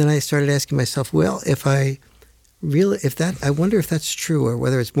 And then I started asking myself, well, I wonder if that's true or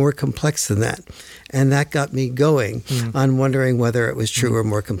whether it's more complex than that. And that got me going on wondering whether it was true or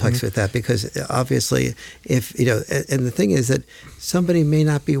more complex with that, because obviously and the thing is that somebody may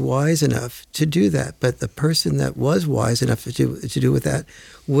not be wise enough to do that, but the person that was wise enough to do with that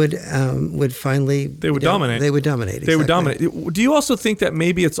would finally dominate. They would dominate. They would dominate. Do you also think that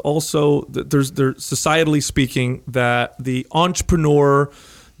maybe it's also there's societally speaking that the entrepreneur,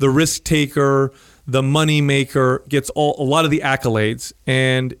 the risk taker, the money maker gets a lot of the accolades,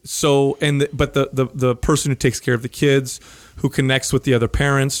 but the person who takes care of the kids, who connects with the other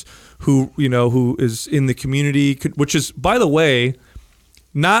parents, who is in the community, which is, by the way,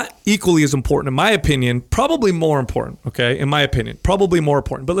 not equally as important in my opinion, probably more important. Okay, in my opinion, probably more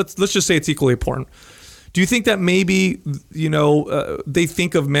important. But let's just say it's equally important. Do you think that maybe they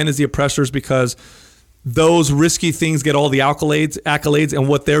think of men as the oppressors because those risky things get all the accolades, and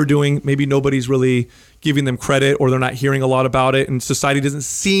what they're doing, maybe nobody's really giving them credit, or they're not hearing a lot about it, and society doesn't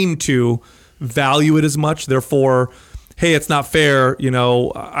seem to value it as much. Therefore, hey, it's not fair.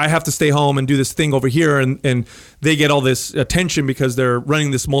 I have to stay home and do this thing over here, and they get all this attention because they're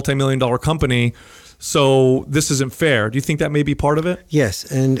running this multi-million-dollar company. So this isn't fair. Do you think that may be part of it? Yes,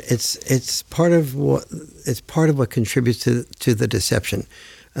 and it's part of what contributes to the deception.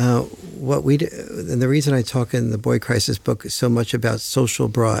 What we do, and the reason I talk in the Boy Crisis book so much about social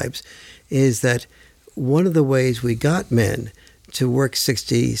bribes is that one of the ways we got men to work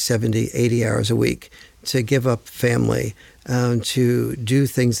 60, 70, 80 hours a week, to give up family, to do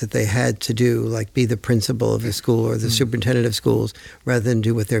things that they had to do, like be the principal of the school or the superintendent of schools, rather than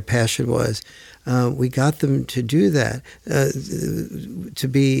do what their passion was. We got them to do that,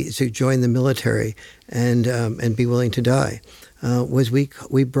 to join the military and be willing to die.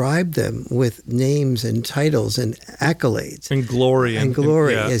 We bribed them with names and titles and accolades. And glory. And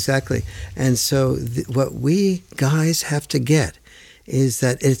glory, exactly. And so what we guys have to get is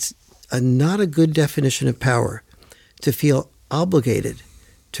that it's not a good definition of power to feel obligated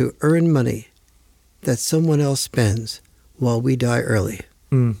to earn money that someone else spends while we die early.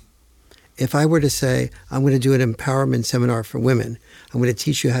 If I were to say, I'm going to do an empowerment seminar for women, I'm going to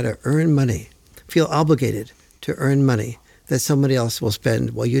teach you how to earn money, feel obligated to earn money that somebody else will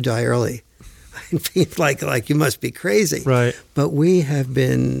spend while you die early, I feel like you must be crazy. Right. But we have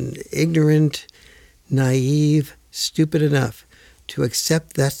been ignorant, naive, stupid enough to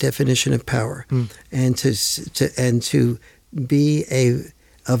accept that definition of power and to be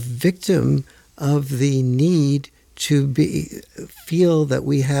a victim of the need to feel that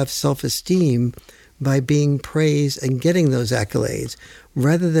we have self-esteem by being praised and getting those accolades,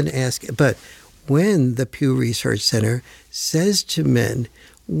 rather than ask. But when the Pew Research Center says to men,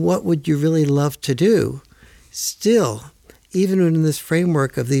 what would you really love to do? Still, even in this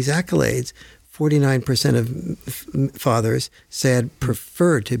framework of these accolades, 49% of fathers say, I'd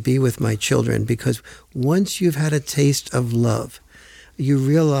prefer to be with my children, because once you've had a taste of love, you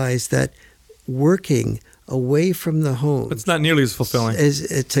realize that working away from the home, it's not nearly as fulfilling.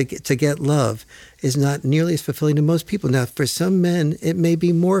 To get love is not nearly as fulfilling to most people. Now, for some men, it may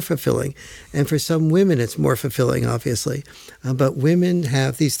be more fulfilling, and for some women, it's more fulfilling, obviously. But women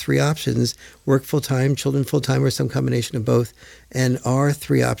have these three options: work full-time, children full-time, or some combination of both. And our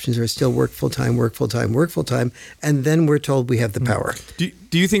three options are still work full-time, work full-time, work full-time, and then we're told we have the power. Do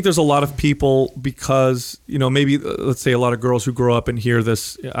you think there's a lot of people, because, maybe, let's say a lot of girls who grow up and hear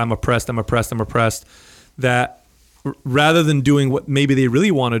this, I'm oppressed, that rather than doing what maybe they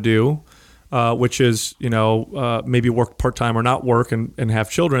really want to do, which is, maybe work part-time or not work and have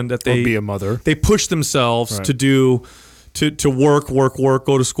children, that they or be a mother, they push themselves right. to do to work,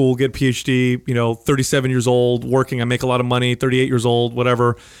 go to school, get a PhD, 37 years old, working, I make a lot of money, 38 years old,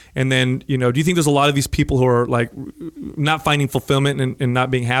 whatever. And then, do you think there's a lot of these people who are like not finding fulfillment and not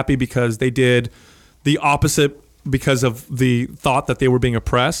being happy because they did the opposite because of the thought that they were being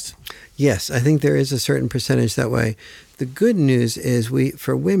oppressed? Yes, I think there is a certain percentage that way. The good news is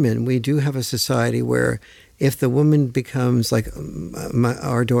for women, we do have a society where if the woman becomes like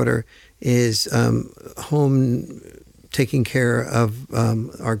our daughter is home taking care of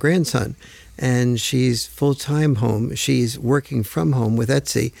our grandson, and she's full-time home. She's working from home with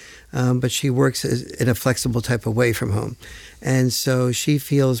Etsy, but she works in a flexible type of way from home. And so she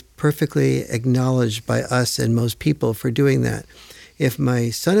feels perfectly acknowledged by us and most people for doing that. If my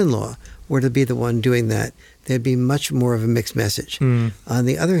son-in-law were to be the one doing that, there'd be much more of a mixed message. On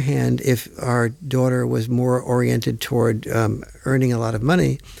the other hand, if our daughter was more oriented toward earning a lot of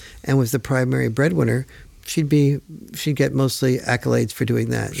money and was the primary breadwinner, she'd get mostly accolades for doing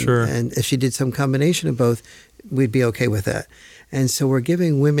that. Sure. And if she did some combination of both, we'd be okay with that. And so we're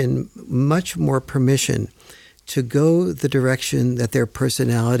giving women much more permission to go the direction that their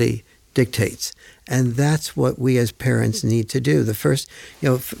personality dictates. And that's what we as parents need to do. For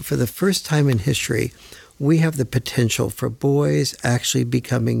the first time in history, we have the potential for boys actually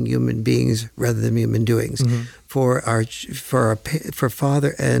becoming human beings rather than human doings. For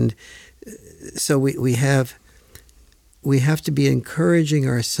father, and so we have to be encouraging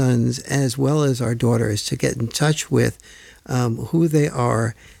our sons as well as our daughters to get in touch with who they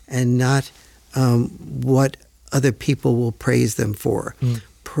are and not what other people will praise them for.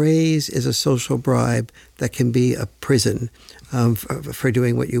 Praise is a social bribe that can be a prison for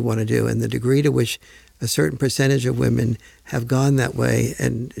doing what you want to do. And the degree to which a certain percentage of women have gone that way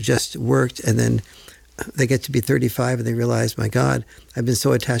and just worked, and then they get to be 35 and they realize, my God, I've been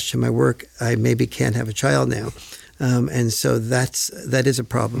so attached to my work, I maybe can't have a child now. And so that is a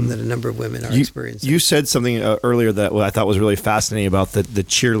problem that a number of women are experiencing. You said something earlier that I thought was really fascinating about the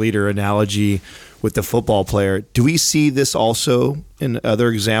cheerleader analogy with the football player. Do we see this also in other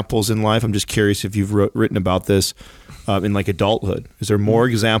examples in life? I'm just curious if you've written about this in like adulthood. Is there more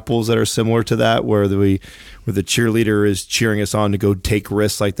examples that are similar to that where the cheerleader is cheering us on to go take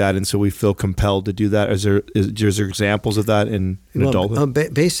risks like that, and so we feel compelled to do that? Is there examples of that in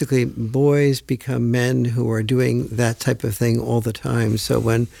adulthood? Basically, boys become men who are doing that type of thing all the time. So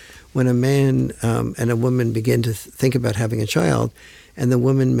when a man and a woman begin to think about having a child, and the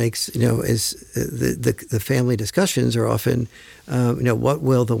woman makes, the family discussions are often, what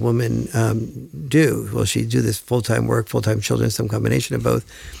will the woman do? Will she do this full-time work, full-time children, some combination of both?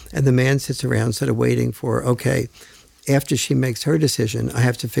 And the man sits around sort of waiting for, okay, after she makes her decision, I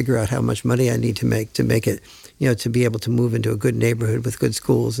have to figure out how much money I need to make it, to be able to move into a good neighborhood with good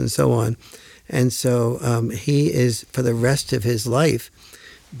schools and so on. And so he is, for the rest of his life,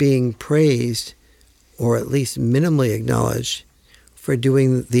 being praised or at least minimally acknowledged for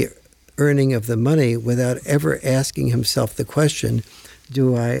doing the earning of the money without ever asking himself the question,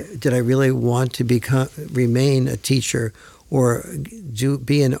 did I really want to remain a teacher or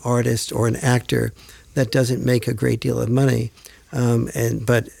be an artist or an actor that doesn't make a great deal of money, and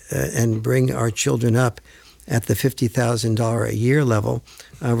bring our children up at the $50,000 a year level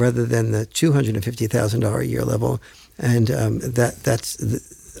rather than the $250,000 a year level, and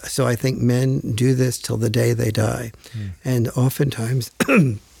so I think men do this till the day they die. And oftentimes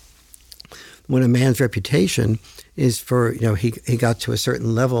when a man's reputation is for, he got to a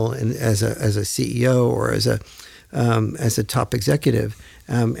certain level and as a CEO or as a top executive,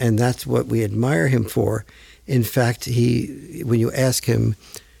 and that's what we admire him for. In fact, when you ask him,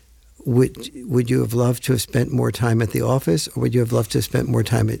 would you have loved to have spent more time at the office, or would you have loved to have spent more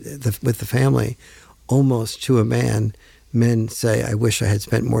time with the family? Almost to a man, men say, I wish I had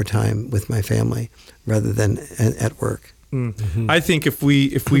spent more time with my family rather than at work. I think if we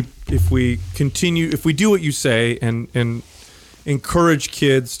continue, if we do what you say and encourage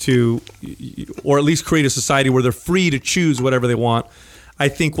kids to, or at least create a society where they're free to choose whatever they want, I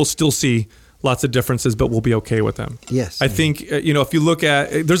think we'll still see lots of differences, but we'll be okay with them. Yes. I think, if you look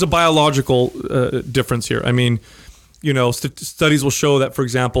at, there's a biological difference here. I mean, studies will show that, for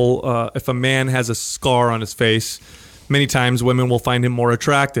example, if a man has a scar on his face, many times women will find him more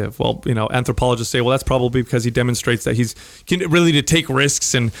attractive. Well, anthropologists say, well, that's probably because he demonstrates that he's really to take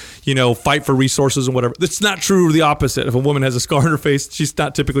risks and, fight for resources and whatever. That's not true. The opposite. If a woman has a scar on her face, she's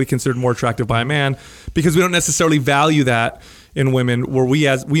not typically considered more attractive by a man because we don't necessarily value that in women, where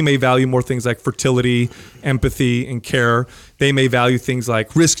we may value more things like fertility, empathy, and care. They may value things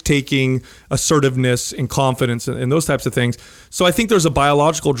like risk-taking, assertiveness, and confidence, and those types of things. So I think there's a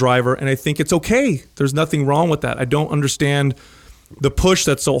biological driver, and I think it's okay. There's nothing wrong with that. I don't understand the push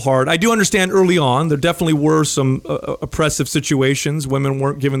that's so hard. I do understand early on there definitely were some oppressive situations. Women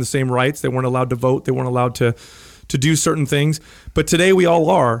weren't given the same rights. They weren't allowed to vote. They weren't allowed to do certain things. But today we all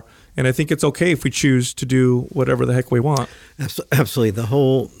are. And I think it's okay if we choose to do whatever the heck we want. Absolutely. The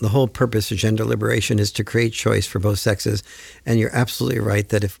whole purpose of gender liberation is to create choice for both sexes. And you're absolutely right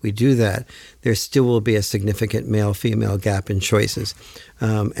that if we do that, there still will be a significant male-female gap in choices.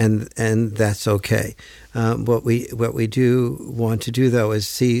 And that's okay. What we do want to do, though, is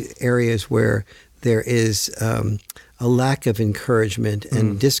see areas where there is a lack of encouragement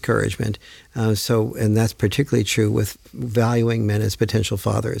and discouragement. And that's particularly true with valuing men as potential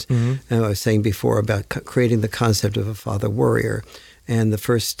fathers. And I was saying before about creating the concept of a father warrior. And the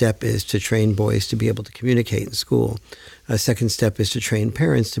first step is to train boys to be able to communicate in school. A second step is to train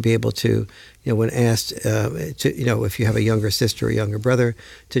parents to be able to, when asked, if you have a younger sister or younger brother,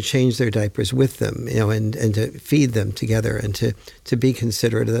 to change their diapers with them, and to feed them together, and to be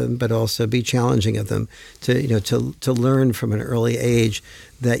considerate of them, but also be challenging of them, to learn from an early age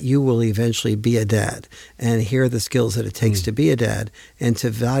that you will eventually be a dad, and here are the skills that it takes to be a dad, and to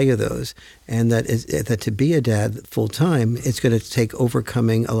value those, and that to be a dad full time, it's going to take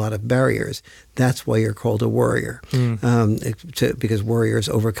overcoming a lot of barriers. That's why you're called a warrior, because warriors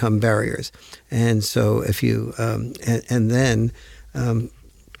overcome barriers. And so if you,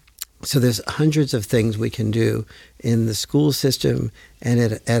 so there's hundreds of things we can do in the school system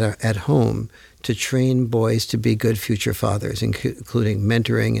and at home to train boys to be good future fathers, including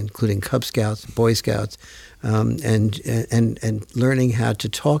mentoring, including Cub Scouts, Boy Scouts, and learning how to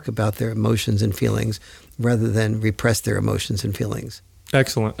talk about their emotions and feelings rather than repress their emotions and feelings.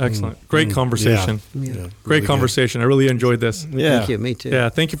 Excellent. Great conversation. Yeah. Great conversation. I really enjoyed this. Yeah. Thank you. Me too. Yeah,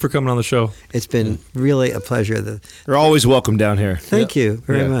 thank you for coming on the show. It's been really a pleasure. You're always welcome down here. Thank you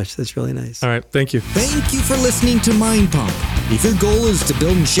very much. That's really nice. All right, thank you. Thank you for listening to Mind Pump. If your goal is to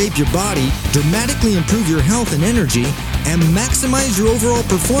build and shape your body, dramatically improve your health and energy, and maximize your overall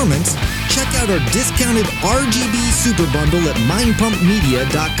performance, check out our discounted RGB Super Bundle at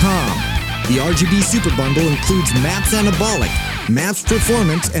mindpumpmedia.com. The RGB Super Bundle includes MAPS Anabolic, MAPS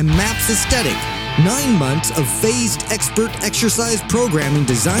Performance, and MAPS Aesthetic. 9 months of phased expert exercise programming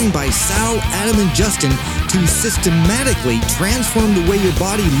designed by Sal, Adam, and Justin to systematically transform the way your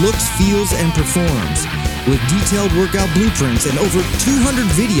body looks, feels, and performs. With detailed workout blueprints and over 200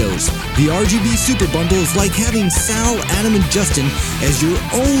 videos, the RGB Super Bundle is like having Sal, Adam, and Justin as your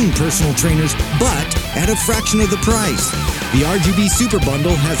own personal trainers, but at a fraction of the price. The RGB Super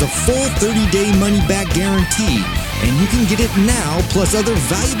Bundle has a full 30-day money-back guarantee, and you can get it now plus other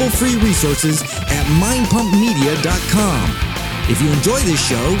valuable free resources at mindpumpmedia.com. If you enjoy this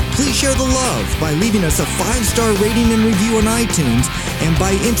show, please share the love by leaving us a 5-star rating and review on iTunes and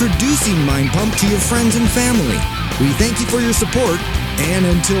by introducing Mind Pump to your friends and family. We thank you for your support, and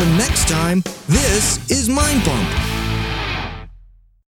until next time, this is Mind Pump.